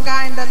was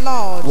stronger in the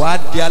Lord. wàá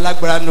di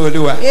alágbára ní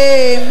olúwa.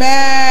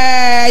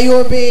 Amen. You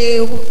will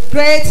be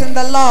great in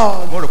the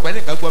Lord. mo rò pé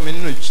nìkan gbọ́ mi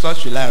nínú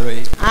ṣọ́ọ̀ṣì láàárọ̀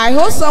yìí. I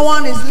hope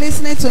someone is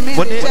listening to me in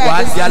mo the ní church.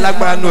 wàá this di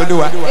alágbára ní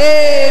olúwa.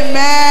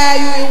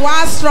 Amen. You will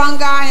was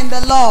stronger in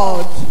the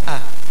Lord.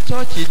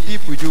 ṣọ́ọ̀ṣì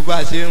díìpù ju bá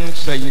a ṣe ń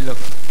sọ yìí lọ.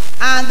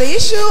 And the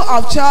issue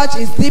of church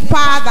is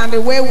deeper than the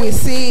way we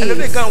see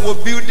ẹlòmíì it. kan wo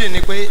building ni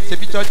pé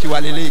ṣebí ṣọ́ọ̀ṣì wà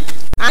lélẹ́yìí.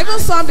 And even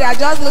some, they are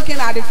just looking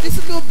at the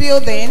physical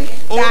building.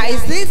 That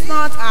is this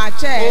not our Ohun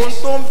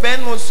church? tó ń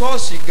bẹ́nu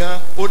ṣọ́ọ̀ṣì gan,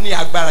 ó ní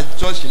agbára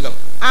ju ṣọ́ọ̀ṣì lọ.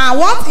 And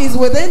what is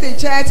within the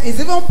church is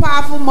even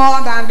powerful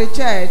more than the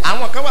church.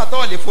 Àwọn kan wà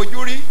tó lè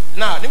fojú rí.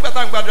 Náà nígbà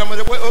táwọn gbàdúrà mo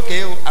sọ pé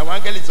okay o, àwọn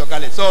áńgẹ́lì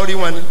sọ̀kalẹ̀ sọ́ọ́rí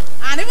wọn ni.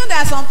 And even there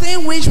are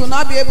something which will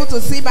not be able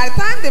to see. By the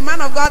time the man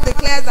of God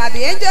declares that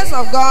the angels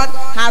of God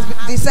has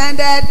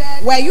descended,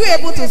 were you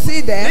able to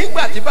see them?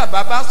 Nígbà tí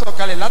bàbá bá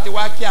sọ̀kalẹ̀ láti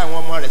wá kí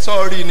àwọn ọmọ rẹ̀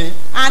sọ́ọ́rí ni.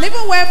 And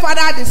even when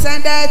father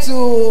descended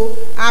to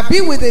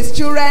be with his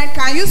children,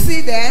 can you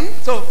see them?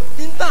 So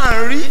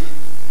níta ń rí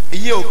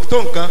iye ò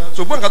tó nǹkan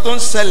ṣùgbọ́n nǹkan tó ń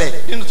ṣẹlẹ̀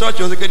nínú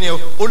ṣọ́ọ̀ṣì oṣù kìíní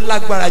ó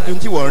lágbára ju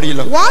tí wọ́n rí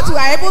lọ. What we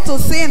are able to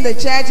see in the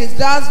church is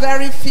just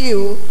very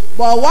few,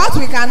 but what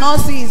we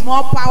cannot see is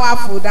more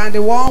powerful than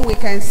the one we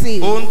can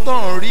see. Ohun tó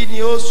ń rí ni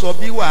ó sọ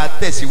bí wàá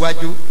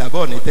tẹ̀síwájú tàbí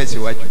ọ̀nà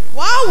tẹ̀síwájú.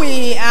 What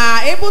we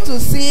are able to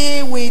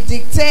see will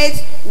dictate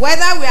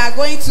whether we are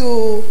going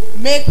to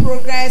make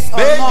progress or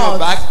Béèyàn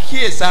bá not.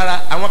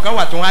 kíyèsára àwọn kan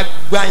wà tí wọ́n á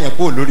gbàyàn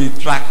kó lórí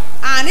track.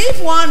 And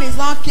if one is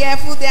not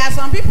careful, there are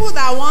some people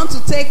that want to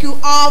take you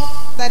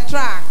off the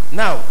track.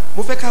 Now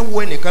mo fẹ́ ká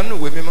wo ẹnìkan nínú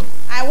ìwé mímọ́.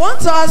 I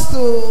want us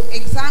to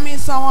examine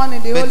someone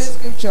in the Holy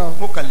Scripture.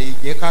 Mo kàn lè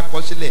jẹ́ ká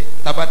kọ sílẹ̀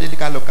tábàdélé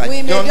ká lọ ka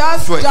We may John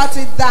just 12. jot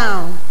it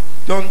down.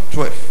 John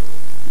 12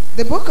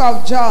 The book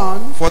of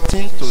John,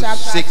 14 to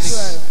chapter 6.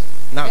 12.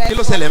 Now kí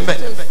ló ṣẹlẹ̀ ń bẹ̀?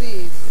 verse 14 to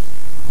 6.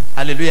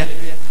 Hallelujah.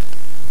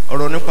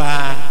 Ọ̀rọ̀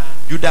nípa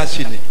Judas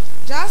ni.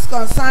 Just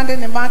concerning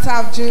the matter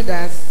of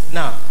Judas.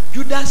 Now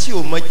Judas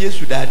ò mọ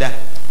Jésù dáadáa.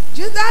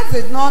 Judas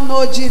did not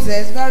know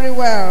Jesus very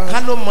well.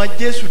 Ká ló mọ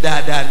Jésù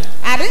dáadáa ni.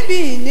 I think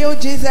he knew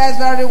Jesus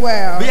very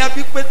well. Bí a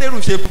bí Pétérù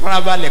ṣe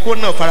farabalẹ̀ kó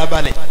náà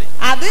farabalẹ̀.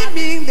 I think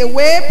being the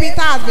way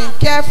Peter has been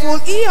careful,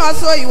 he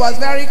was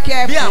very Bí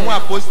careful. àwọn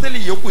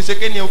àpòstélì yòókù ṣe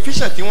kéde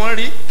official tí wọ́n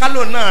rí ká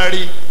ló náà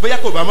rí bóyá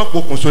kò bá mọ̀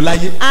pokùnso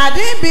láyé. I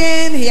think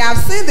being he have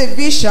seen the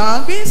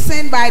vision, being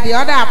seen by the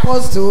other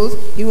apostles,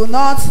 he will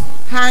not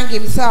hang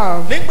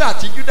himself. Nígbà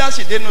tí Judas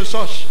dénú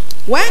ṣọ́ọ̀ṣì.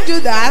 When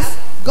Judas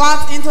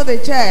got into the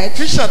church,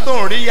 Vision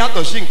tó ń rí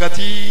yàtọ̀ sí nǹkan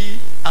tí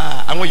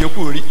àwọn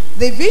yòókù rí.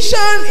 the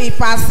vision he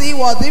perceived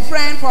was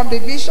different from the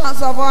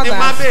visions of Ní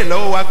má others. bèèrè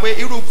lọ́wọ́ wa pé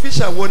irú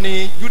vision wo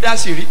ni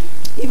Judas rí?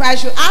 If I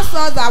should ask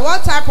us that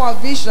what type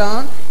of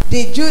vision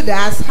did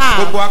Judas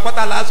have, Gbogbo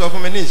apáta la sọ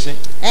fún mi ní ìsìn.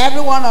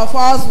 every one of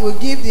us will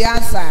give the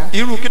answer.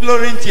 Irú kí ló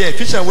rí ń tiẹ̀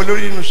vision wo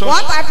lórí inú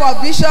What ṣọ́ọ̀ṣì? type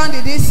of vision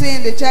did he see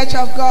in the church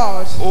of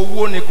God?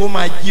 Owó ni kó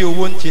máa jí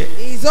owó ń tiẹ̀.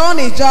 His own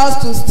is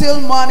just to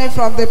steal money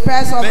from the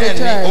purse of the Bẹ́ẹ̀ ni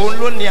church. òun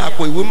ló ní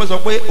àpò ìwé mọ́ sọ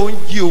pé ó ń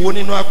jí owó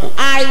nínú àpò.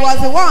 I was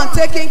the one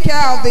taking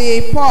care of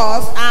the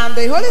purse, and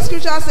the Holy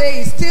Scripture says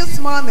he steals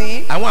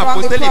money Àwọn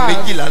from the àpòstélì purse.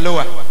 méjìlá ló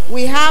wà.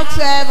 We have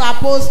 12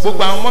 apostles, Gbogbo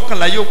àwọn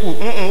mọ́kànlá yòókù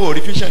ò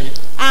rí vision yìí.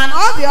 and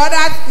all the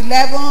other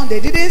 11, they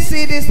didn't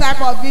see this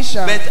type of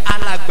vision. Bẹ́ẹ̀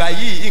alàgbà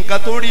yìí nǹkan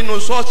tó rí inú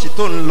ṣọ́ọ̀ṣì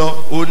tó ń lọ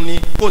ó ní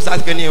kó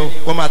sásìkò ní o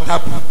kó máa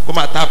tápù kó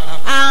máa tápù.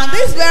 And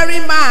this very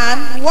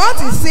man, what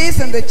he sees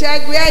in the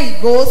church where he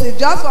goes is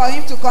just for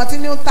him to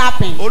continue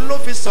tapping. Òun ló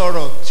fi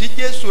sọ̀rọ̀ sí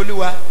Jésù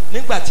Olúwa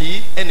nígbà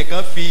tí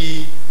ẹnìkan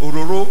fi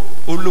òróró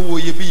olówó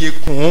iyebíye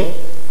kùn ún.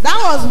 That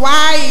was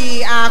why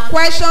he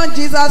questioned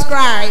Jesus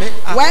Christ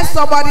when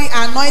somebody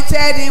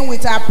anointed him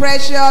with a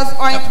precious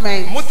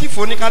ointment.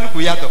 Mótífù oníkálukú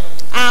yàtọ̀.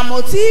 A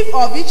motive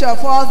of each of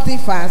us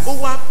differs. Ó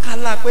wá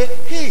kálá pé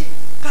hey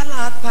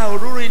kálá ta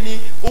òróró ni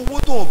owó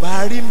tó o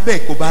bá rí ń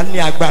bẹ̀ kò bá ní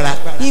agbára.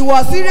 He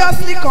was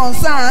seriously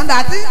concerned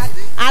that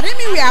I didn't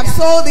mean we have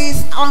sold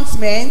this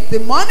ointment, the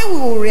money we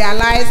will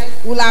realize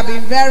will have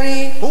been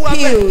very Ó wá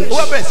huge.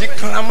 bẹ̀ sí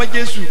kanra mọ́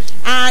Jésù.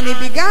 And he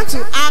began to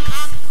act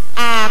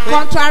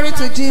contrary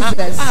to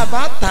Jesus.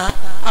 Àbá ta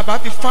àbá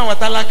fi fún àwọn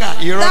tálákà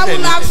irọ́ That tẹ̀lé.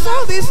 will have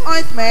sold this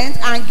ointment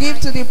and give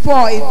to the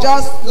poor. It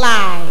just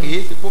lie.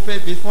 Èyí ti kó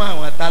fẹ́ fi fún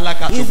àwọn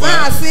tálákà It's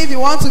not as if you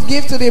want to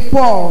give to the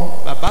poor.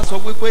 Bàbá sọ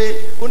wípé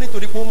ó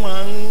nítorí pé ó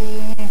máa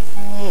ń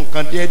mú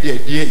nǹkan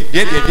díẹ̀díẹ̀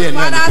náà ní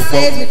Father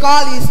says púpọ̀.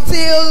 because he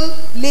steal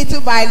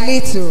little by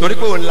little. Torí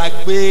pé òun la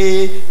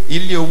gbé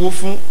ilé owó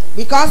fún.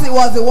 Because he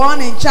was the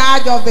one in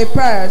charge of the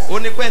purse. Ó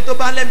ní pé tó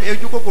bá lẹ́mìí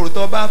ojú kòkòrò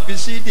tó bá fi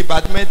sí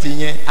dìpátímẹ́ǹtì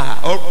yẹn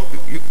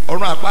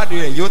ọ̀run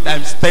àpáàdé rẹ̀ yóò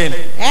times 10.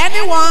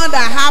 Anyone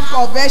that have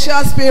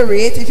covetous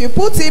spirit, if you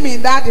put him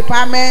in that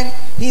department,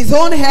 his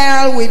own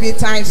hell will be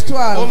times Ó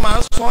 12. máa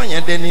ń sọ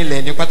yẹn dẹni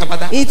ilẹ̀ ní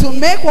pátápátá. It will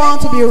make one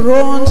to be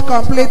ruined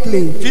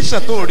completely.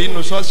 Fíṣàn tó ń rí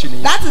inú ṣọ́ọ̀ṣì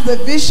nìyẹn. That is the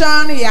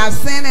vision he has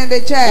seen in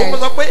the Ó church. mọ̀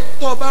sọ pé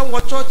tó o bá wọ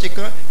ṣọ́ọ̀ṣì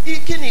kan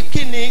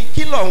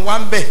kí ló ń wá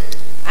ń bẹ̀.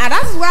 And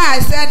that's why I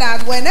said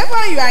that whenever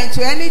you are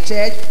into any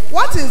church,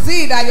 what is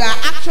it that you are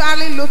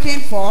actually looking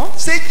for?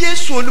 Ṣé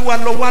Jésù Olúwa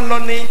lọ wá lọ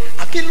ní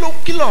kí ló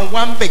ń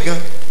wá ń bẹ̀ gan?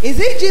 Is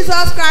it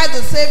Jesus Christ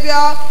the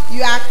Savior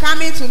you are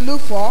coming to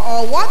look for,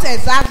 or what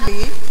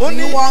exactly Ó do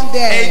ní you want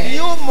there? ẹ̀yin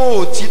ó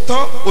mọ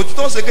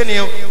òtítọ́ ṣe kí ni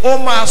ó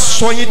máa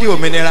sọ yín di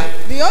òmìnira.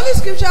 The Holy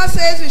Scripture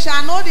says we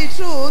shall know the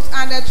truth,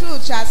 and the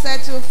truth shall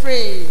set you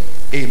free.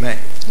 Amen.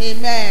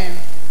 Amen.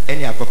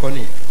 Ẹni àkọ́kọ́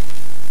nìyẹn.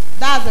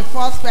 That's the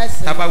first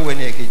person. Tábà wo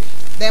ẹni ẹ̀kejì.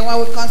 Then when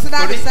we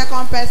consider the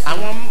second person,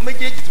 àwọn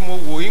méjèèjì tí mo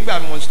wò nígbà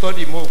mo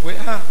study mo pé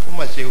ó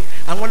mà ṣe o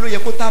àwọn ló yẹ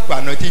kó tap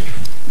anointing jù.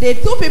 the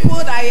two people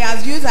that he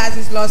has used as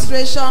his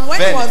illustration, when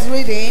he was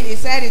reading, he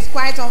said it's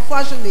quite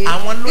unfortunate.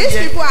 These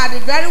people are the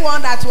very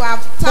one that will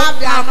have tapped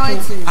the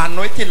anointing.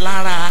 Anointing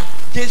lára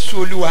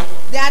Jésù Olúwa.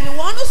 They are the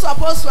one who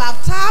supposed to have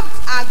tapped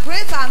a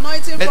great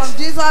anointing from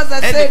Jesus the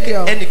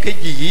Savior.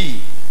 Ẹnìkejì yìí.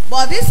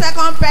 But this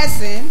second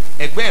person,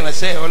 ẹgbẹ́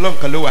ìránṣẹ́ Ọlọ́run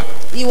kan ló wà.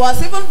 he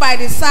was even by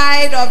the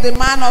side of the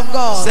man of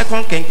God.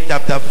 2 Kings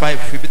chapter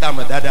 5 ibi tá a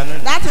mọ̀ dáadáa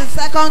náà. That is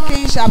 2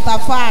 Kings chapter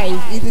 5.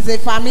 It is a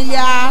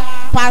familiar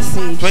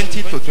passage.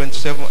 20 to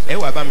 27 ẹ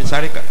wá bá mi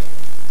sáré kà.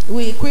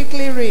 We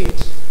quickly read.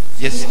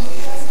 Yes.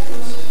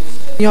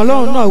 èèyàn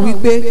ọlọ́run náà wí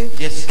pé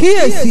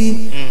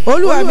kíyèsí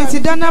olúwa mi ti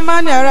dá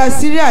Námánì ará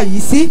Síríà yìí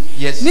sí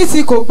ní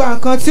ti kò gba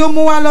nǹkan tí ó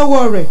mú wá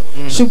lọ́wọ́ rẹ̀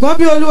ṣùgbọ́n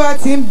bí olúwa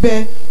ti ń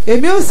bẹ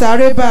èmi ó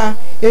sáré bá a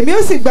èmi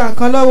ó sì gba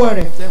nǹkan lọ́wọ́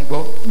rẹ̀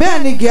bẹ́ẹ̀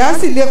ni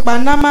Gèhásì lépa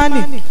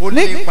Námánì. ó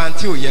lépa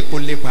tí ò yẹ kó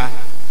lépa.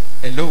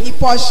 Hello. He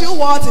pursued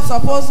what he's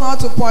supposed not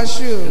to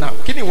pursue. Now,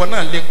 kí ni ìwọ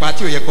náà lépa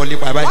tí ò yẹ kó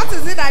lépa báyìí? What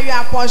is it that you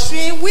are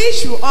pursuing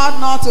which you ought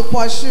not to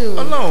pursue?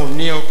 Ọlọ́run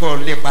ní ọkọ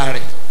lépa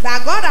rẹ̀.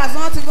 That God has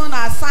not even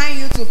assigned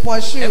you to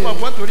pursue. Ẹ mọ̀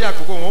bọ́ torí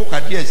àkókò wọn ó kà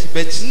díẹ̀ sí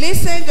bẹ́ẹ̀.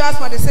 Listen just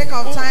for the sake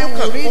of time,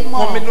 we'll read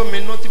more. Ó kọ́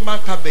minú tí máa ń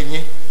ka bẹ̀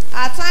yẹn.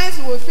 At times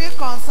we will feel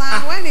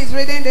concerned when he's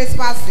reading this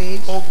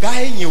passage. Ọ̀gá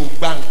ẹ̀yìn ò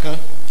gba nǹkan.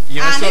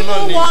 And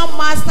even one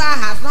master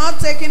has not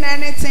taken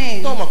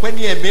anything. Tó mọ̀ pé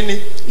ní ẹ̀mí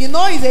ni. You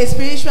know he's a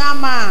spiritual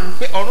man.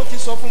 Pé ọ̀run ti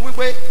sọ fún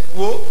wípé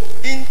wo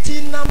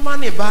ntí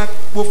Námánì bá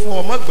po fún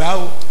ọmọ gbà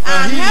o.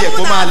 And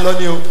heaven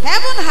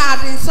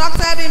had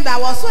instructed him that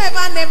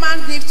whatsoever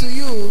Naaman give to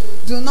you,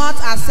 do not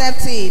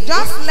accept it.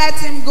 Just let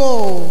him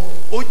go.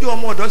 Ojú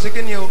ọmọ ọ̀dọ́ ṣe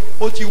kí ni o?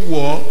 Ó ti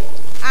wọ̀ ọ́.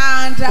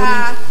 And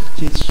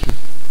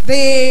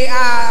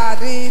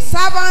the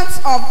servant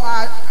of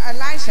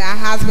Elisha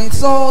has been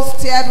so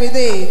stirred with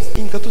it.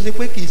 Nǹkan tó ṣe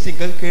pé kì í ṣe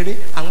nǹkan kéré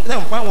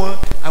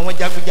àwọn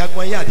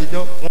jagunjagun ayé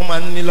àtijọ́ wọ́n máa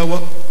ń ní lọ́wọ́.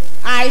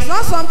 It's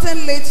not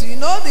something little. You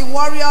know the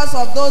warriors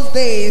of those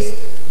days,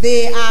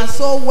 they are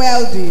so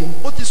wealthy.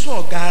 Ó ti sún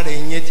ọ̀gá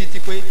rẹ̀ yẹn títí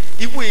pé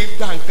ìwé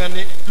ìgbà nǹkan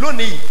ni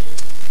lónìí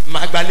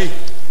màá gbalẹ̀.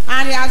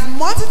 And he has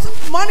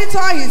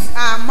monitored his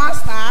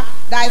master,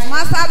 that his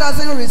master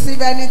doesn't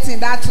receive anything,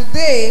 that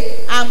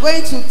today I'm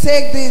going to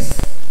take this.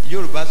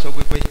 Yorùbá sọ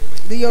pé.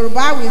 The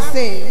Yoruba will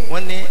say.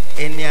 Wọ́n ní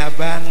ẹni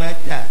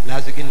abánájà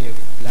lásìkò ní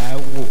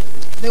làwọ̀.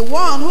 The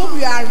one whom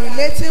you are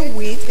relating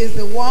with is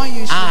the one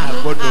you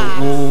should look at.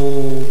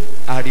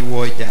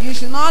 You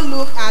should not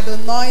look at the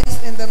noise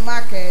in the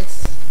market.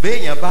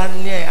 When you have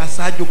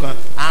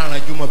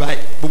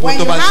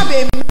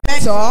a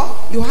mentor,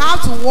 you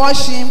have to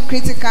watch him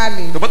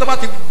critically. But by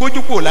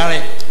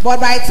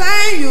the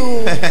time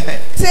you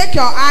take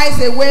your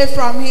eyes away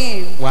from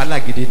him,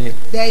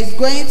 there is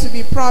going to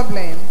be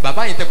problem.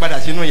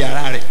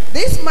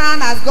 This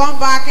man has gone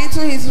back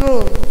into his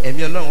room. And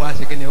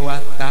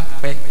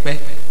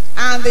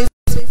the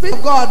Spirit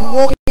of God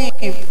woke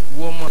him.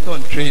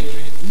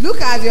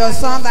 Look at your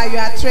son that you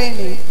are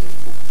training.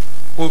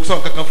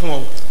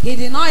 He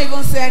did not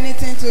even say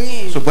anything to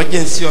him.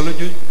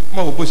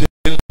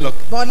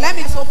 But let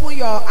me open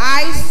your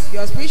eyes,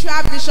 your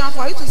spiritual vision,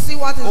 for you to see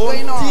what is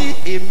going on.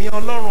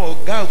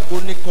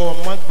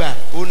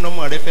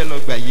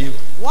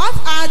 What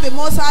are the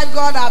Most High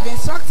God have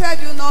instructed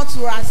you not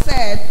to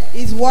accept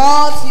is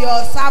what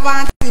your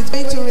servant is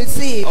going to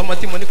receive. This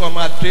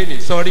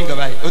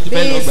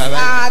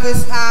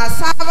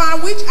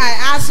servant which I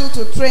asked you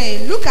to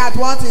train, look at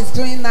what he's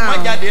doing now.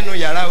 He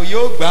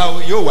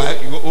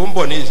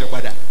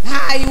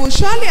will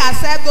surely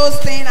accept those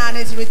things and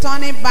is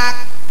returning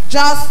back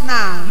just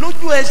now.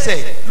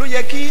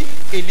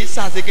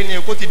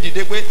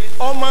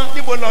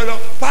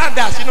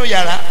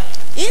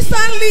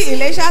 Instantly,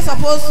 Elisha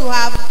supposed to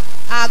have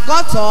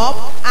got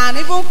up and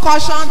even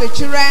cautioned the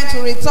children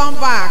to return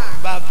back.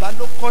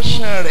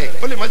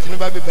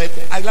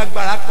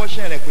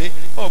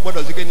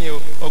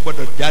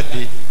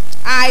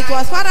 It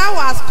was father who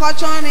was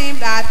cautioning him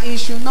that he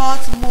should not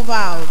move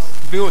out.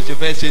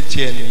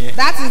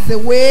 That is the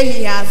way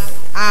he has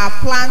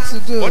planned to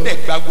do. And he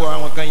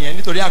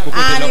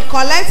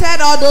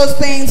collected all those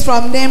things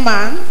from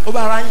Naaman.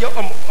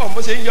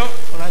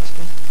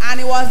 And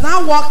he was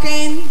now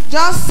walking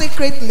just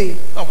secretly.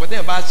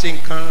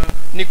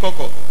 You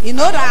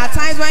know that at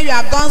times when you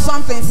have done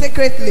something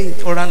secretly,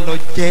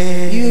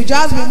 you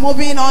just be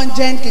moving on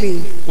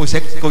gently.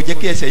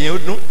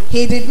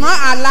 He did not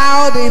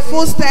allow the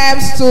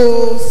footsteps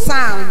to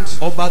sound.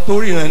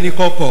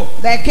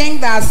 The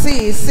king that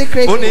sees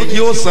secretly,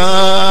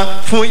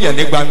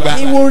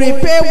 he will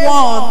repay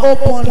one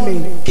openly.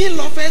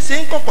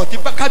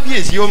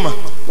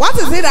 What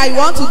is it that you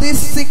want to do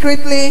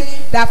secretly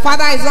that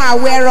father is not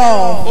aware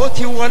of?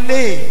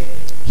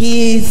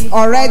 He is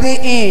already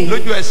in.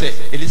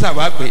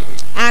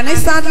 And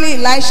instantly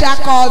Elisha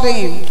called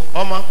him.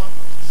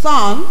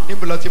 Son,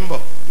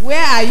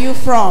 where are you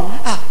from?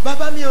 Father,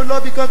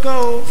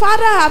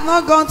 I have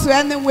not gone to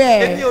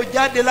anywhere.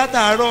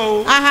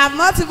 I have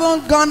not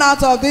even gone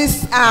out of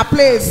this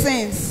place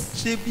since.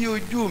 ṣé bí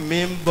ojú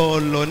mi ń bọ̀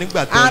lọ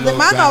nígbà tó And the lọ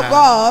man of gbára.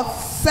 God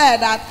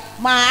said that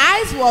my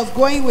eyes was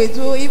going with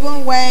you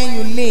even when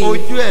you leave.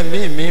 Ojú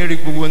ẹ̀mí mi rí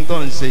gbogbo ohun tó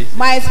ń ṣe.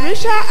 My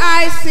spiritual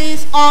eye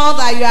sees all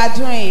that you are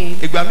doing.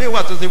 Ìgbà míì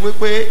wà tó ṣe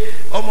wípé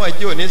ọmọ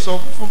ìjẹ́ ò ní sọ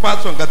fún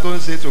pásítọ̀ nǹkan tó ń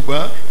ṣe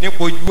ṣùgbọ́n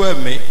nípa ojú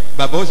ẹ̀mí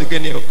bàbá ó sì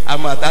kéde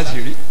àmọ́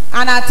àtàṣírí.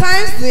 And at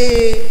times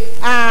the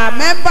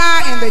member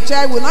in the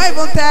church will not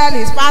even tell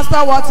his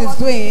pastor what he's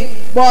doing,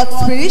 but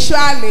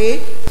spiritually,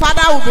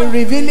 Father will be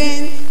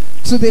revealing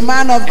to the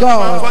man of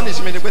God. Fọ́nì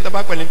sí mi ni pé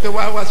tọ́ba pẹ̀lú pé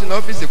wá sínú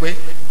ọ́fíìsì pé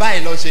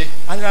báyìí lọ ṣe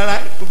rárá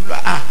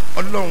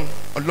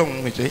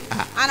Ọlọ́run ṣe.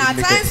 And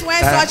at times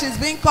when such is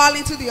being called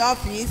into the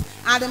office,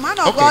 and the man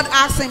of God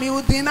asks him, he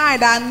will deny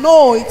that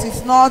no, it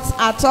is not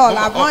at all.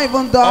 I've not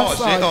even done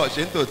such.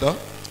 ṣe ń tòótọ́.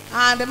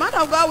 And the man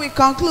of God will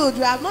conclude,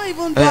 you have not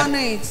even done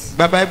it.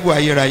 Bàbá ibù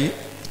ayérayé.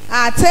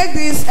 Take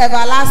this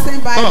everlasting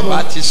Tọ́ọ̀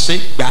bá Bible. ti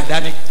ṣe gbà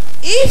dání.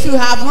 If you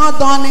have not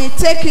done it,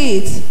 take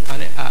it.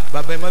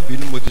 Bàbá ẹ má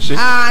bínú mo ti ṣe.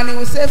 And he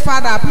will say,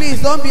 Father,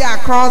 please don't be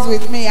across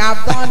with me.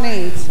 I've done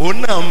it.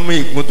 Òun náà mọ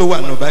ìgbón tó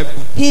wà nù Báíbù.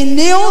 He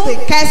knew the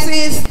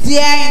curses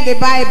there in the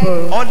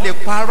Bible. Ọ lè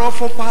parọ́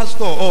fún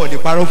pásítọ̀, ọ lè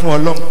parọ́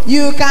fún Ọlọ́run.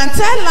 You can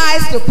tell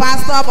lies to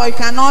pastor, but you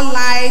cannot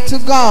lie to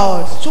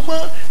God.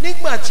 Ṣùgbọ́n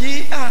nígbà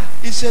tí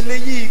ìṣẹ̀lẹ̀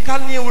yìí ká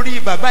ní orí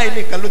bàbá yìí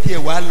nìkan ló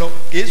tiẹ̀ wá lọ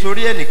kìí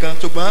sórí ẹnìkan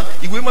ṣùgbọ́n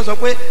ìwé mọ̀ sọ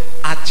pé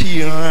àti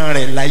ìran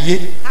rẹ̀ láyé.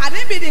 Had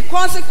it been the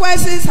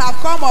consequences have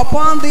come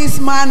upon this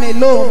man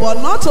alone,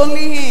 but not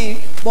only him,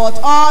 but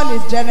all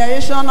his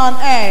generation on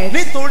earth.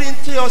 Nítorí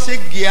tí ọ ṣe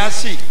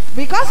Gíásì.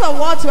 Because of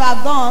what you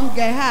have done,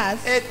 Gehazi,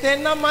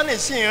 Ètè Námánì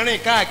sì ń rìn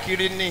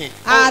káàkiri ni.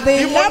 the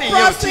Dímọ́nì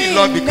yẹn ò tí ì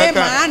lọ leprosy bí in kankan.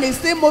 Naaman is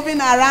still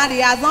moving around. He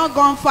has not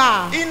gone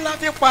far. Iná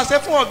fi pàṣẹ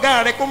fún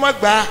ọ̀gá rẹ̀ kó má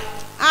gbà á.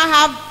 I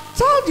have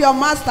told your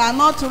master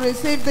not to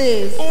receive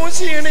this. Òun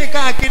sì ń rìn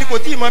káàkiri kò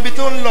tí ì mọ ibi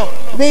tó ń lọ.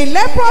 The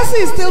leprosy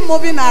is still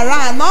moving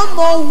around, not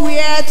know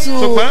where to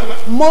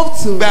Ṣùgbọ́n move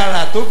to.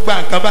 gbàrà tó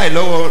gba nǹkan báyìí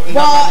lọ́wọ́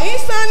But Námánì.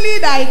 instantly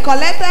that he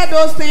collected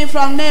those things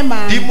from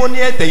Naaman, Dímọ́nì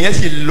ẹ̀tẹ̀ yẹn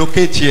sì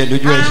lókèétì ẹ̀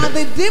lójú ẹsẹ̀. and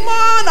the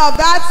demon of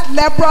that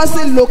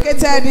leprosy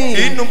located him.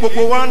 Inú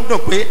gbogbo wa ń dùn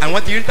pé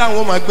àwọn ti rí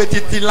táwọn máa gbé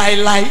títí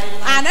láéláé.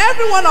 And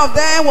every one of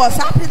them was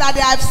happy that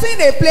they have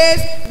seen a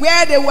place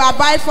where they will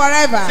abide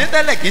forever. Ṣé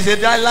tẹ́lẹ̀ kìí ṣe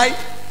láéláé?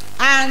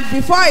 And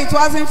before it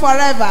wasn't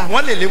forever.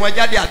 Wọ́n lè lé wọn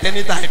jáde at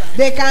any time.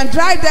 They can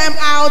drive them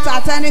out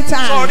at any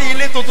time. Sọ̀rí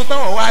ilé tuntun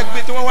táwọn wá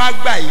gbé tí wọ́n wá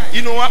gbà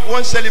yìí, inú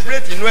wọn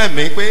celebrate inú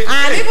ẹ̀mí pé.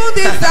 And even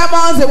these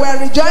demons, they were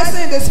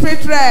rejoicing in the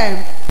spirit realm.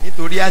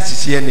 Nítorí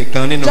àṣìṣe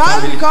ẹnìkan nínú Just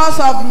family. because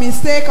of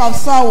mistake of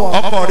someone.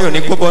 Ọkọ rẹ̀ ò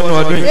ní kó bọ́nú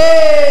ọdún yìí.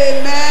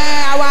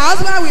 Amen. Our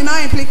husband will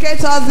not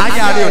implicate us this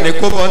Aya rẹ̀ ò ní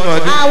year. kó bọ́nú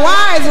ọdún yìí. Our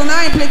wives will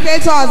not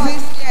implicate us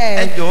this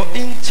year. Ẹjọ́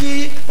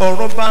ntí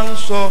ọ̀rọ̀ bá ń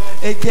sọ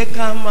ẹ jẹ́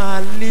ká máa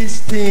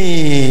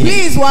listen.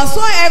 Please,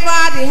 whatsoever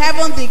the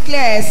heaven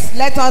declares,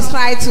 let us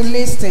try to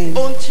listen.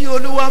 Ohun tí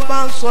Olúwa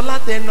bá ń sọ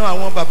látẹnu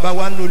àwọn bàbá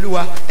wa ní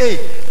Olúwa, ẹ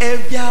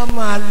jẹ́ á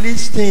máa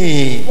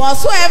listen.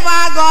 Whatsoever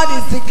God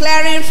is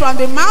declaring from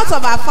the mouth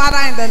of our Father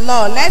in the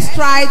Lord, let's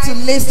try to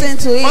listen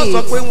to Wọ́n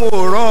sọ pé it. wọn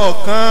ò rọ̀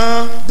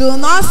ọ̀kan. Do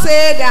not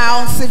say they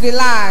are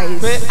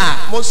uncivilized. Pé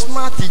mo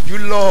smart jù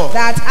lọ.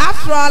 That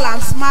after all,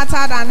 I'm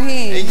smarter than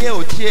him. Ẹ̀yin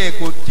ò tiẹ̀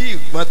kò tí ì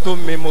gbọ́n tó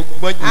mi, mo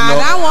gbọ́n jù And lọ.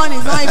 that one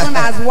is not even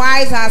as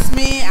wise as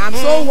me. I'm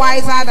so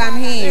wiser than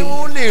him.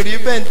 Ó lè rí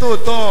bẹ́ẹ̀ tó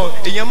tọ́,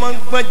 èèyàn máa ń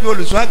gbọ́n ju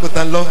olùṣọ́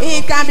àgùntàn lọ.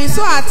 It can be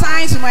so at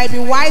times you might be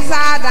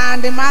wiser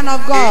than the man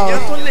of Èèyàn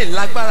God. tó lè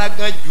lágbára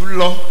gan jù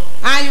lọ.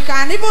 And you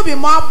can even be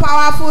more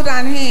powerful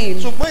than him.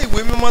 Ṣùgbọ́n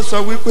ìwé mímọ́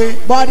sọ wípé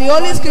But the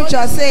Holy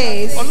Scripture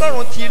says,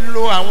 Ọlọ́run ti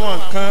lo àwọn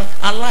nǹkan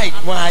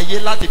aláìgbọ́n ayé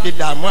láti fi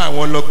dààmú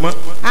àwọn ọlọ́gbọ́n.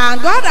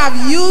 and God have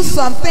used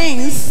some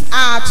things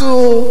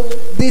to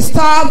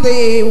disturb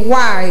the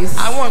wise.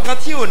 Àwọn nǹkan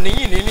tí ò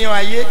níyìn nínú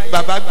ayé,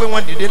 bàbá gbé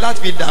wọn dìde láti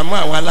fi dààmú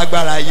àwọn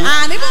alágbára ayé.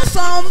 And even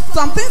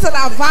some things that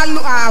are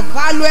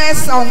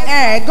valueless on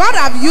earth, God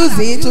have used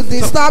it to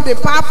disturb the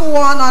powerful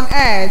one on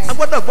earth. A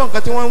gbọ́dọ̀ gbọ́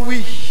nǹkan tí wọ́n ń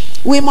wí.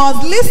 We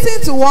must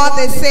listen to what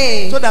they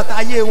say So that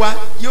ayé wa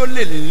yóò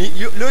lè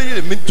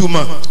mí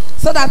túmọ̀.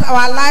 so that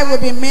our life will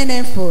be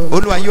meaningful.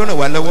 Olúwa yóò ràn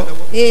wá lọ́wọ́.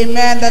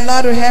 Amen. The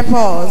Lord will help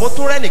Mo us.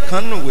 tún rẹ́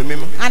nìkan nù ìwé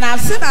mímọ́. And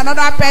I've seen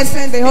another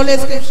person in the Holy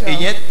Scripture.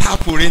 Ìyẹn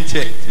táàpù rẹ̀ ń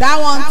tiẹ̀.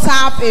 That one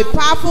tap a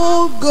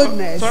powerful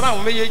goodness. Sọ́ra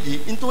àwọn méjèèjì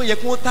ní tó yẹ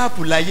kí wọ́n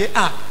táàpù láyé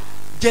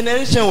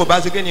generation wo bá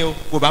ṣe kí ni o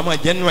kò bá mọ̀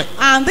jẹ́nu ẹ̀.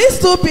 And these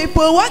two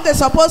people, what they're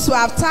supposed to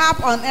have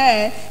tapped on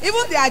air,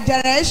 even their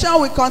generation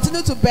will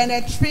continue to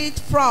benefit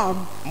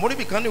from. Mo rí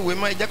bìkan ní ìwé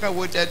mọ́ ẹjẹ́ ká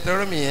wo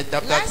Deuteronomy yẹn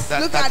Let's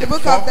look at the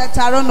book of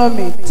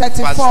Deuteronomy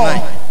 34,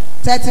 9.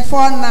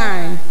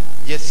 34:9.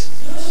 Yes.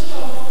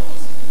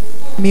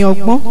 mi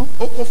ọgbọ́n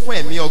Ó kún fún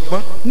ẹ̀mí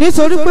ọgbọ́n.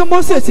 nítorí pé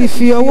Mósè ti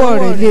fi ọwọ́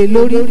rẹ̀ lé e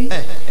lórí.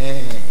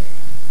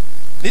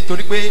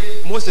 Nítorí pé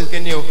Mósè kí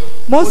ni o.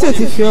 Mósè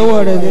ti fi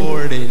ọwọ́ rẹ̀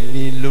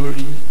lé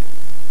lórí.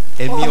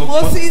 Ẹ̀mí For ọgbọ́n.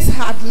 Moses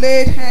had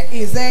laid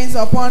his hands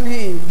upon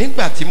him.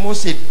 Nígbà tí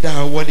Mósè dá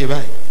ọwọ́ lé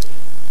báyìí.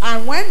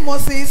 And when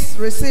Moses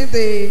received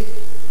the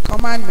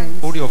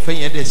commandment, Orí ọ̀fẹ́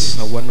yẹn dẹ̀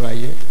sàn wọnú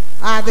ayé.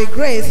 the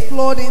grace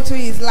flowed into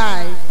his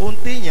life. Ohun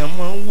téèyàn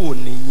máa ń wò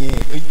nìyẹn.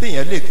 Ohun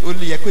téèyàn ó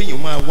lè yẹ kó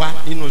èèyàn máa wá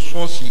nínú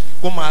ṣọ́ọ̀ṣì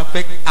kó máa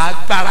fẹ́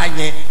agbára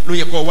yẹn ló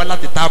yẹ kó wá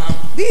láti táàpù.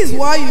 This is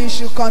what you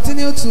should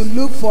continue to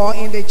look for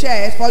in the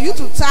church, for you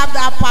to tap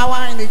that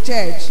power in the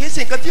church. Kì í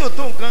ṣe nǹkan tí ò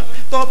tó nǹkan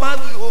tó bá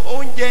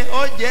oúnjẹ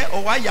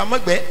ọ̀wá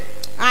àyàmọ́gbẹ́.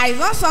 It's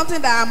not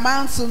something that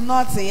amounts to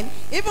nothing.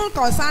 Even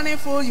concerning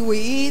food, you will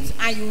eat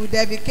and you will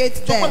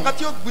defecate Tó them. nǹkan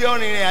tí ó gbé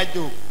ọrìn ìrìn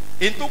àjò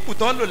èyí tó kù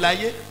tó ń lò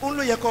láyé òun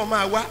ló yẹ kó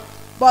máa wá.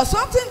 But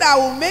something that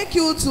will make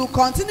you to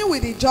continue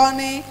with the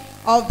journey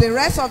of the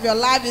rest of your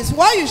life is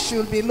what you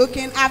should be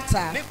looking after.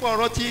 Nípa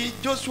ọ̀rọ̀ tí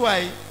Joshua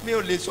yìí mi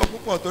ò lè sọ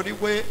púpọ̀ torí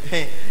pé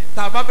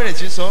tá a bá bẹ̀rẹ̀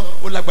sí sọ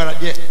ó lágbára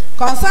díẹ̀.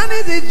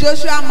 Concerning this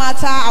Joshua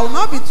matter, I will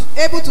not be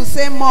able to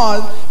say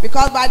more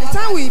because by the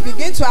time we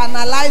begin to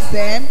analyze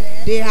them,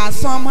 they are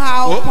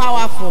somehow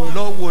powerful.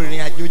 Lọ wo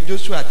ìrìn àjò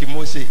Joshua àti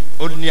Mose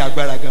ó ní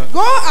agbára gan.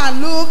 Go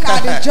and look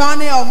at the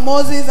journey of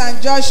Moses and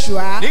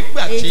Joshua.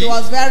 It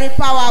was very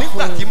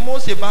powerful. Nígbà tí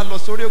Mose bá lọ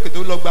sórí òkè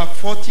tó lọ gba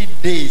 40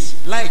 days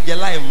láì jẹ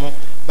láì mu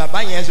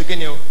bàbá yẹn sọ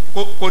kíni o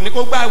kò ní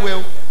kó gbààwẹ̀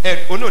o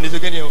òun ò ní sọ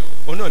kíni o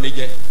òun ò ní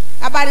jẹ.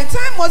 And by the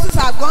time Moses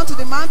had gone to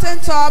the mountain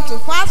top to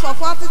fast for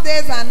 40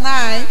 days and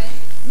nights,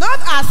 not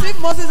as if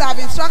Moses had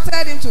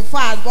instructed him to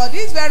fast, but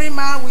this very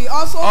man will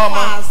also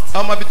fast.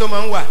 Ọmọ bí tó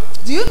máa ń wà.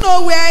 Do you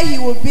know where he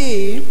will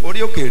be? Orí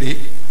òkè.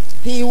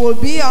 He will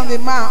be on the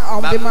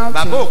mountain.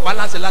 Bàbá ò pa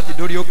láṣẹ láti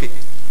dórí òkè.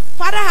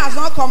 Father has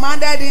not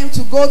commanded him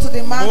to go to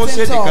the mountain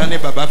Mose top. nìkan ni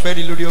bàbá fẹ́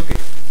rí lórí òkè.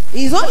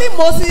 It's only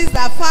Moses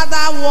that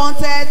Father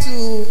wanted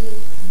to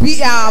be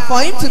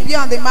for him to be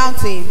on the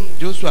mountain.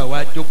 Joshua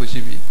wá jókòó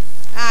síbi.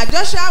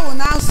 Joshua will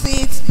now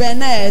sit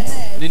beneath.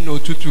 Nínú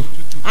òtútù.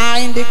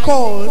 In the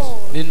cold.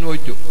 Nínú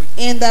òjò.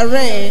 In the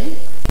rain.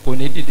 Kò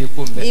ní dìde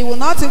kó mbẹ. He will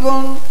not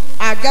even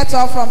get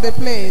up from the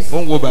place. Ó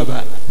ń wo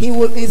bàbá.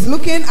 He's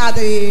looking at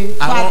the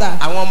father.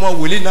 Àwọn ọmọ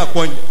wòlíì náà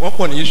wọ́n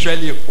pọ̀ ní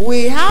Israeli.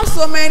 We have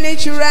so many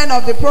children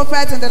of the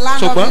prophets in the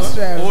land of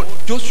Israel.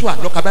 Joshua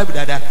lọ ka Bible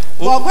dáadáa.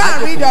 But go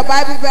and read your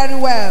Bible very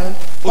well.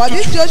 But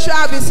this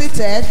Joshua will be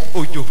seated.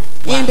 Òjò.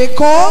 In the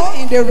cold,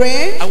 in the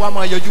rain. Àwa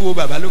máa yọjú wo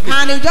bàbá lókè.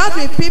 And he'll just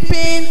be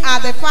peeping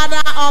at the father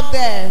up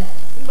there.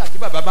 Nígbà tí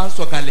bàbá bá ń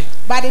sọ̀kalẹ̀.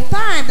 By the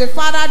time the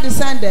father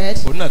descended,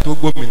 òun náà tó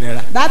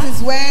gbòmìnira. that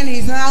is when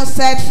he's now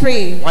set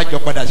free. Wọ́n á jọ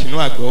padà sínú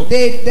àgọ́.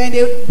 Then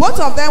both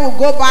of them will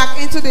go back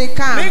into the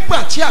camp.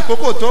 Nígbà tí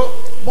àkókò tó.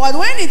 But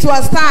when it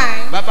was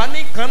time, bàbá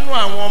ní kanú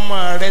àwọn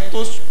ọmọ rẹ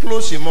tó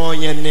close mọ́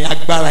yẹn ni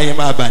agbára yẹn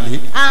máa bàlẹ́.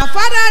 And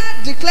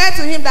father declared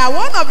to him that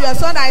one of your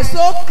sons that is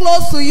so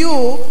close to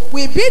you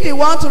will be the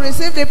one to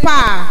receive the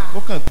power.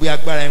 Ó kàn gbé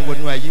agbára yẹn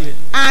wọnú ayé.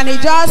 And he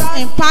just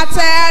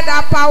imparted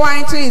that power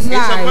into his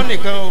life. Ìsọgbọ́n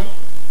nìkan o.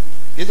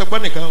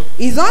 Ìsọgbọ́n nìkan o.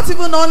 It's not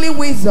even only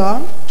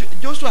wisdom.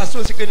 Joshua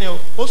so sikeni o,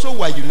 also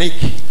were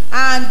unique.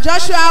 And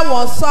Joshua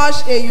was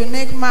such a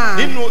unique man.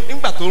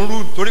 Nígbà tó ń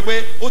rú torí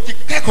pé ó ti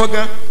kẹ́kọ̀ọ́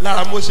gan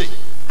lára Mose.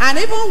 And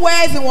even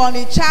where he was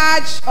in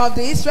charge of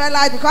the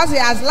Israelites, because he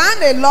has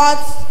learned a lot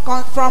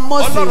from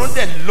Moses. Ọlọ́run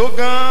dẹ̀ ló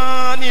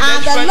gan ní ilẹ̀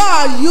And the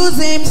Lord used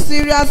him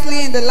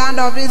seriously in the land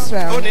of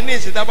Israel. Ó ní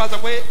ìsìta bá sọ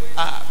pé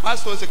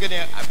pastor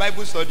sikeni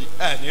Bible study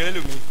ní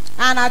rẹ́lù mi.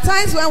 And at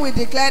times when we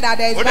declare that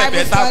there is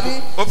Bible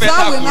study,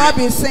 some will not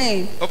be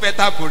seen.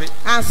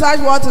 And such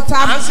want to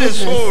tap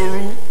business.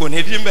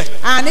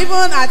 And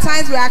even at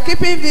times we are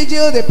keeping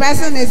vigil, the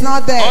person is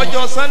not there. And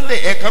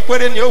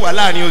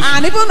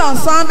even on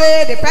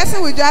Sunday, the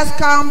person will just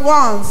come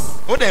once.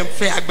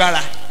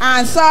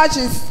 And such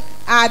is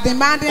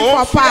demanding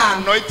for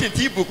power.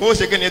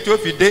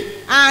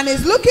 And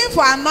is looking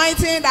for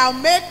anointing that will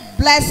make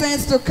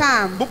blessings to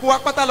come.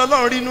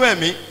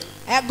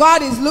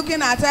 God is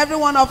looking at every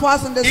one of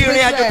us in the spirit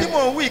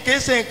realm.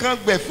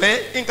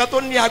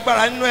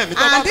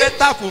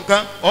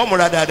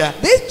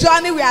 This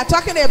journey we are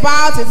talking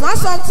about is not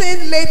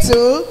something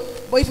little,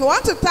 but if you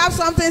want to tap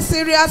something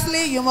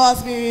seriously, you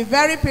must be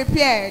very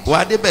prepared.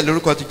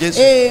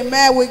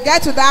 Amen. We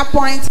get to that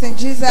point in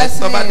Jesus'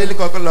 name.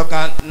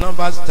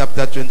 Numbers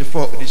chapter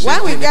 24.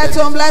 When we get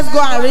home, let's go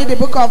and read the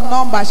book of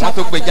Numbers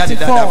chapter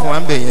 24.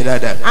 And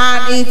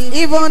it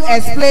even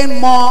explains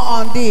more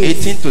on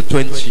this. 18 to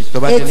 20.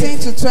 18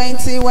 to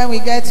 20 when we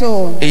get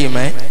home.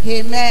 Amen.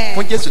 Amen.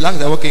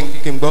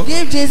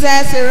 Give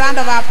Jesus a round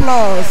of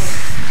applause.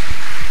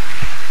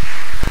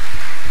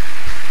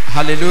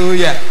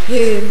 Hallelujah.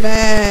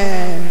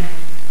 Amen.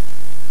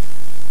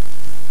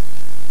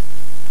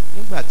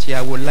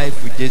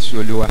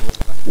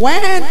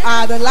 When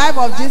the life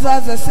of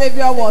Jesus the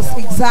Savior was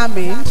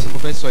examined,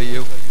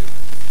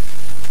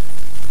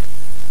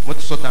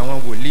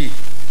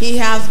 he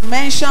has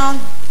mentioned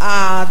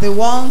the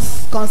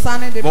ones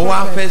concerning the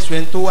prophet.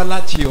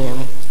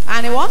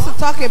 And he wants to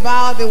talk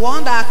about the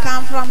one that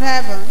came from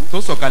heaven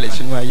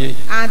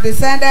and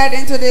descended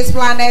into this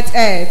planet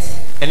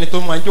Earth.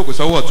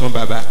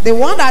 The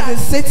one that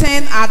is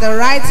sitting at the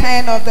right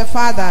hand of the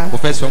Father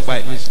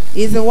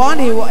is the one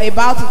he was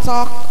about to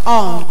talk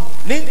on.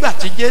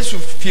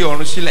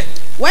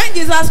 When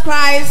Jesus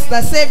Christ,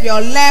 the Savior,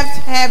 left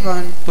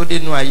heaven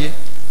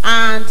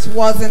and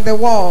was in the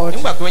world,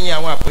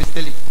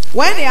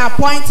 When he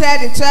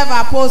appointed the 12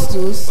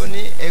 apostles, ó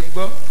ní ẹ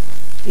gbọ́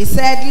he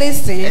said,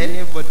 listen,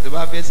 anybody tó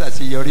bá fẹ́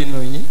ṣàṣeyọrí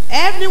nù yín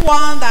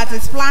everyone that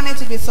is planning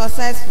to be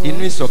successful,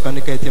 inú ìṣọ̀kan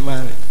ni kẹ́ ẹ ti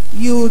máa rìn.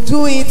 you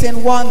do it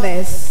in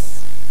oneness.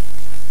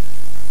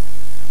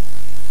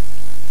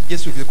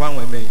 Jésù fi kọ́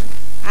àwọn ẹ̀mẹ́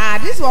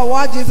yìí. This was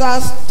what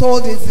Jesus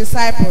told his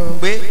disciples.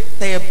 pé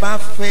tẹ́ ẹ bá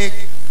fẹ́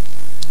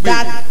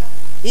That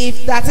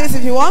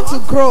if you want to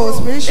grow ẹ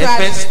fẹ́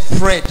spiritually,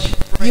 spread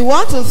you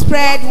want to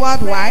spread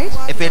worldwide,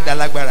 ẹ fẹ́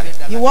dalágbára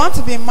you want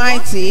to be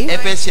mighty, ẹ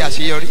fẹ́ ṣe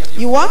àṣeyọrí.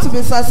 you want to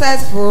be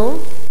successful,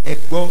 ẹ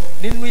gbọ́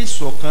nínú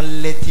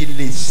ìṣọ̀kan lẹ́tí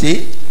lè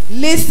ṣe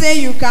listen,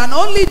 you can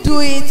only do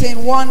it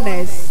in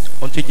oneness.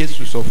 ohun tí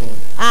Jésù sọ fún wọn.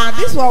 And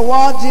this was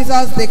what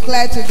Jesus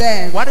declared to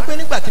them. wàá rí pé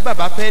nígbà tí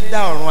bàbá fẹ́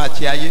dá ọ̀run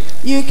àti ayé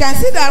You can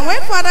see that when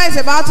Father is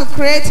about to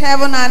create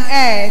heaven and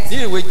earth,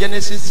 ní ìwé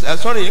Genesis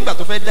nígbà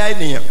tó fẹ́ dá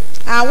ènìyàn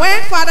and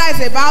when Father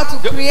is about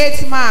to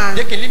create man,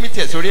 jẹ́ kí n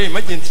límìtì ẹ̀ sórí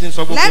ìmọ̀jì tí ń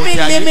sọ gbogbo let me ti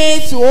ayé.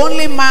 limit to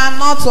only man,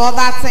 not to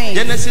other things.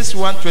 Genesis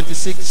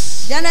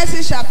 1:26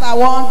 Genesis chapter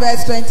 1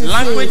 verse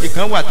language 26.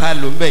 kan wà tá a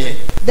lò ń bẹ̀ yẹn.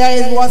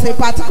 There was a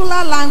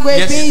particular language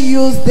Yes. being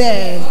used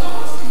there.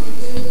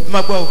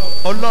 máa gbọ́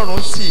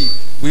Ọlọ́run sì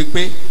wí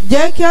pé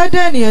jẹ́ kí á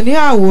dá ènìyàn ní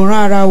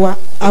àwòrán wa.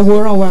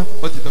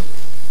 ó ti tọ́.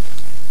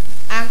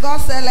 And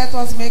God said, let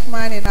us make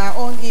man in our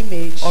own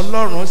image.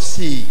 Ọlọ́run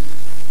sì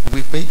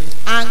wí pé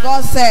And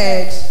God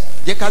said,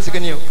 jẹ́ ká sí kí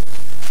ni o.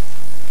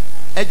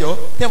 ẹ jọ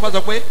tí wọ́n bá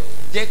sọ pé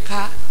jẹ́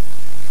ká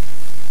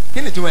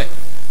kí ni túmọ̀ ẹ̀.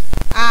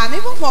 and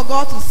even for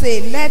God to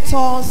say, let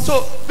us,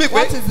 so bí pé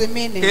what is the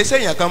meaning? kì í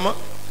ṣèyàn kan mọ́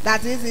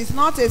That is, it's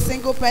not a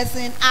single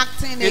person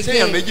acting kì í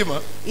ṣèyàn again. méjì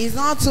mọ́. It's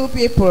not two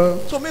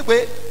people. so mí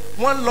pé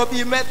wọ́n lọ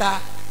bíi mẹ́ta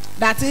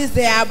That is,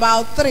 there are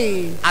about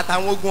three.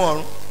 àtàwọn ogun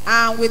ọ̀run.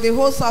 And with the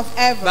host of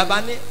heaven.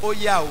 bàbá ní ó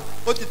yá o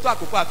ó ti tó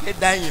àkókò àfẹ́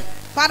dá èèyàn.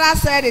 Father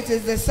said it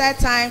is the set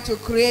time to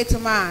create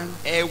man.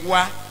 ẹ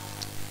wá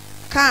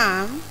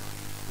Come.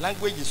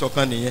 language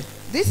ìṣọ̀kan nìyẹn.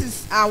 This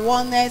is our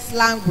oneness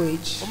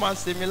language. ó máa ń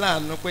ṣe mí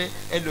láàánú pé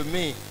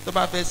ẹlòmíì tó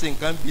bá fẹ́ ṣe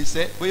nǹkan bí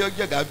iṣẹ́ bóyá ó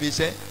jọ̀gá bí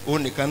iṣẹ́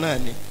òun nìkan náà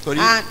ni. torí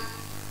And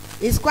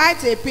it's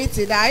quite a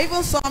pity that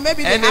even some,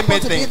 maybe they Any happen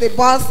to be meeting. the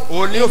boss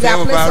Only in of their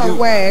your place value. of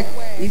work.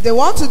 If they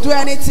want to do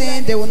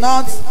anything, they will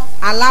not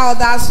allow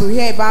others to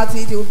hear about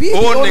it. He will be the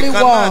òun only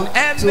nìkan one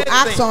náà to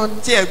act on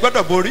tí ẹ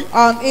gbọ́dọ̀ borí.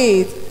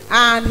 it.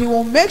 And he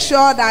will make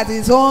sure that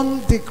his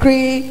own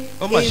decree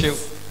Ó mà ṣe o.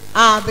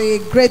 is the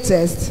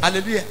greatest.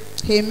 hallelujah.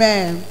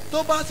 Amen.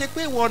 tó bá ṣe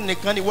pé ìwọ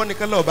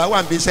nìkan lọ́ọ́ bá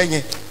wà ń bí iṣẹ́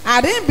yẹn.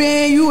 Had it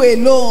been you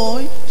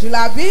alone, should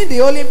have been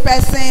the only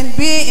person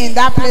being in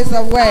that place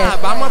of work.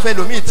 àbá má fẹ́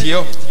lòmíì tì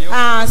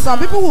ọ́. Some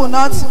people will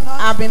not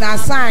have been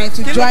assigned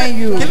to join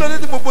you. kí ló dé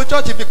tí gbogbo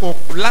chọ́ọ̀chì fi kò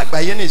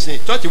lágbàáyé nìsín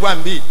chọ́ọ̀chì wà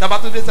ń bí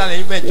tabatúndé sálẹ̀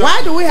event church.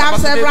 Why do we have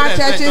several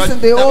churches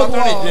in the whole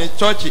world?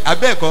 chọ́ọ̀chì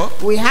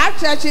abẹ́ẹ̀kọ́. We have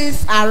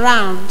churches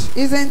around,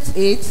 isn't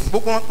it?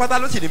 gbogbo wọn pátá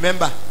ló sì ní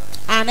mẹ́mbà.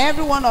 And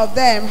every one of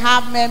them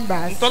have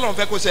members. ntọ́lọ́run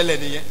fẹ́ kó ṣẹlẹ̀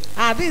nìyẹn.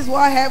 And this is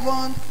what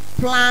heaven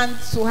planned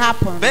to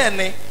happen. bẹ́ẹ̀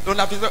ni ló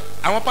na fi sọ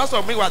àwọn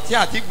pásítọ̀ mi wà tí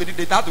àti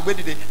gbèdìde tá a tó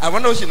gbèdìde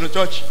àwọn náà ó sì nu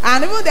church.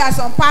 And even there are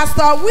some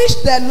pastors which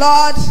the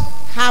Lord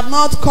have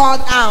not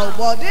called out,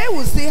 but they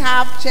will still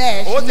have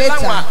church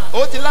later.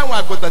 ó ti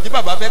láwọn àgùntàn tí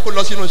bàbá fẹ́ kó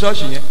lọ sínú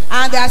ṣọ́ọ̀ṣì yẹn.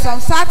 And there are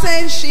some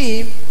certain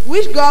sheep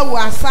which God will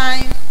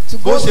assign to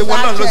bó go ṣe to wọ́n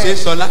náà that ló ṣe é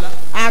church. sọlá.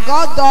 And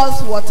God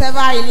does whatever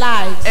he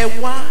likes.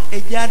 ẹ wá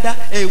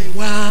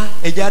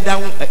ẹjẹ adá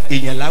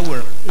èèyàn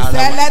láwòrán He ara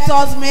said, wa. let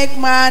us make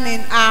man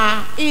in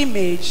our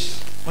image.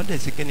 wọ́n dẹ̀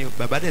sí kíni o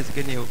bàbá dẹ̀ sí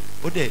kíni o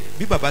ó dẹ̀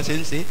bí bàbá ṣe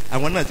ń ṣe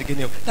àwọn náà sí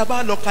kíni o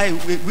tábà lọ ka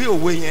ìwé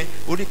òwe yẹn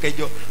orí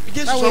kẹjọ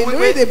Jésù Now sọ we wípé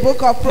read the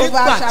book of Proverbs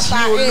nígbà tí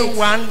chapter 8.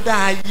 Olúwa ń dá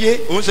ayé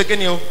òun ṣe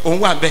kíni o òun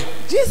wà bẹ́ẹ̀.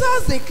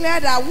 Jesus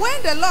declared that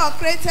when the Lord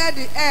created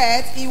the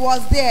earth, he was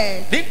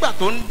there. nígbà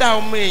tó ń dá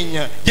ọmọ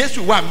èèyàn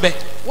Jésù wà bẹ́ẹ̀.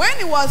 When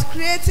he was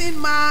creating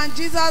man,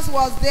 Jesus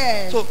was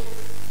there. so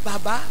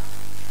bàbá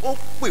ó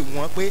pè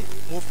wọ́n pé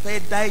mo fẹ́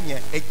dá èèyàn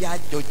ẹjẹ́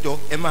àjọjọ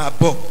ẹ máa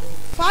bọ̀.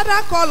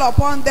 Father called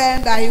upon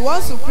them that he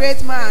wants to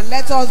create man.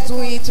 Let us do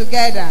it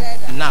together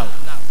now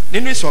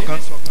nínú ìṣọ̀kan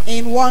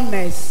in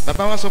oneness.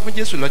 bàbá wa sọ fún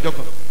Jésù lọ́jọ́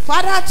kan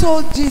Father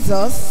told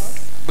Jesus,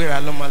 gbéra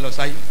ló máa lọ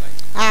sáyé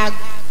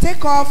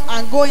take off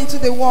and go into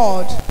the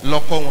world.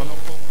 lọ́kọ́ wọn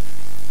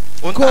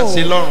ó ń tà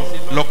sí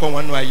lọ́rùn lọ́kọ́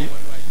wọn nú ayé.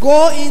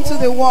 Go into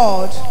the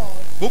world.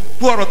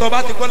 gbogbo ọ̀rọ̀ tó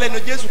bá ti gbọ́ lẹ́nu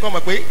Jésù kan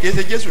mọ̀ pé kìí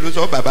ṣe Jésù ló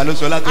sọ bàbá ló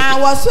sọ And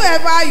látòkè.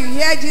 whatsoever you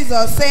hear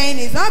Jesus saying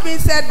is not being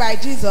said by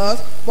Jesus,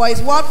 but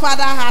it's what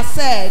Father has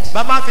said.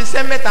 bàbá fi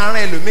sẹ́ mẹ́ta rán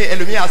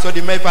ẹlòmíì aṣọ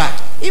di mẹ́fà.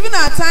 Even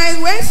at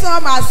times when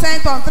some are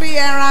sent on 3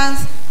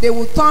 errands, they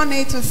will turn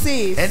it to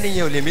 6. ẹni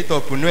yẹn ò lè mí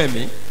tọ̀ kùnú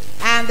ẹ̀mí.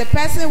 And the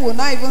person will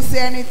not even say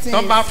anything.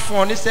 tó bá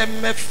fún ọ ní sẹ́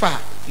mẹ́fà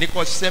ní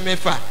kò ṣiṣẹ́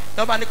mẹ́fà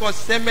tó bá ní kò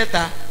ṣiṣẹ́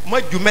mẹ́ta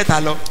mọ́ ju mẹ́ta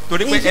lọ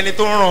torí pé ẹni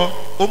tó ń rán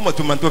ó mọ̀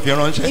tó mọ̀ tó fi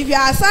ránṣẹ́. If you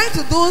are assigned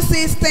to do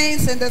 6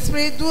 things in the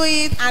spirit, do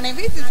it. And if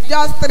it is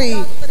just 3,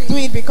 do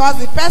it, because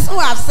the person who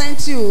has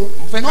sent you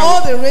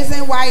know the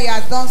reason why he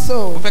has done mo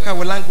so. fẹ́ ká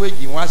wo language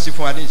wọn á sì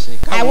fún wa ní ìsìn.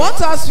 I want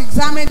us to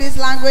examine this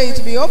language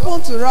to be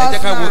open to ẹ us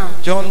jẹ́ ká wo now.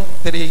 John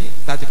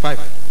 3:35.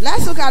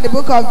 Let's look at the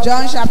book of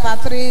John chapter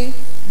 3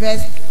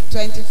 verse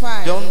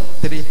 25. John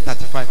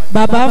 3:35.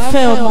 bàbá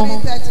fẹ́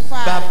ọmọ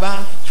 3:35. Bàbá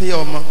fẹ́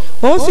ọmọ.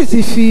 ó sì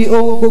ti fi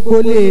ohun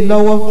gbogbo lé e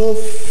lọ́wọ́. Ó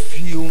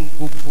fi ohun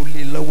gbogbo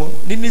lé lọ́wọ́.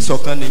 Nínú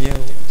ìṣọ̀kan nìyẹn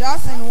o.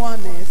 Just in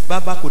oneness.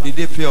 Bàbá kò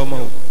dédé fẹ́ ọmọ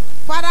o.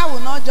 Father will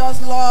not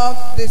just love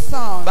the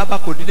son. Bàbá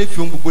kò dédé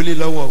fi ohun gbogbo lé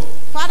lọ́wọ́ o.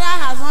 Father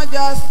has not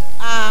just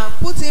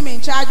put him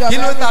in charge of Kí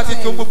ló ta fi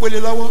fi ohun everything. gbogbo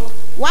lé lọ́wọ́?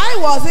 Why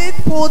was he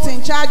put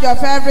in charge of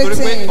Torí pé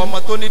everything?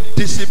 ọmọ tó ní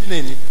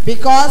discipline ni.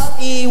 Because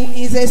he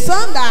is a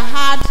son that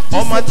had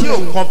Ọmọ tí ò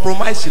discipline.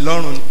 compromise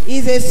lọ́run. He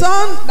is a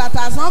son that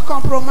has not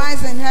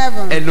compromised in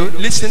heaven. Hello,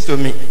 listen to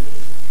me.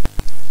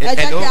 Ẹ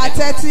jẹ́ kí a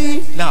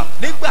tẹ́tí. Now,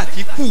 nígbà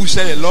tí kú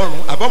ṣẹlẹ̀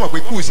lọ́run, àbọ̀mọ̀ pé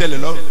kú ṣẹlẹ̀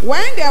lọ́run.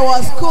 When there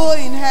was school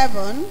in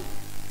heaven,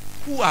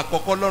 Kú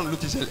àkọ́kọ́ lọ́run ló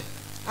ti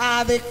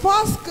ṣẹlẹ̀. the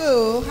first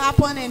school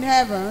happened in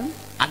heaven.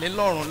 Àní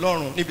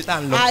lọ́run níbi tá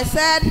à ń lọ. I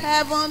said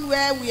heaven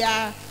where we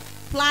are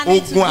planning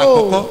to Ogun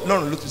go. àkọ́kọ́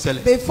lọ́run ló ti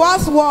ṣẹlẹ̀. The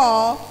first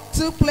war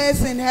took place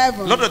in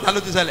heaven. Lọ́dọ̀ ta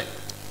ló ti ṣẹlẹ̀?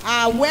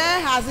 Where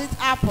has it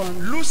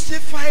happened?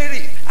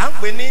 Luciferi à ń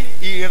pè ní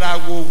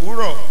ìràwọ̀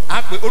òwúrọ̀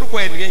à ń pè orúkọ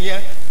ẹnìyẹn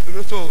yẹn.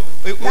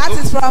 That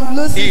is from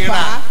Lucifer,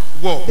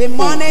 Ìràwọ̀ the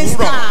morning òwúrọ̀.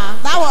 star.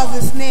 That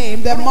was his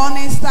name, the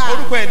morning star.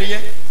 Orúkọ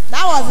ẹnìyẹn.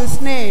 That was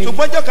his name.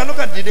 Ṣùgbọ́n ọjọ́ kan ló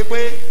kàn dìde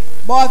pé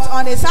But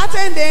on a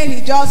certain day,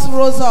 he just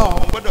rose òun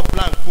up gbọ́dọ̀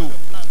plan kú.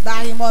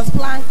 that he must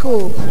plan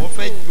coup, Òun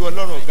fẹ́ ju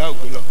Ọlọ́run ọ̀gá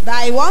ògo lọ.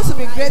 that he wants to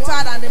be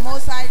greater than the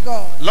Most High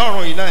God.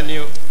 Lọ́run yìí náà ni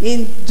o.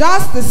 In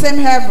just the same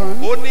heaven,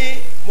 Ó ní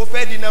mo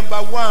fẹ́ di number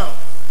 1.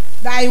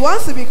 that he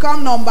wants to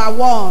become number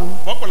one.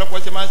 Bọ́pọ̀lọpọ̀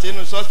ṣe máa ń ṣe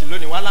inú ṣọ́ọ̀ṣì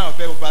lónìí wọ́n láwọn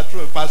fẹ́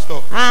overthrow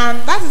pastor.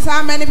 And that is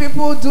how many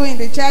people do in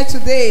the church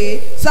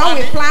today. Some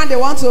will plan they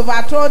want to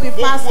overthrow the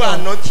Gbogbo pastor.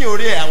 àná tí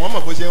orí ẹ̀ àwọn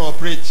mọ̀ bó ṣe ń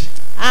operate.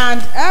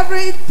 And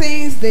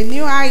everything they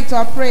knew how it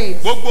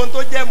operates. Gbogbo ohun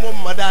tó jẹ́ mo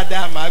mọ̀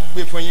dáadáa màá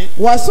gbé fún yín.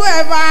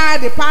 Whatsoever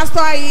the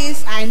pastor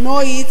is, I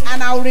know it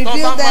and I will reveal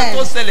Tọ́ba máa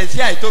tó them. ṣẹlẹ̀ sí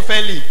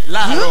Àìtófẹ́lì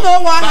láàárọ̀. You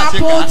know what bá a ṣe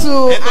happened kà á.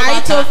 to Ẹ tó bá ka-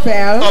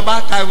 Ahithophel?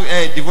 Tọ́ba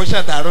ka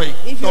devotion tààrọ̀ yìí.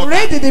 If you tọ́ka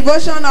read the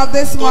devotion of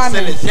this tó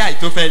morning, ṣẹlẹ̀ sí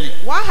Àìtófẹ́lì.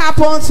 what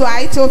happened to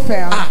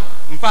Ahithophel?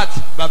 In fact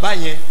bàbá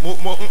yẹn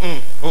mo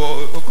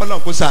kọ́lọ̀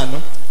kó sànú.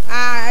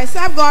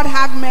 Except God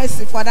have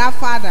mercy for that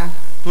father.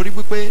 Torí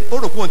wípé ó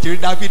rò pé òun ti rí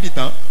Dáfídì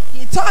tán.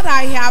 He thought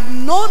I have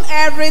known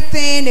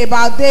everything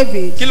about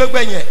David. Kí ló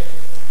gbẹ̀yìn ẹ̀?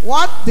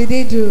 What did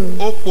he do?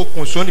 Ó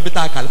pokùnso níbi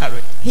tá a kà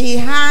láàárọ̀. He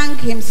hung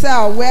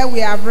himself where we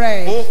have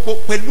read.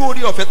 Pẹ̀lú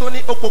orí ọ̀fẹ́ tó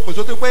ní ó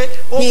pokùnso tó pé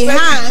ó He fẹ́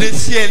hung dìde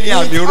sí ẹni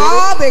àmì with òróró.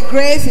 all the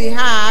grace he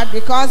had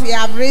because he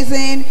have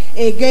risen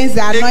against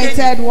the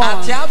anointed one.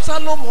 Àti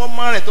Absalom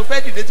ọmọ rẹ̀ tó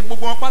fẹ́ dìde tí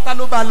gbogbo wọn pátá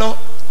ló bá lọ.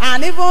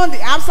 And even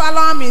the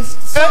Absalom, his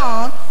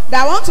son,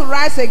 that want to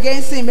rise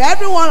against him,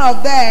 every one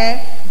of them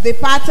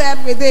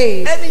departed with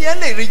it. Ẹni yẹn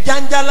lè rí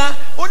jáńjálá,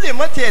 ó lè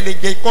mọ tiẹ̀ lè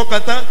jẹ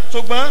ìkọkàn tán,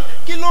 ṣùgbọ́n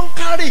kí ló ń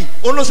kárì?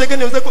 Olóṣèké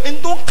ni ó ṣe kó, n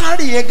tó ń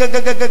kárì yẹn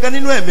gangan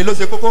nínú ẹ̀mí ló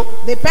ṣe kókó.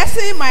 The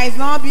person might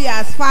not be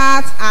as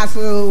fat as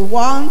you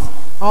want,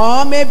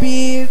 or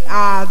maybe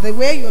the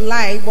way you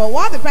like, but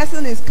what the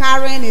person is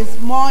carrying is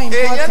more Èèyàn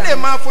lè important.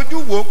 máa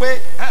fojú wò ó pé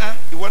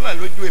ìwọ náà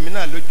lójú èmi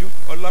náà lójú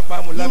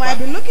ọlọ́pàá mo lápá. You might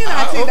be looking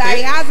at it that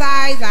he has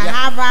eyes, I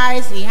have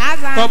eyes, he has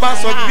hands, Tó bá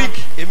I sọ have.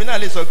 Greek, èmi náà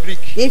lè sọ Greek.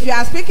 If you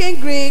are speaking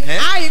Greek,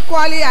 how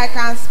equally I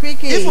can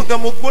speak it. Ifun gan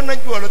mo gbóná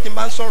ju ọ̀rọ̀ tí n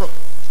bá ń sọ̀rọ̀.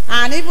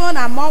 And even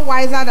I'm more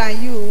wiser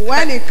than you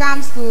when it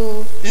comes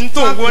to N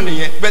tó ń wọ́n talking.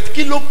 nìyẹn, but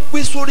kí ló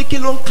gbé sórí, kí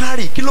ló ń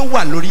kárì, kí ló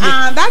wà lórí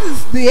ẹ̀? And that is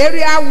the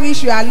area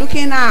which you are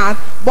looking at.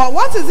 But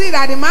what is it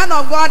that the man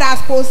of God has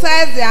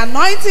possessed the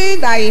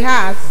anointing that he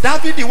has?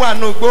 Dáfídì wà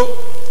nù gbó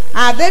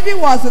David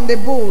was in the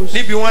bush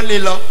níbi wọ́n lé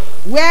lọ.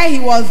 where he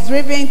was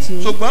driven to.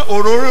 Ṣùgbọ́n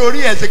òróró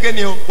orí ẹ̀ ṣe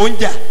kéde o, ó ń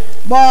jà.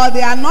 But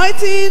the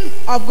anointing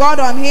of God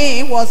on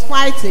him was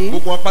fighting.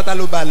 Gbogbo wọn pátá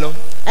ló bá lọ.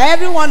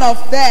 Every one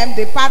of them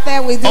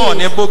departed with Ọ̀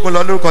ní him. bógun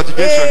lọ lórúkọ ti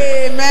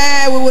Jésù.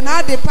 Amen. We will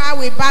not depart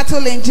with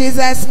battle in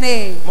Jesus'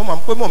 name. Mo mọ̀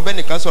pé mò ń bẹ́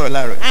nìkan sọ̀rọ̀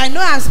láàárọ̀. I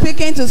know I'm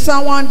speaking to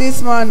someone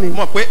this morning.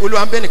 Mo mọ̀ pé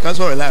Olúwa ń bẹ́ nìkan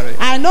sọ̀rọ̀ láàárọ̀.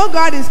 I know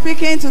God is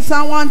speaking to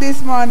someone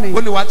this morning.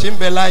 Olúwa ti ń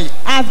bẹ láàyè.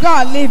 As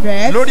God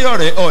liveth. Lórí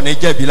ọ̀rẹ́ ọ̀ ní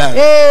jẹ̀bi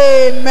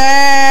láàárọ̀.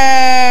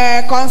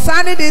 Amen.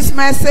 Concerning this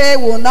message,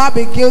 will not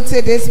be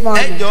guilty this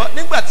morning. Ẹjọ́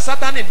nígbà tí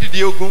Sátánì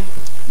dìde ogun.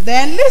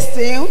 Then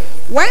listen,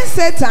 when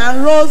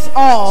Satan rose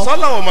up,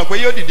 Sọ́lá wọn mọ̀ pé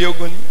yóò dìde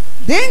ogun ni.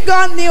 then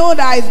God knew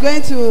that he's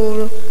going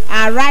to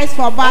arise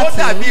for Ó battle.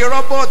 dàbí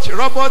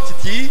rọ́bọ̀tì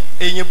tí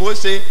èyìnbó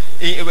ṣe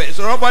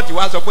rọ́bọ̀tì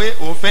wá sọ pé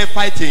òun fẹ́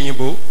fight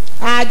èyìnbó.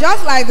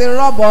 Just like the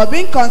robot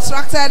being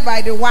constructed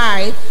by the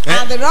white,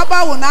 and the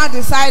robot will now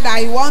decide that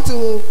he wants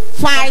to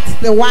fight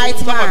the white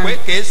Sọ́mọ̀ pé man.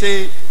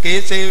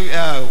 kìí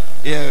ṣe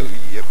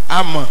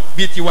amọ̀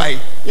bíi tiwa yìí.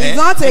 It's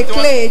not a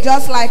clay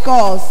just like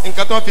us.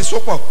 Nǹkan tó ń fi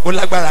sópọ̀ ó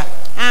lágbára.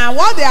 And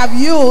what they have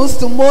used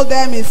to mold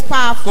them is Kó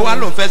wá powerful.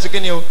 lóun fẹ́ sí kí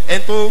ni o,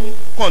 ẹni tó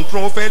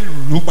control ó fẹ́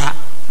lù ú pa.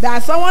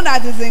 That someone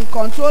that is in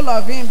control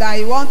of him, that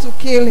he wants to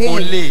kill him.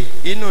 Olè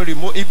inú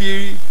remote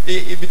ibi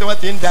tí wọ́n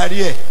ti ń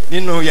darí ẹ̀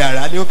nínú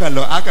yàrá ni á kàn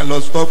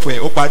lọ stop ẹ̀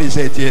ó parí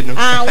iṣẹ́ tiẹ̀ nù.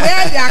 And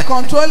where they are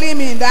controlling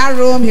him in that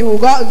room, he will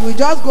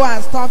just go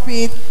and stop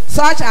it,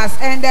 such as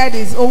ended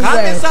his own Ká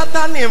ní work.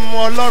 Sátánì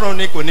mọ Ọlọ́run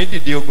ni kò ní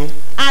dìde ogun.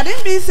 And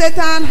if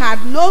Satan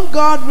had known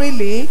God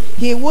really,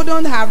 he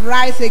wouldn't have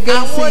rise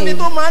against Àwọn ẹni him.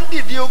 tó máa ń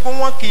dìde ogun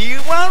wọn kì í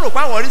wọ́n rò pé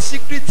àwọn rí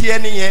secret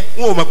ẹni yẹn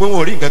wọn ò mọ̀ pé wọn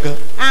ò rí nǹkan kan.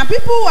 And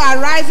people who are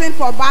rising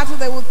for battle,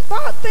 they would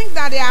think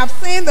that they have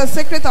seen the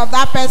secret of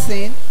that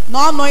person,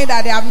 not knowing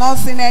that they have not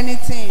seen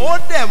anything. Ó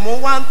dẹ̀ mú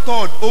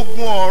 1/3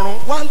 ogun ọ̀run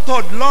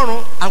 1/3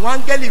 lọ́run àwọn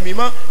áńgẹ́lì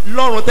mímọ́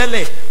lọ́run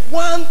tẹ́lẹ̀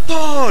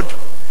 1/3.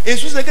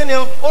 Èṣù ṣe kí ni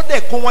ó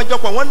dẹ̀ kó wọn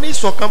jọpọ̀ wọ́n ní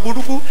ìṣọ̀kan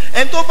burúkú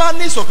ẹni tó bá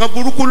ní ìṣọ̀kan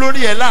burúkú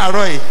lórí ẹ̀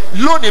láàárọ̀ yìí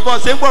lónìí bọ́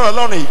ṣe ń gbọ́rọ̀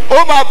lọ́rùn yìí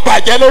ó máa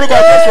bàjẹ́ lórúkọ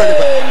Jésù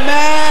ẹ̀dẹ̀gbẹ́.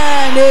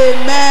 Amen,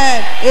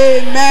 amen,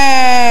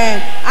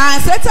 amen.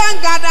 And Satan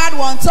gathered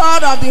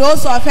 1/3 of the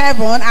host of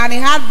heaven, and he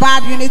had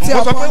bad unity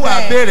Mo sọ pé upon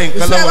wàá béèrè them.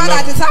 nǹkan lọ́wọ́ Whoever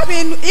that is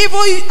having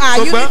evil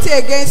unity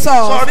against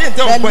us, Sorry,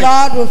 the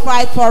Lord will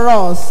fight for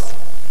us.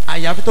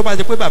 Àyàfi tó bá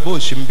ṣe pé bàbá ò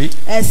sí ń bí.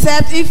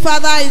 Except if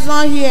Father is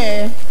not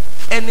here.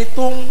 Ẹni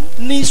tó ń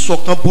ní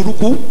ìṣọ̀kan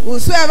burúkú.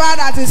 Whosoever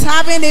that is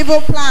having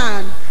evil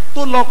plan.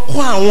 Tó lọ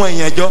kó àwọn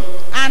èèyàn jọ.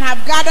 And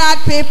have gathered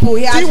people.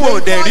 He has Tí wò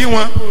dẹ̀ rí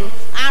wọn.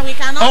 And we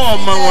cannot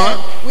see them.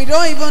 We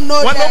don't even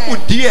know them. Wọ́n tó kù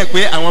díẹ̀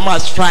pé àwọn máa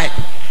strike.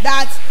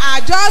 That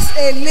are just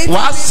a little.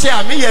 Wàá ṣe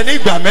àmì yẹn ní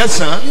ìgbà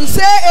mẹ́sàn-án. You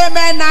say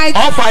amen 9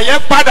 times. Ọfà yẹn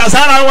padà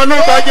sára wọn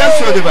lórúkọ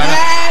Jésù òdìbà.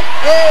 Amen,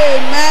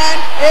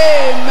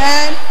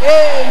 amen,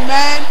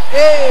 amen,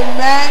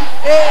 amen,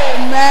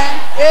 amen,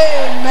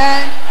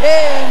 amen,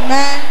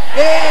 amen,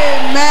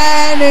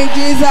 amen, in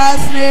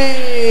Jesus'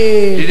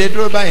 name. Dìde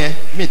dúró báyẹn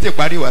mi ti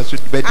parí wàásù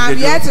bẹ́ẹ̀ dìde dúró. I'm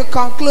here to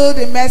conclude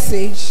the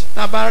message.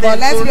 But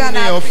let's be on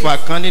our feet.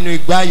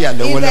 If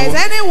there's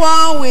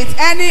anyone with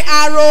any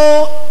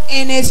arrow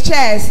in his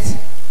chest,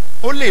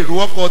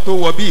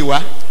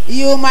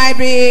 you might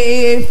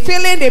be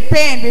feeling the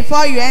pain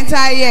before you enter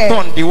here.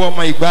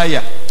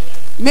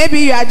 Maybe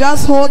you are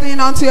just holding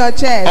onto your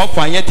chest. Amen.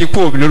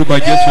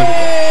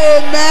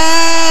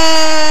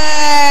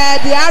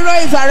 The arrow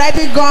is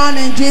already gone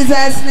in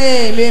Jesus'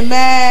 name.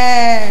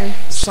 Amen.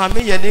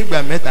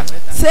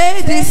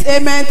 Say this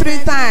amen 3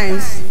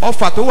 times.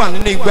 That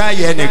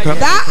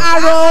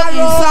arrow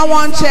in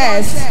someone's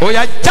chest.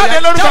 Amen,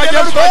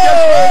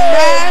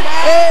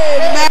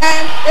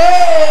 amen,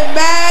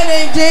 amen,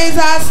 in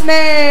Jesus'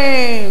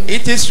 name.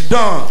 It is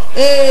done.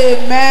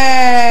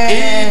 Amen.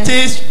 It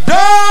is done.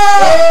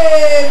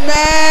 Amen.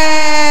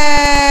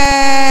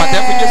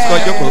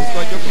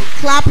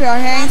 Clap your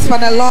hands for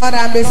the Lord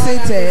and be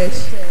seated.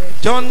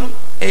 John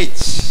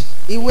 8.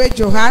 Ìwé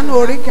Jòhánù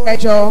orí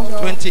kẹjọ.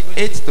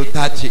 28 to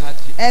 30.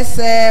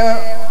 Ẹsẹ̀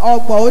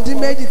ọgbọ̀n ó dín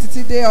méjì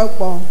títí dé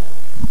ọgbọ̀n.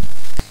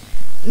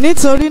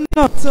 Nítorí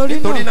náà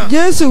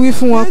Jésù wí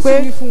fún wọn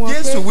pé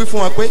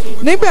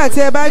nígbà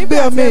tí ẹ bá gbé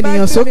ọmọ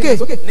ènìyàn sókè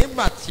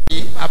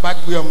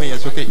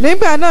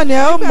nígbà náà ni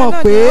ẹ ó mọ̀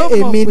pé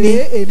èmi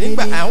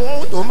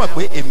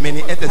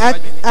ni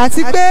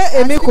àti pé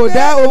èmi kò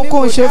dá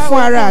ohunkóhun ṣe fún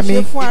ara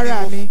mi.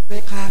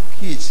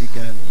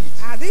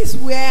 This is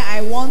where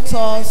I want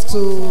us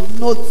to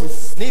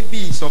notice.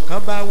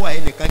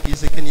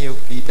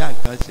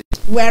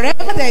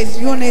 Wherever there is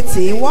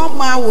unity, one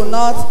man will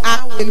not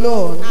act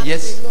alone.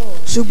 Yes.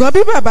 Ṣùgbọ́n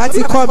bí bàbá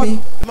ti kọ́ mi.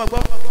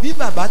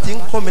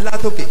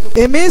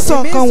 Èmi ń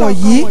sọ nǹkan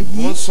wọ̀nyí.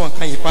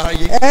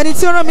 Ẹni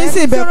tí ó rán mi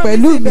sì bẹ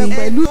pẹ̀lú mi.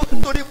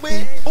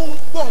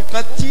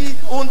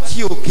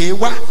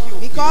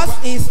 Because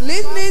he's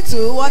listening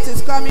to what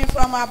is coming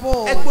from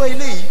above.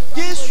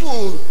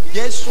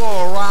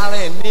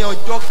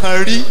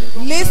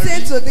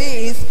 Listen to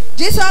this.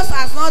 Jesus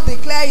has not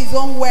declared his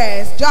own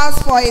words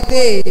just for a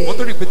day. He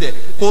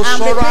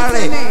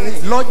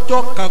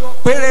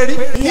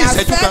has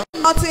said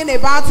nothing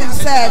about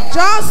himself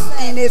just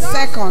in a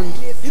second.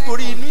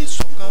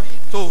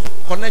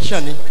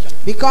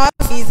 Because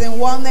he is in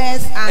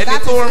oneness and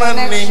that is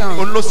connection.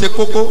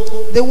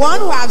 The one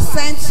who has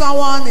sent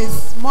someone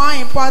is more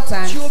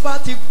important.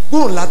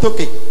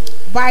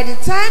 By the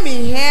time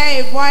he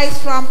hears a voice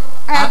from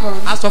heaven,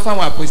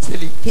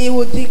 he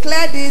will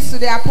declare this to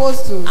the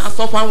apostles.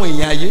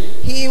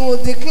 He will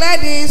declare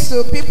this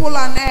to people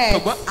on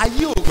earth. But the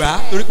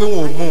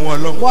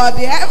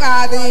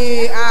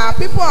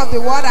people of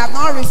the world have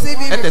not received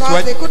it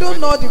because they couldn't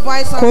know the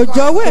voice of God. Kò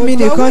jọ̀wọ́ èmi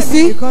nìkan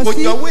sí.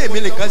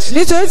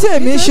 Nítorí tí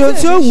èmi ṣe ohun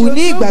tí ó wù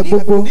ní ìgbà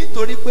gbogbo.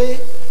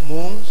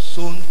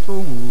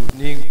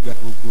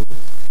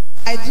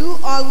 I do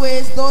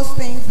always those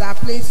things that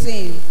please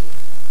him.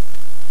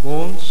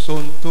 For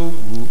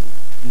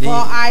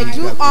I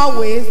do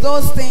always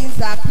those things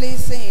that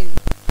please him.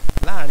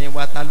 láàrin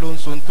wa ta ló ń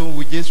sọ tó ń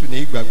wu Jésù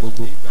ní ìgbà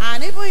gbogbo.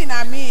 And even in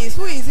our midst,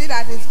 who is it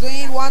that is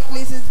doing what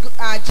pleases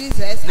Jesus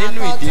at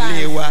Nínú all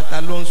ìdílé times? wa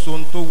ta ló ń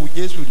sọ tó wu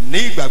Jésù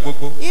ní ìgbà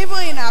gbogbo.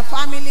 Even in our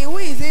family, who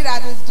is it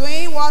that is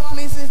doing what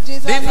pleases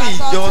Jesus Nínú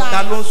at all ìjọ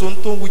ta ló ń times?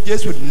 sọ tó wu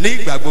Jésù ní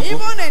ìgbà gbogbo.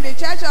 Even in the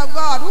church of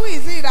God, who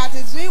is it that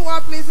is doing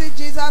what pleases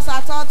Jesus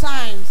at all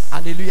times?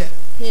 Hallelujah.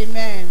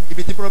 Amen.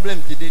 Ibi tí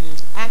problem ti dé ni.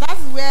 And that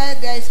is where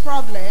there is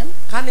problem.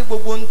 Ká ní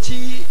gbogbo ohun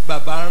tí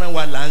bàbá rán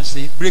wa là ń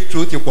ṣe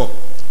breakthrough ti pọ̀.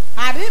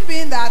 Had it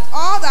been that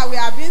all that we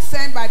have been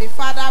sent by the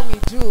Father we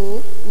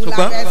do, we will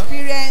have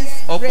experienced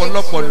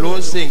ọ̀pọ̀lọpọ̀ ló ń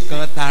breakthrough. ṣe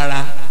nǹkan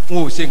tara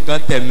wọn ò ṣe nǹkan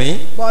tẹ̀mí.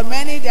 But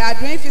many, they are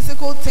doing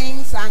physical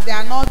things and they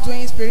are not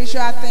doing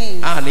spiritual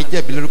things. A ní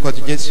jẹ̀bi lórúkọ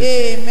ti Jésù.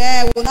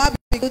 Amen. We will not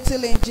be guilty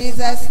in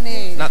Jesus'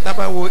 name. Na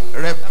tábà wo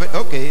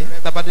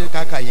tábà dé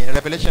káka yẹn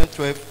Revelation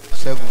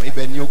 12:7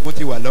 ibẹ̀ ni ogun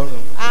ti wà lọ́run.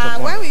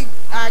 When we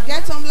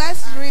get home,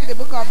 let's read the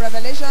book of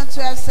Revelation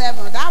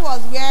 12:7. That was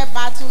where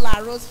battle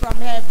arose from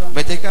heaven.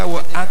 Bẹ̀tẹ̀ ká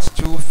wo Acts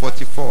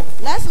 2:44.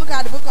 Let's look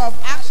at the book of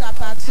Acts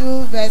chapter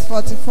 2 verse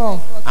 44.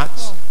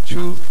 Acts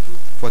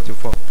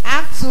 2:44.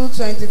 Acts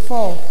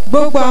 2:24.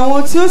 gbogbo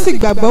àwọn tí ó sì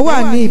gbàgbọ́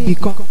wà ní ibì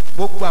kan.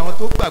 Gbogbo àwọn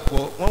tó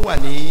gbàgbọ́ wọ́n wà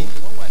ní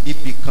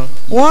ibì kan.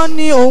 wọ́n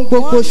ní ohun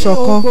gbogbo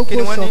ṣọ̀kan. Kí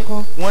ni wọ́n ní?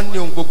 Wọ́n ní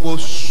ohun gbogbo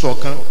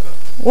ṣọ̀kan.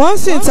 wọ́n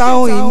sì ń ta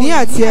ohun ìní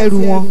àti ẹrù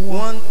wọn.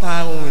 Wọ́n ń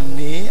ta ohun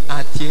ìní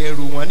àti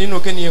ẹrù wọn nínú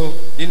kíni o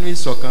nínú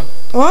ìṣọ̀kan.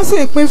 wọ́n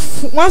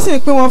sì ń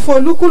pín wọn fún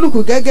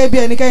olúkúlùkù gẹ́gẹ́ bí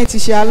ẹnikẹ́ni ti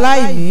ṣe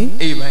aláìní.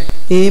 Amen.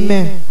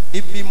 Amen.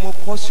 Ibi mo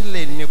kọ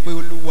sílẹ̀ ni pé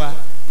Olúwa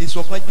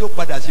ìṣọ̀kan yóò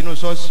padà sínú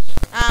ṣọ́ọ̀ṣì.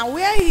 And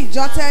where he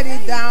jotted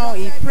it down,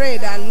 he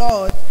prayed that,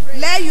 Lord,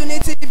 let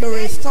unity be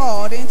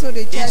restored into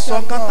the church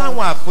of Ìṣọ̀kan God.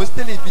 táwọn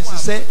àpọ́stélì fi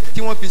ṣiṣẹ́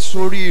tí wọ́n fi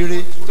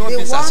soríire tí wọ́n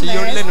fi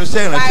ṣàṣeyọrí lẹ́nu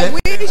iṣẹ́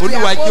ìránṣẹ́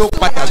Olúwa yóò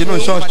padà sínú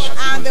ṣọ́ọ̀ṣì.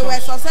 And they were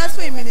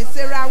successful in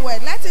ministerial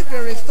work. Let it be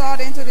restored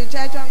into the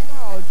church of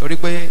God. Torí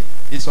pé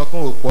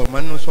ìṣọ̀kan ò pọ̀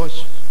mọ́ nínú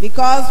ṣọ́ọ̀ṣì.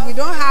 Because we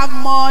don't have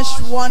much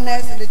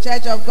oneness in the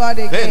church of God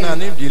Bẹ́ẹ̀ náà again.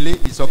 ní ìdílé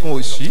ìṣọ̀kan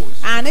ò sí.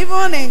 And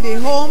even in the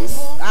homes,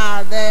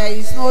 there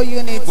is no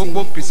unity.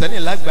 Gbogbo kìrìsìtẹ́nì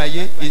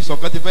lágbàáyé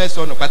ìṣọ̀kan ti fẹ́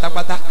sọnù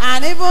pátápátá.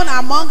 And even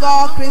among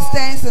all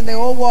Christians in the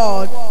whole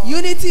world,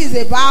 unity is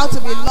about to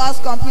be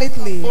lost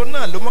completely. Òun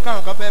náà ló mú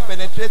káwọn kan fẹ́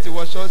penetrate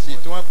wọ ṣọ́ọ̀ṣì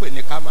tí wọ́n pè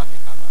ní kámà.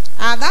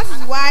 And that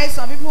is why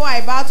some people are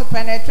about to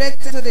penetrate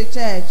into the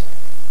church.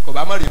 Kò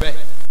bá mọ̀ rí bẹ́ẹ̀.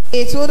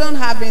 It wouldn't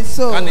have been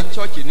so. Ká ní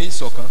ṣọ́ọ̀ṣì ní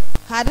ìṣọ̀kan.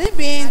 Had it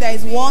been there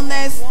is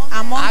oneness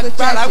among the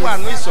Agbára wà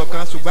ní churches.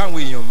 ìṣọ̀kan ṣùgbọ́n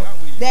àwọn èèyàn mọ̀.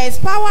 There is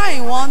power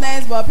in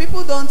oneness, but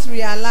people don't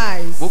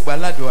realize. Gbogbo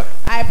aládùá.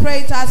 I pray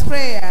it as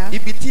prayer.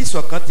 Ibi tí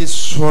ìṣọ̀kan ti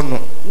sọnù.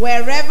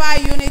 Wherever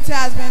unity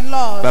has been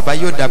lost. Bàbá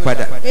yóò dá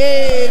padà.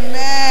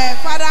 Amen.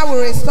 Father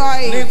will restore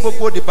Ní it.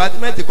 gbogbo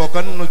dìpátímẹ́ǹtì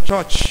kọ̀ọ̀kan nínú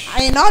church.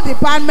 In all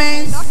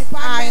departments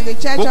in the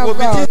church Gbogbo of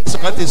ibi tí God.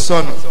 ìṣọ̀kan ti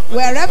sọnù.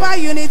 Wherever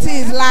unity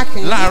is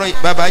lacking. Láàárọ̀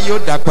bàbá yóò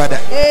dá padà.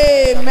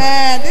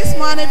 Amen. This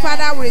morning,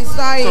 Father will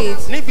restore it.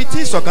 Níbi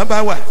tí ìṣọ̀kan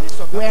bá wà.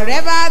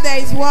 Wherever there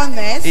is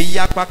oneness,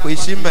 Ìyapa kò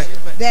sí mbẹ̀.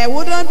 there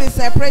wouldn't be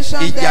separation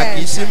Ìjà there.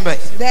 kì í sí mbẹ̀.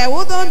 There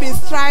wouldn't be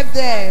strife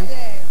there.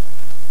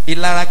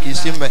 Ìlara kì í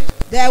sí mbẹ̀.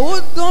 There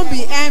wouldn't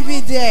be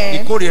envy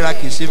there. Ìkórìíra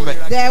kì í sí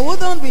mbẹ̀. There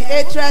wouldn't be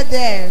hatred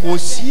there. Kò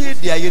sí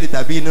èdè àìyedè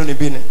tàbí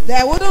inúnibíni.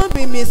 There wouldn't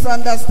be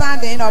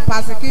misunderstanding or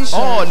persecution.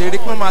 Lè rí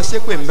pé wọ́n máa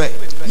ṣépè mbẹ̀.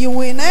 You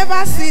will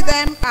never see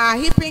them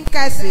heaping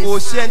curses. Kò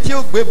sí ẹni tí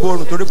ó gbé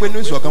borùn torí pé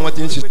ní ìṣọ̀kan wọn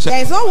ti ń ṣiṣẹ́.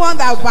 There is no one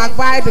that will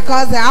backbite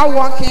because they are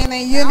working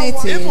in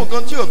unity. Ifun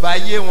kan tí ò bá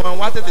yé wọn,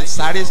 wá tètè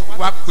sáré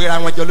wá pera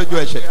wọn jọ lójú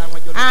ẹsẹ̀.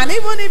 And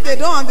even if they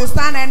don't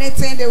understand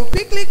anything, they will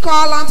quickly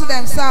call unto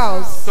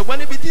themselves. Ṣùgbọ́n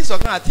níbi tí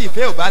ìṣọ̀kan àti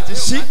ìfẹ́ ò bá ti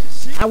sí.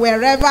 And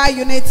wherever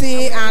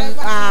unity and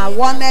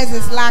oneness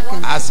is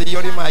lacking,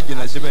 Àṣeyọrí máa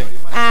jìnnà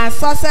síbẹ̀.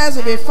 success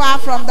will be far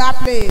from that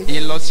place.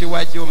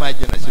 Ìlọsíwájú ó máa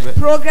jìnnà síbẹ̀.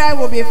 Progress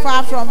will be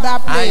far from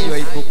that Ayọ̀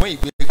place. ìbùkún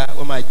ìgbéga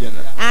ó máa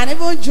jìnnà. And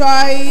even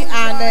joy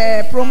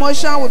and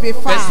promotion will be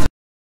far.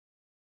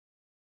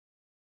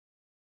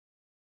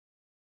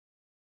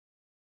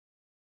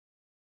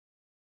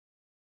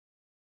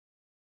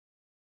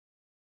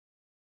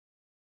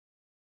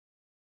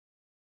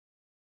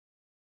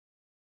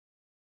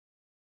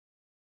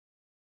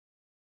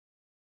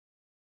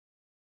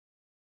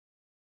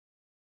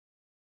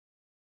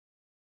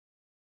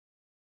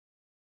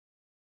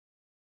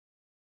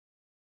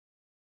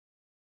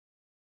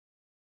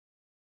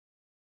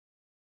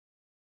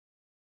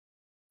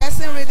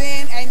 Lesson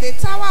reading in the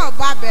Tower of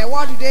Babel,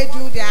 what do?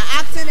 They are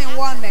acting in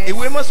oneness.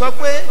 Ìwé mọ́ sọ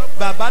pé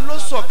bàbá ló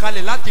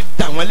sọ̀kalẹ̀ láti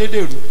dà wọ́n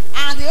lédèrú.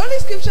 And the Holy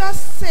Scripture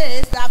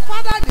says that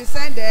Father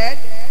descended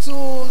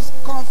to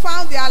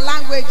confound their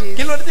languages.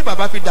 Kí ló dé tí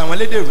bàbá fi dà wọ́n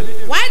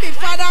lédèrú? Why did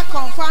Father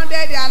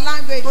confounded their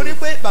languages? Torí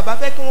pé bàbá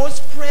fẹ́ kí wọ́n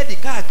spread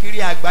káàkiri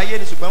àgbáyé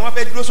ni ṣùgbọ́n wọ́n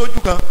fẹ́ dúró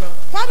sójú kan.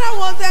 Father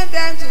wanted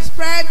them to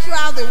spread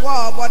throughout the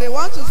world, but they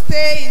want to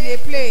stay in a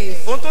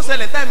place. Ohun tó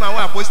ṣẹlẹ̀ táìmù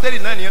àwọn àpòstélì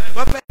náà nìyẹn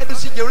wọ́n fẹ́ dúró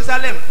sí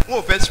Jerusalem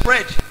wọn ò fẹ́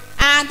spread.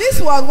 And this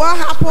was what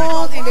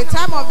happened in the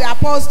time of the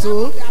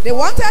apostle. They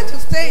wanted to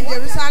stay in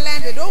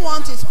Jerusalem. They don't want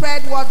want to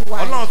spread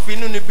worldwide. Ọlọ́run fi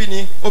inú níbí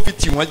ni ó fi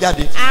tì wọ́n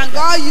jáde. And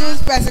God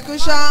used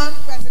persecution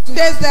to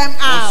chase them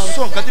out.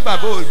 Sọ nǹkan tí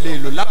bàbá ò lè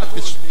lò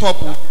láti stop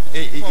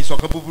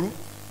ìṣọ̀kan búburú.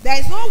 There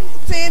is no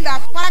thing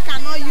that Father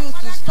cannot use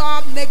to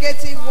stop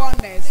negative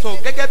oneness. So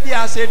gẹ́gẹ́ bí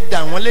a ṣe dà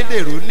wọ́n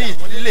lédèrú ní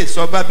ilé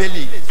ìsọ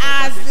Bábélì.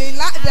 As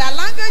their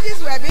languages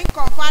were being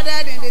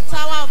confounded in the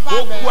Tower of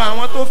Babel. Gbogbo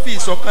àwọn tó fi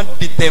ìṣọ̀kan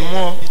dìtẹ̀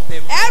mọ́.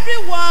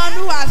 Everyone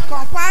who was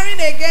comparing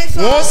against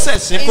us. Wọ́n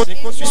ṣẹ̀sìn kó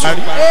sì sáré.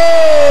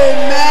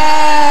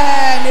 Amen.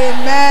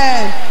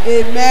 Amen.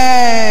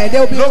 Amen. They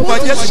will be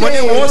put to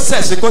shame. Wọ́n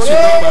ṣẹ̀sìn kó sì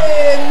dọ́gba.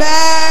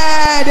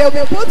 Amen. They will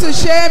be put to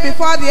shame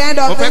before the end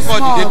of this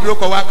month. I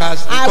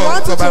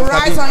want you to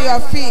rise on your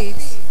feet.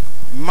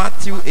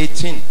 Matthew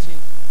 18.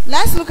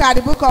 Let's look at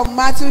the book of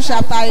Matthew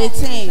chapter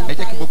 18. Ẹ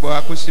jẹ́ kí gbogbo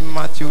wa kó sí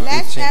Matthew 18.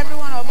 Let every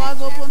one of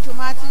us open to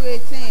Matthew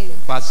 18.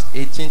 Verse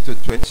 18 to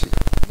 20.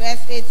 Verse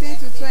 18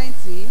 to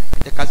 20.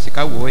 Ẹ jẹ́ ká sì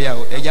ká wò ó yà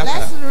ó. Ẹ yá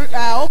Let's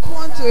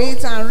open to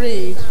it and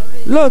read.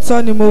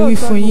 lóòótọ́ ni mo wí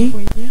fún yín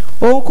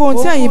ohunkóhun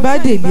tí ẹ̀yin bá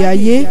dè lé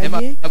ayé.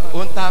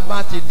 Ohun tá a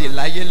bá ti dè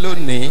láyé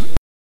lónìí.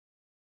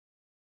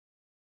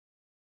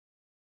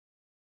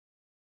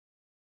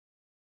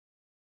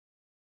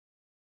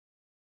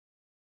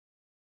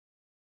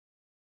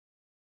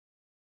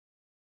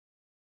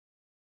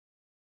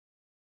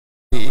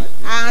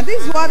 And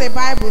this is what the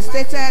Bible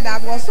stated,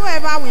 that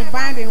whatsoever we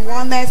bind in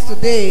oneness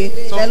today,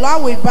 the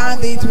Lord will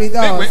bind it with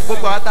us.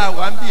 Gbogbo àwọn tá a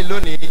wà ń bì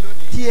lónìí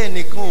tí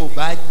ẹnìkan ò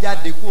bá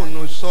jáde kúrò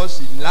nínú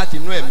ṣọ́ọ̀ṣì láti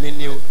inú ẹ̀mí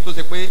ni o tó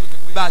ṣe pé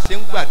bá a ṣe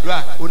ń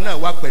gbàdúrà òun náà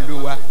wà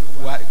pẹ̀lú wa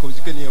kò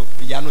sí kí ni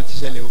ìyanu ti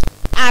ṣẹlẹ̀ o.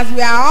 As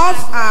we are all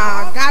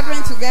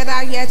gathering together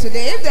here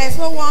today, if there is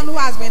no one who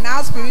has been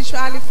out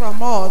spiritually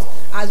from us,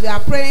 as we are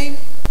praying,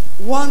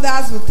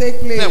 wonders will take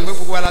place. Bẹ́ẹ̀ pé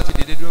gbogbo wa láti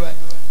dìde dúró báyìí.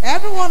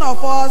 Every one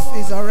of us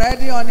is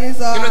already on his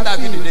Kí ló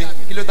tàbí dìde?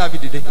 Kí ló tàbí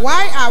dìde?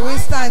 Why are we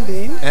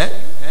standing?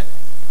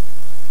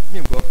 Mi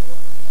ò gbọ́.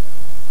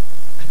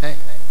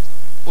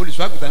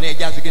 Olùṣọ́ àgùntàn ní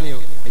ẹja sí kí ni o?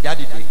 Ẹja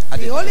dìde.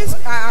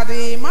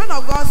 The man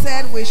of God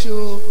said we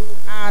should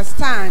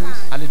stand.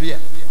 Hallelujah.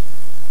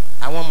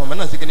 Àwọn mọ̀mọ́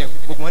náà sí kí ni o?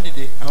 Gbogbo wọn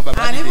dìde. Àwọn bàbá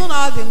dìde. And even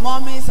all the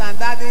mommies and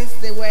daddies,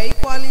 they were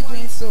equally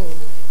doing so.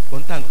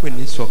 Ohun tá à ń pè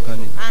ní ìṣọ̀kan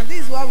ni. And this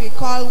is what we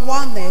call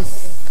oneness.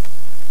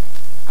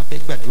 A fẹ́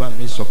gbàdúrà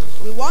ní ìṣọ̀kan.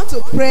 We want to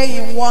pray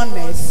in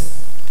oneness.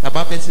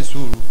 Tàbá fẹ́ sì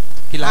sùúrù.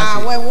 When we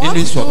want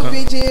to do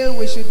vigil,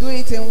 we should do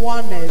it in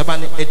oneness.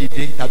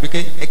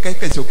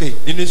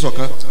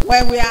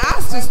 When we are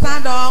asked to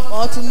stand up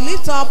or to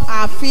lift up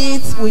our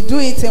feet, we do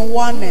it in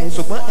oneness.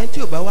 Whosoever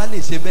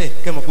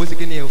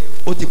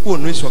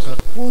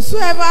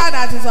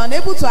that is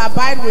unable to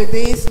abide with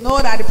this, know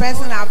that the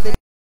person have the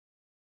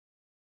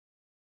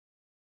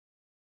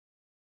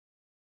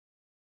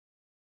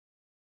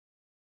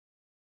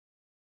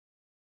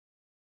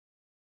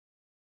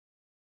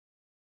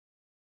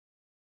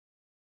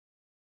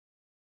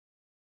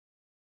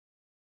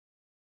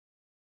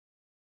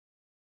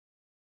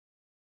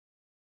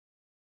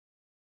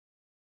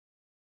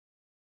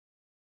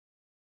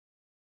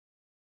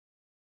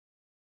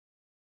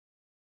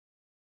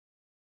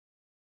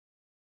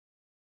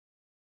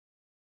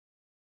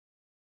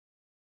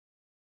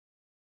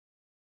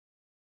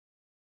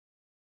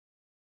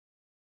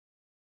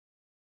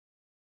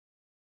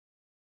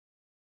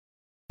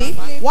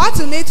what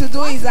you need to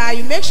do is that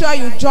you make sure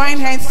you join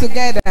hands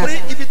together. Because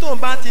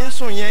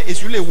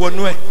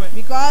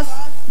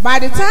by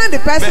the time the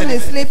person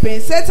is sleeping,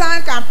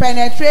 Satan can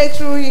penetrate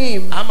through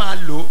him.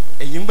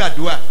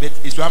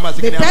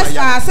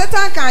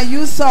 Satan can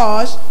use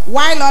such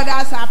while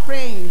others are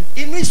praying.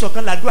 It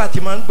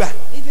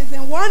is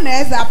in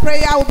oneness that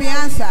prayer will be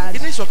answered.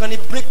 It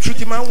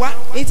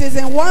is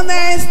in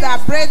oneness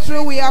that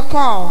breakthrough will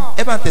occur.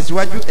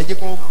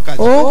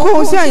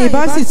 Ohunkóhun tí ẹ̀yin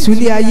bá sì tú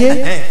lé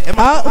ayé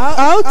a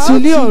ó tú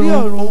lé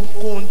ọ̀run.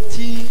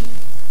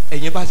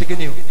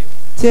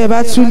 Tí ẹ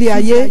bá tú lé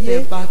ayé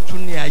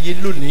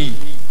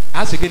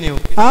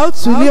a ó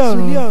tú lé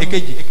ọ̀run.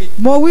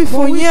 Mo wí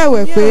fún yín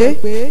ẹ̀wẹ̀ pé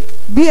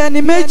bí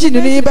ẹni méjì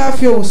nínú yín bá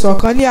fi ohùn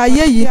ṣọ̀kan ní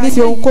ayé yìí ní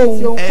ti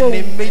ohunkóhun.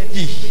 Ẹni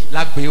méjì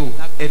lágbè o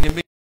ẹni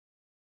méjì.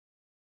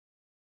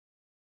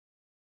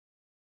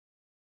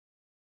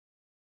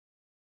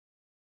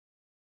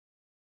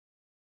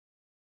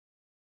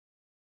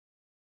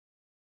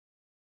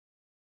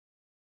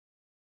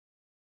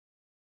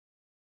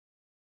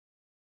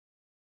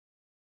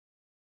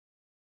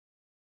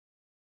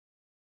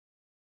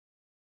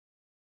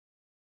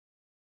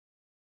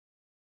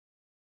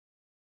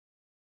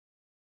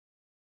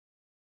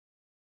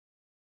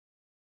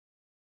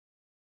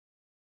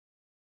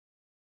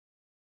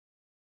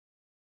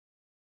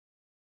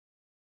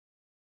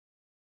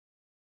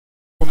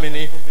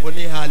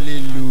 Only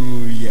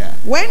hallelujah.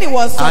 When he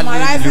was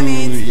summarizing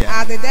it Hallelujah.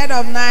 at the dead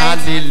of night,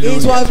 Hallelujah.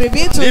 it was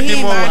revealed to Níbi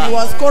him mo wà, and he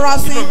was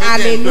chorusing inú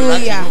mi dẹ̀ dùn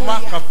láti hallelujah. mo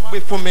máa kàn pé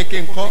fún mi kí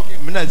n kọ́,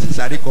 èmi náà sì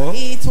sáré kọ́.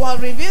 It was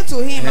revealed to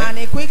him and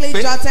he quickly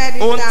Pé jotted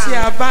it ohun tí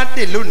down. a bá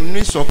dè lónìí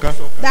ní ìṣọ̀kan,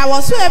 That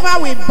whatsoever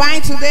we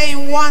bind today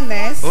in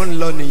oneness ó ń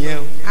lọ nìyẹn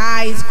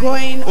o. is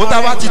going Ó tá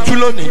a bá ti tú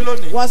already.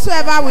 lónìí.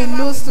 Whatsoever we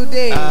lose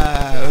today,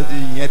 Ó ti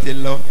ìyẹn ti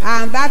lọ.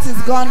 and that is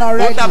gone Ó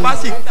already. tá a bá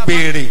sì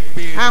béèrè,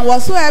 And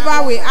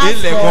whatsoever we ask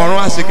ilẹ̀ for, ọ̀run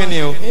á ṣe kí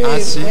ni o? Á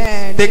ṣe.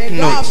 amen. Take The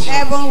door note. of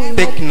heaven will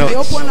Take be note.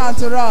 open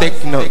unto us.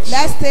 Take note.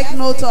 Let's take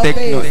note of Take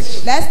this.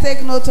 note. Let's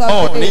take note of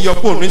Ọ̀ ní this. yọ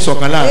kúrò ní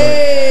ìṣọ̀kan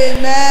láàrin.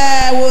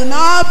 Amen. Will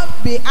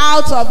not be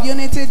out of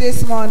unity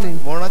this morning.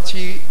 Mo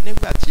rántí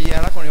nígbà tí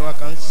arákùnrin wa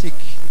kan sick,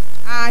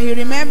 You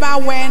remember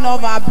when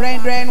of our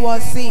brethren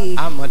was sick.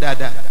 á mọ̀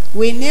dáadáa.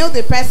 We knew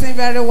the person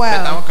very Bẹ́ẹ̀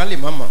well, àwọn kan lè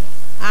má mọ̀.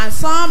 and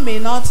some may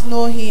not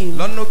know him.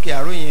 Lọ́nà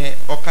Oke-aro yẹn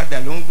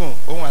ọ̀kadà ló ń gùn,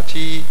 òun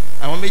àti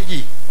àwọn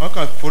méjì wọ́n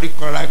kàn forí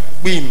kọra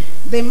gbìm.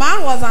 The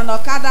man was an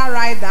Okada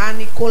rider and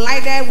he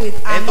collided with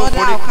Ẹni tó another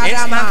forí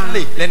Okada man.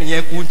 instantly lẹ́nu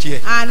yẹn kú tiẹ̀.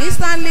 And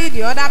instantly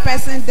the other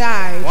person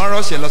died. Wọ́n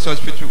rọ́ọ̀ṣẹ̀ lọ sí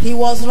hospital. He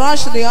was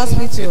rushed to the Èyí tó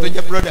hospital.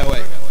 jẹ́ brother wa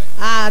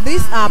yìí.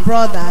 This our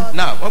brother.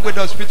 Now wọ́n gbé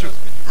dé hospital.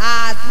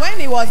 When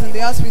he was in the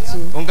hospital,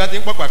 Òun kan ti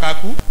ń pọ̀ pàkà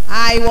kú.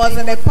 he was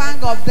in the pang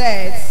of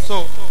death.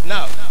 So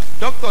now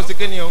doctor ṣe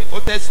kí ni o, ó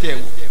test ẹ̀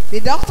wò. The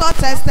doctor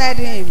tested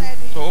him,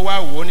 So ó wá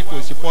wò ó ní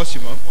kò sí pọ́ọ̀sì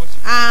mọ́.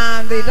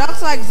 and the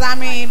doctor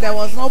examined him. There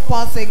was no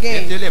pulse Ẹni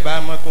again. tí ó lè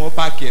bá mọ́ kí wọ́n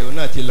páàkì ẹ̀ òun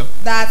náà ti lọ.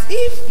 That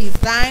if he's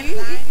dying,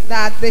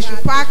 that they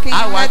should pack him.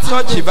 Àwa let him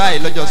chọ́ọ̀chì go. báyìí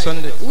lọ́jọ́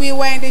Sunday. We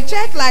were in the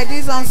church like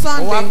this on Ó wá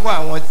Sunday,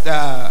 kó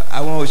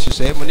àwọn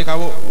òṣìṣẹ́ mo ní ká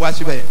wá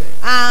síbẹ̀.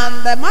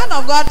 and the man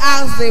of God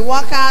asked the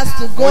workers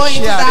to Mo go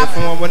into ṣí àrẹ that.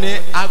 fún wọn mo ní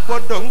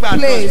agbọ́dọ̀ ńgbà tó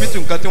place.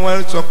 hospital nǹkan tí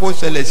wọ́n sọ pé ó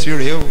ṣẹlẹ̀ sí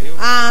rèé o.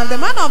 And the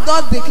man of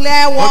God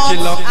declared what ti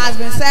lọ. has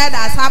been said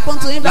has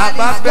happened to him, La that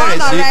bá he's bẹ̀rẹ̀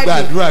gone sí already.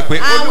 gbàdúrà pé,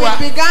 And Olúwa,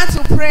 we began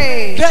to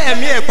pray Dé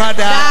ẹ̀mí ẹ̀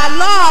padà. that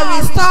Lord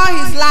restore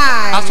his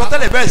life.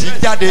 Àsọtẹ́lẹ̀ bẹ̀rẹ̀ sí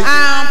jáde.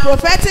 And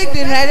prophetic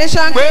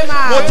declaration Pé came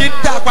mo out ti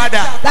dá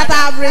padà. that I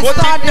have Mo ti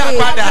restored dá it.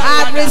 padà.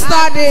 I have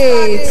restored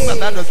it. Nígbà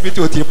tá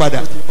hospital ti padà.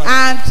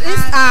 And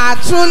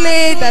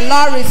truly the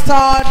Lord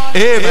restored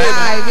Amen.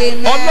 life.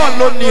 Ọlọ́run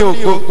ló Amen. ní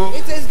ògo.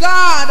 It is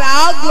God that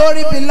all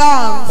glory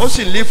belongs. Ó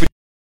sì live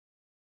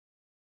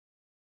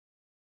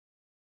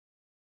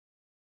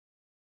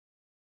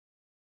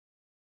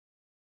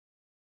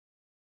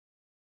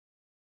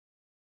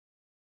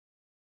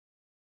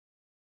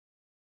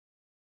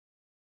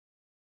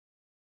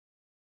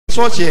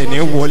ṣọ́ọ̀ṣì ẹ̀ ní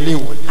wọlé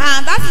o.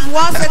 And that is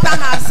what Satan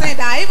has said,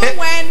 that even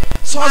when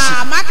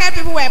market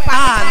people were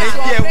permitted to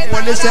operate in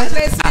other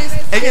places,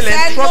 he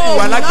said, no, we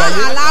will not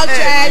allow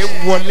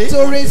church to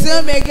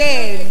resume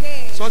again.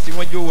 Ṣọ́ọ̀ṣì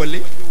wọn jó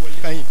wọlé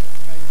káyìn.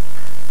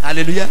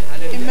 Hallelujah.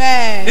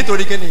 Amen.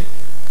 Nítorí kí ni?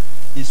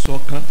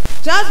 Ìṣọ̀kan.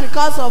 Just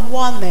because of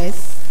oneness,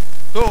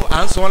 So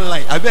à ń sọ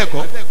online àbí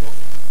ẹ̀kọ́?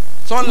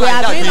 we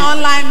are doing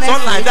online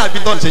Sunline message. dàbí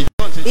tọ́n ṣe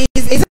yìí.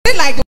 Is it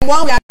like the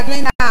one we are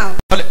doing now?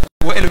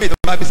 Wọ́n ẹlòmíì tó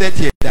bá fi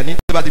sẹ́ẹ̀tì ẹ̀ dání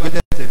tó bá ti gbé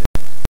tẹ́tẹ̀.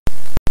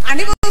 And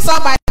even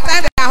some by the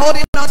time they are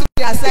holding on to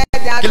their set,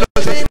 they are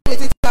doing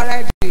with it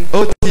already.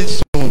 Ó ti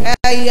sùn.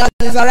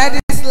 He is already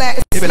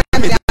slept. Ibẹ̀ He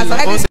lẹ́mìí has tí ó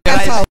already ń ṣe slept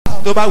ráìsì.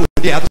 off. Tó bá wò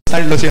ó dé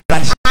àtúntàrí lọ sí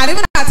ráìsì. And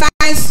even at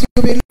times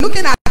you'll be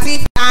looking at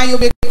it and you'll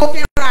be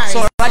cooking rice.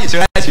 Sọ ráìsì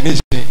ráìsì ní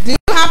ìsìn. Do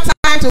you have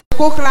time to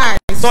cook rice?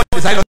 Sọ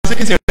ìsáré lọ sí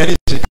kìsìn rẹ̀ ní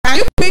ìsìn. Can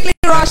you quickly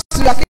rush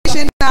to your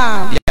kitchen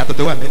now? Ìyàtọ̀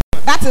tó wà mẹ́rin.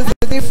 That is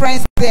the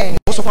difference there.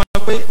 Ó sọ fún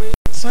wa pé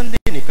Sunday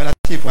nìkan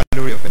láti ìfọ̀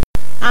lórí ọ̀fẹ́.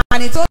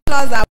 And he told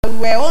us that we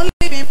were only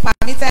being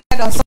permitted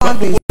on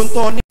Sundays. Gbogbo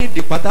tó ní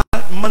ìdè pátá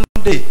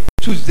Monday,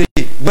 Tuesday,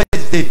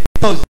 Wednesday,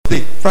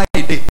 Thursday,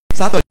 Friday,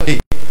 Saturday.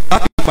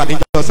 Láti ìpàdé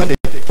ìjọ Sunday,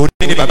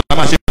 òní ni bàbá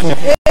máa ṣe fún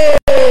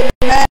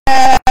ọ.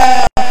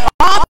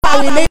 All that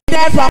we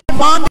needed from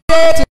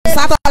Monday to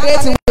Saturday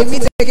till we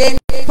meet again,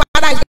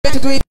 Father is going to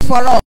do it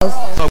for us.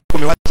 Sọ gbogbo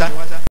mi wá já.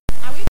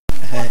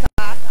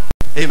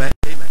 Amen.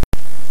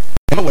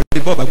 Ẹ má wọlé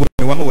bọ́ọ̀ bá gbogbo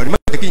mi wá mọ̀ wọlé. Má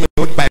jẹ́ kí yẹn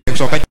ó ba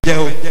ìṣọ̀kan jẹ́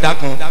o.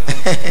 Dákun.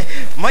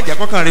 Má jẹ́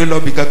kọ́kàn rẹ lọ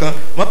bì kankan.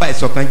 Má ba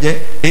ìṣọ̀kan jẹ́.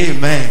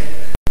 Amen.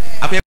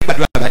 A fẹ́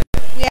gbàdúrà báyìí.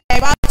 We are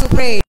about to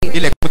pray.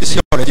 Ilẹ̀ kò tí sí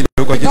ọ̀rẹ́ jí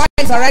lórúkọ The Jésù. door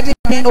is already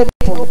being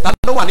opened. Ta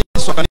ló wà ní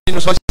ìṣọ̀kan nínú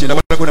ṣọ́ọ̀ṣì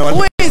lọ́wọ́lọ́gbọ́n náà wá?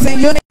 Who is in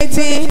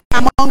unity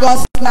among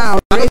us now?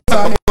 Raise your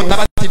hands.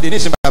 Tábà ti dè ní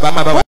ìsìn bàbá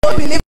máa bá wa. Who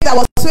believe that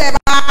whatsoever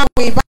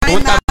we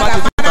bind now,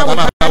 that Father will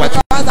bind with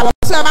us, that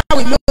whatsoever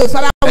we lose,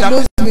 Father will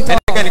lose with us.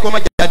 Ẹnikẹ́ni kó má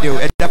jáde o,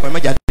 ẹ dákun ẹ má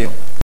jáde o.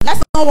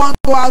 Let's not want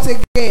to go out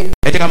again.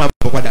 Ẹ jẹ́ ká máa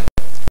bọ̀ padà.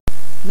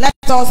 Let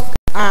us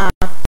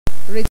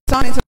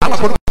return into Àwọn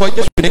the akọ́kọ́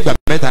Jésù nígbà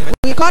mẹ́ta.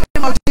 We call the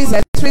name of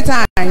Jesus 3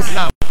 times.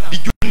 Náà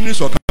ìjú nínú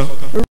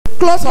ìṣọ̀kan.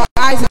 Close your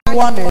eyes in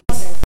oneness.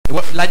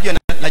 Lajú ẹ̀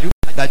náà lajú.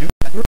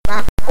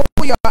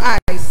 Open your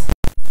eyes.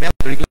 Bí a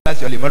torí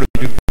kíláàsì ọ̀lẹ̀ mọ́rọ̀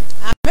ojú.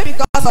 And maybe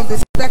because of the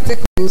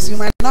spectacles, you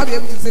might not be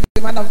able to see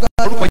the man of God.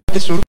 Orúkọ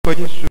Jésù, orúkọ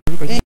Jésù,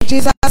 orúkọ Jésù. In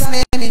Jesus'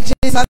 name, in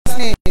Jesus'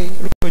 name.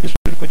 Orúkọ Jésù,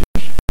 orúkọ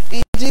Jésù.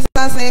 In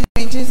Jesus' name,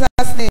 in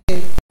Jesus'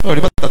 name.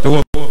 Ọ̀rẹ́ bàtà tó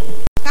wọ̀.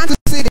 Can't you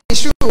see the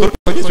shoe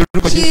Orúkọ Jésù,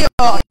 orúkọ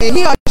Jésù.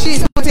 he or she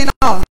is putting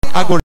on?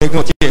 Ago rẹ̀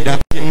gan ti ẹ̀dá.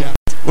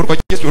 Orúkọ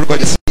Jésù, orúkọ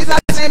Jésù.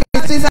 Jesus' name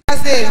is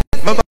Jesus' name.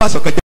 Má bá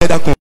sọ̀kan jẹ́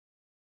dákun.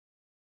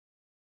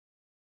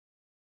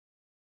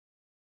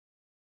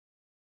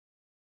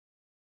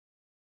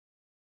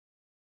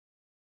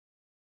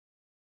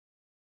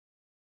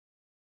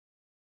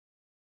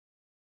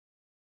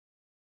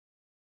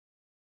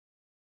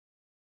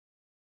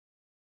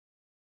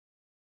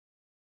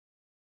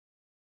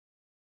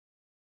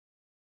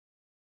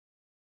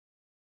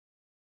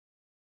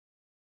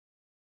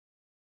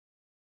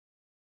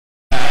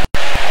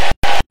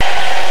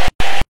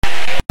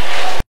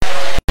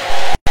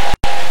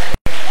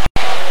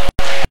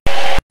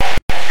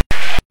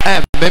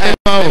 Bẹ́ẹ̀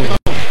máa o.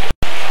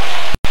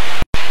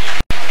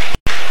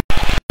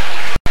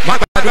 Má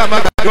gbàdúrà, má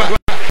gbàdúrà.